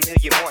together a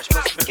million march,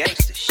 must be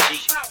gangsta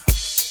shit.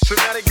 So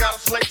now they got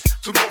us slates.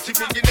 2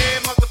 multi-millionaire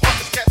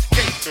motherfuckers catch a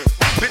case.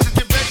 Bitches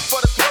get ready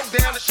for the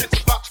throwdown. The shit's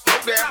about to go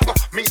down.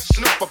 Me and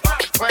Snoop about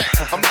to clown.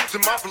 I'm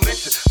losing my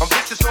religion. I'm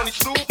vicious on these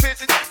stool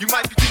pitches. You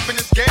might be deep in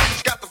this game, but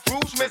you got the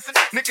rules missing.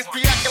 Niggas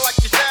be acting like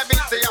you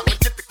savage. They out to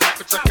get the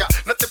cabbage. I got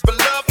nothing but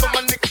love for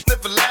my niggas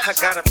living life. I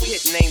got a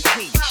pit named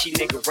P, she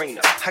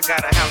niggerina. I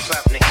got a house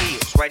out in the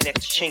hills, right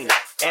next to Chino.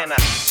 And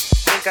I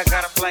think I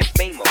got a black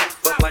Beamer,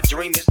 but my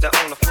dream is to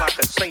own a fly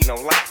casino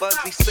like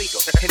Bugsy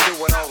Siegel and do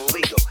it all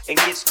illegal and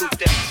get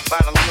scooped up by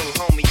the little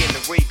homie in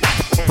the Regal.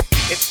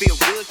 It feel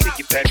good to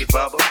you, baby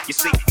bubba. You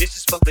see, this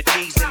is for the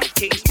G's and the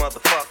keys,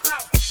 motherfucker.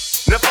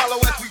 Now follow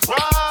as we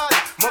ride,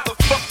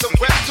 motherfuck the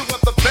rest, 2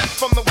 of the best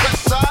from the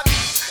west side.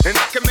 And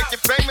I can make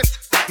you famous,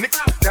 niggas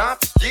be down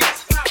for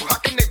years. So how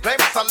can they blame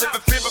us? I live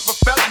in fear of a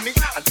felony.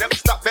 I never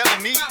stop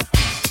belling me,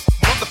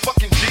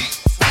 motherfucking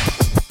G's.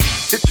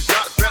 If you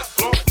got it, better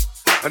blow it.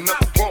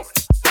 Another woman,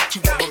 2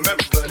 of them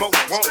members, smoke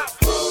woman.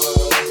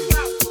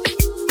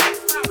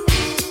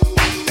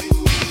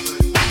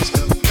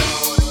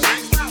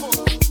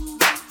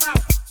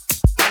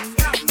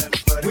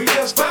 We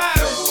just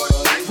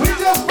vibing. We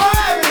just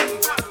vibing.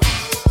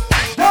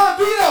 Don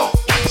Vito.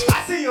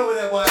 I see you over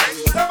there, boy.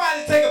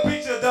 Somebody take a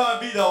picture of Don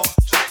Vito.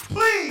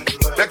 Please.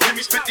 Now give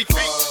me 50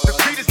 feet. The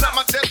beat is not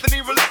my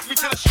destiny. Release me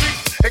to the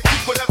streets and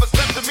keep whatever's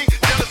left of me.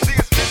 Jealousy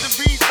is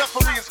misery,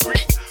 suffering is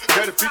greed.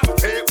 Better be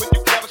prepared when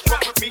you cabbage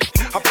fuck with me.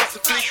 I bust a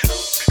fleet.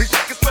 These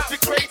niggas must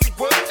be crazy.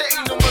 What? There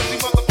ain't no mercy,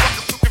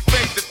 motherfuckers who can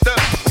fade the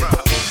dust. You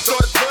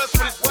thought it was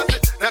when it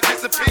wasn't. Now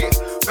disappear.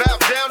 Bow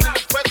down in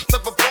the presence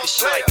of a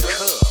boss player.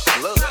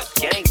 Blood,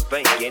 gang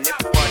banging,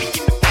 everybody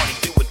in the party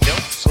do a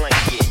dope slang.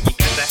 Yeah, you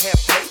gotta have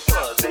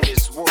papers in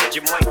this world.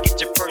 You might get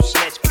your first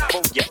snatch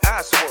before your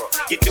eyes swirl.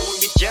 You're doing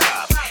your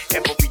job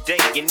every day,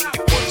 and then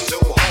you work so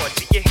hard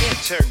till your hair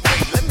turn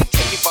gray. Let me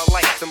tell you about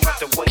life and about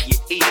the way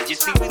it is. You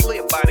see, we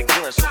live by the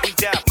gun, so we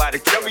die by the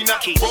gun. Tell me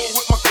not to roll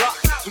with my Glock,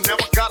 so now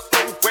I gotta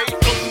throw away.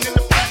 Floating in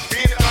the black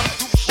beard, and I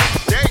do shit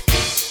today.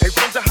 They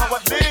wonder how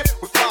I live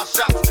with 5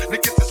 shots.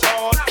 Niggas is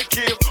hard to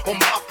kill on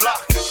my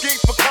block.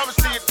 Schemes for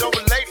currency is no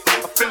related.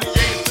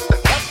 Affiliated with the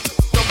hustlers,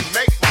 so we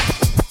make it.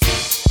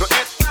 No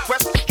answer to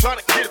questions, trying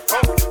to get it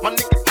home. My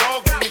nigga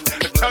dog with me,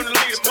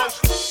 eternally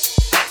emotional.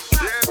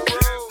 Yeah,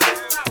 bro.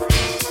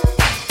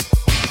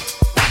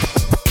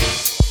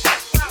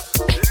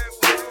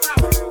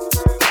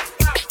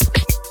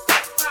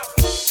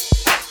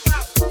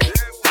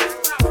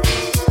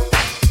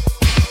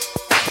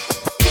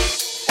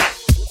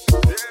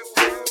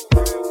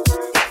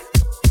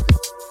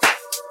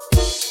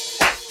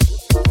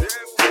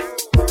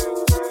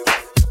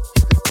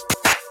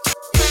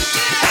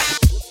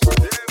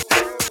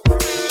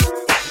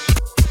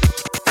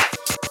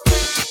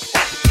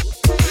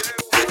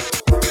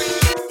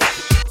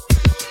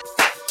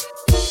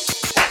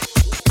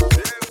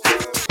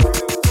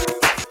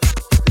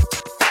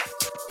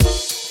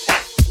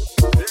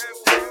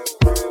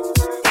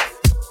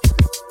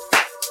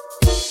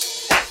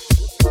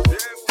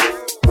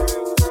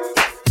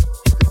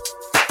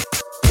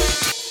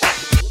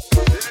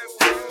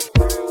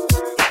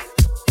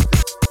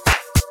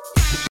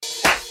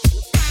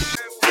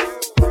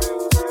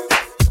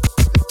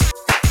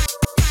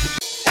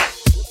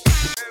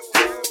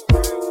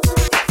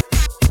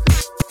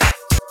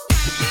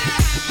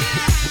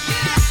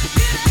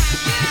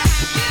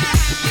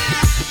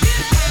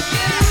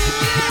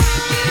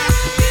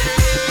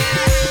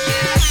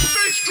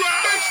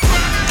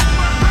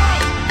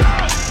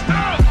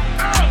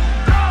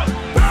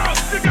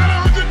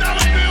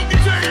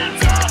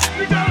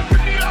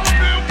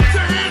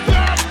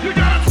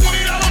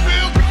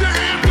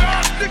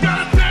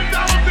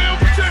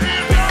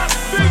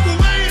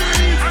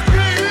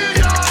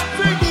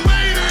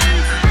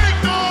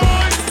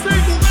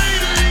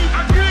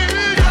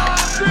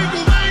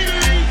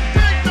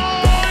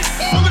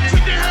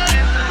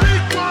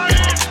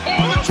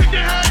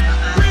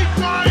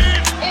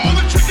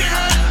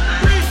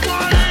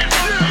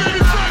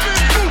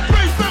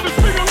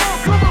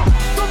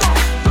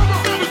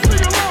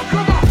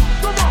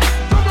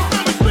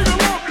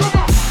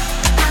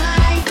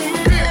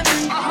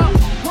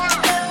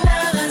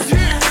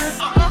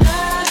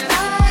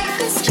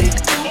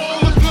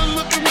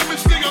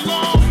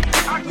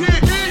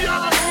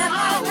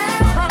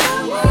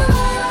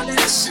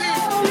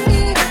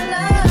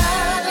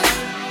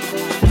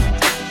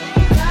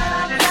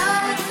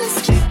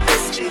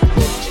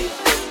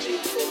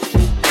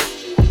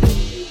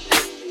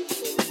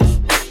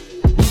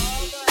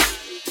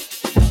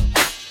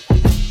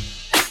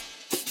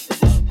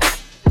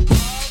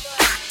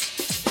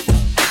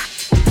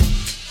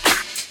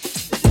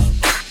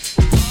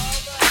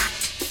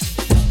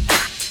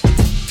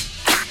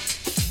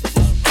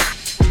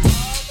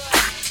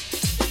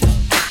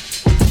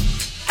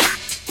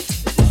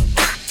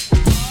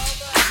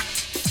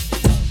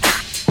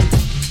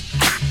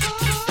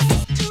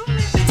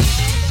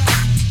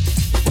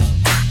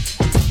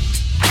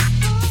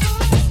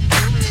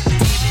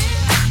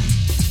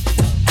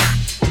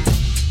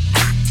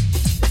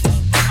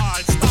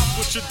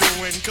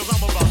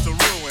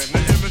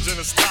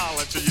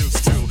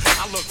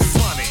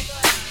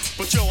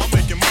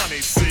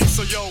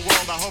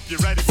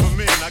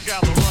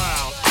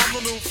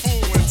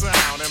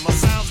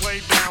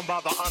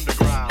 by the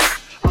underground.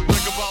 I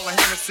drink a bottle of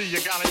Hennessy you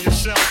got on your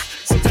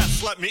shelf. So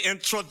just let me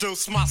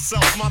introduce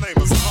myself. My name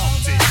is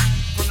Humpty,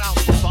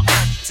 pronounced with the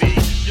Humpty.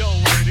 Yo,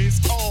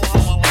 ladies, oh,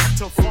 how I like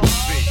to funk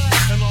me.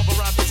 And all the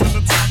rappers in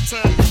the top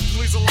 10,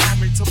 please allow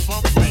me to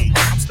bump me.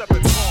 I'm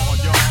stepping tall,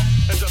 y'all.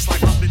 And just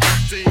like Humpty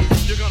Dumpty,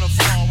 you're gonna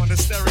fall when the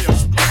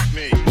stereos pump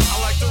me. I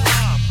like to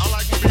rhyme, I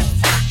like to be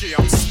funky.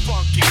 I'm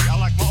spunky, I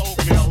like my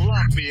oatmeal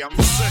lumpy. I'm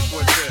sick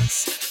with this,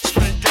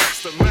 straight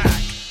gangsta Mac.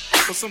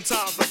 But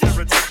sometimes I get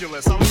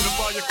ridiculous. I'll eat up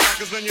all your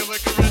crackers, then your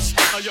licorice.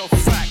 Oh, yo,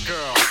 fat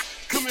girl,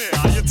 come here.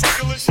 Are you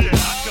ticklish? Yeah,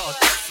 I call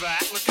you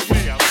fat. Look at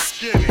me, I'm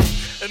skinny.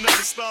 It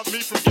never stopped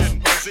me from getting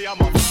busy. I'm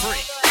a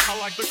freak. I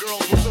like the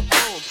girls with the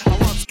boom. I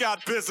once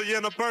got busy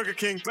in a Burger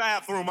King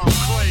bathroom. I'm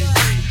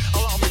crazy.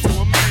 Allow me to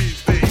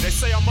amaze thee. They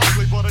say I'm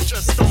ugly, but it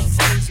just don't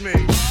faze me.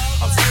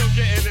 I'm still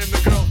getting in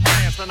the girl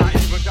dance, and I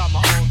even got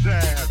my own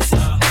dance.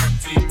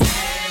 Humpty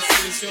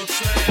dance is your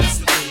chance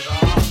to do it.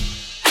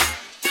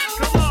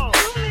 Come on.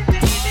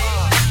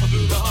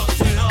 Do the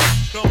Humpty Hump.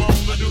 Come on,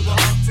 do the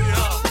Humpty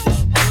Hump.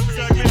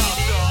 Check me out,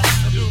 y'all.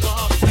 Do the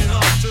Humpty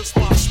Hump. Just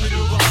watch me do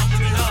the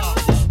Humpty Hump.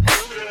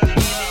 Yeah.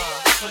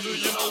 Do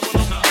you know what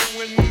I'm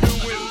doing?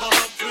 Doing the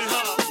Humpty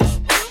Hump.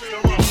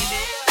 Come on.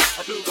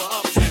 I do the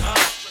Humpty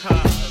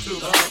Hump. Do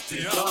the Humpty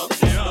Hump.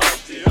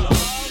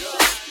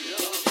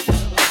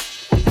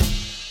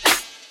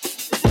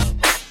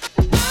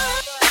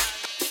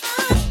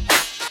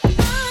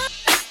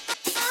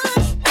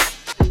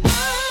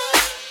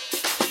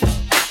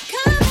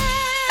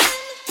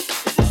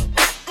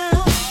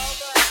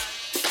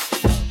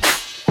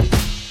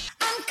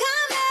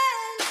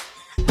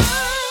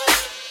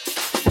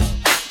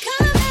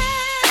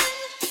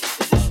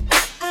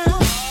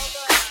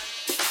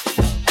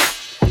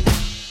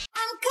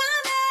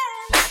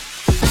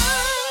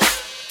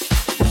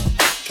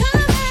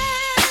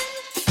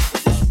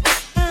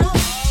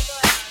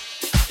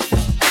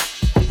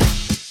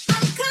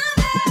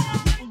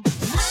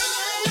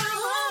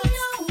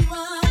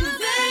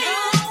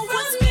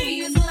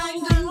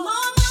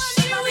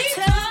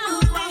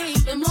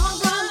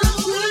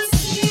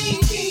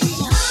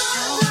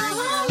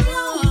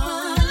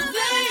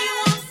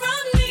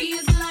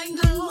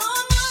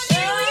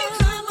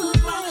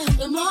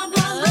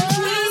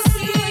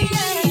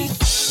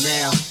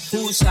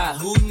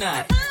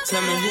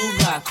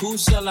 Who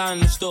sell out in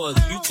the stores?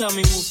 You tell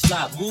me who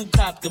flop, who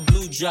cop the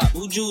blue drop,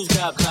 who Jews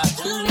got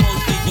pops, who's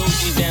mostly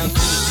doji down to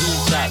the blue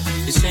top.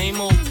 The same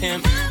old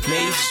pimp,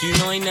 mace, you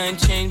know ain't nothing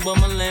changed but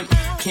my limp.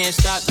 Can't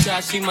stop till I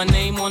see my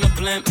name on the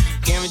blimp.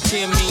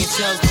 Guarantee a million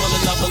sales for the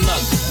love of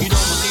luck. You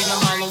don't believe the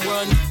Harlem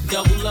world,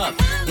 double up.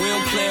 We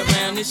don't play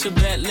around, it's a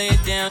bet, lay it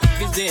down.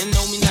 Niggas didn't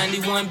know me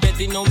 91, bet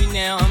they know me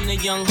now. I'm the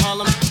young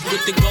Harlem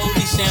with the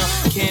Goldie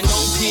sound. Can't no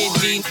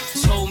PD,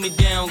 just hold me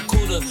down,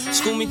 cooler.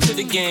 School me to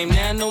the game,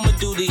 now I know my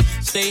duty.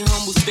 Stay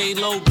humble, stay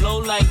low, blow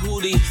like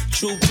Hootie.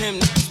 True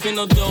pimp, spin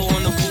no dough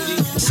on the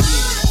booty.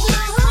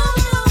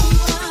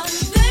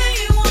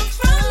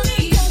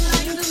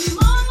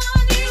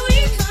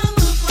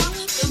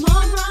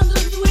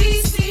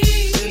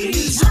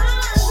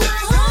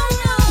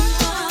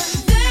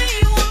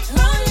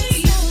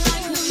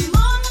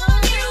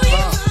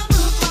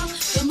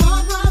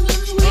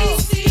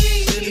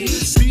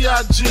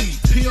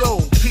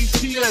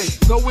 P.O.P.T.A.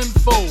 No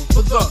info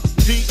for the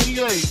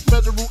DEA.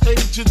 Federal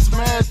agents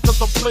mad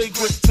cause I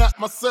flagrant. Tap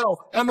myself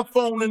and the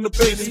phone in the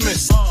basement.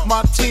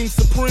 My team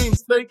supreme,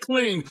 stay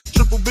clean.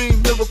 Triple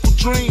beam, miracle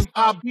dream.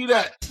 I be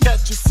that.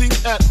 Catch a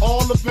seat at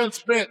all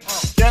events bent.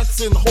 Gats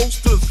in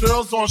holsters,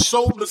 girls on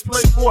shoulders.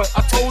 Playboy,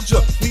 I told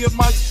ya. Me and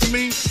Mike to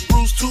me,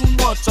 bruise too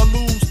much. I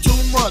lose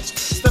too much.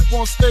 Step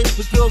on stage,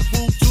 the girls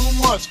boo too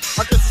much.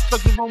 I guess it's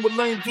cause you run with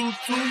lame dudes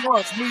too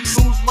much. Me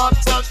lose my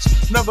touch,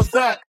 never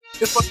that.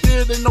 If I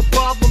did, ain't no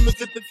problem to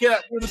get the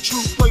gap where the true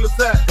players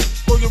at.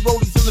 Throw your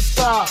rollies in the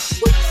sky,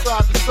 wave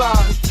side to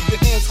side, and keep your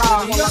hands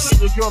high while I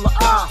give a girl an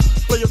eye.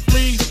 Player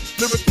please,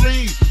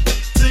 lyrically,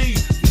 T,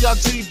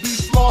 B.I.G. be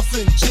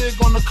flossing, jig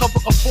on the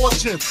cover of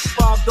Fortune,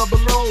 500.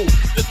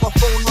 It's my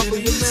phone number,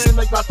 your man,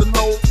 they got the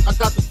know, I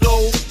got the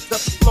dough,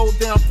 got the flow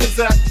down,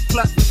 pizzazz,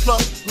 flat the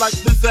club like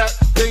Lizak,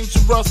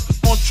 dangerous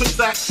on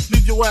Trizak,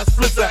 leave your ass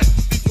flizzak,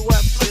 leave your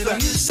ass flizzak.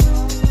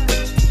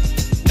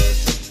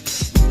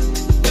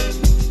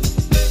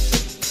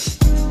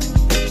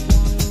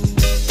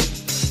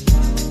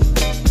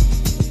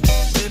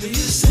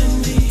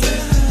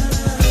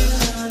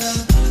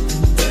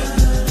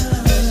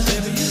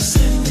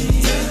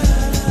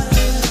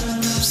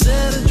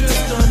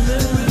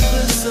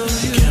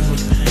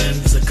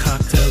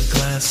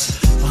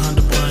 Behind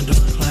a blind of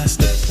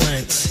plastic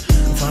plants,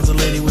 and finds a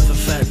lady with a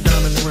fat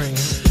diamond ring.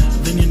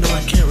 Then you know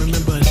I can't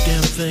remember a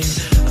damn thing.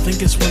 I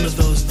think it's one of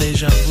those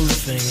deja vu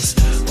things,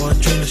 or a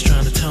dream is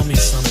trying to tell me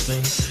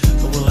something.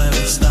 But will I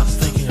ever stop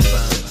thinking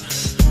about it?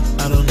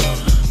 I don't know,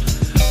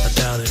 I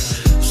doubt it.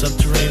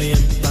 Subterranean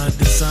by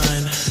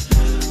design,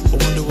 I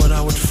wonder what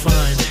I would find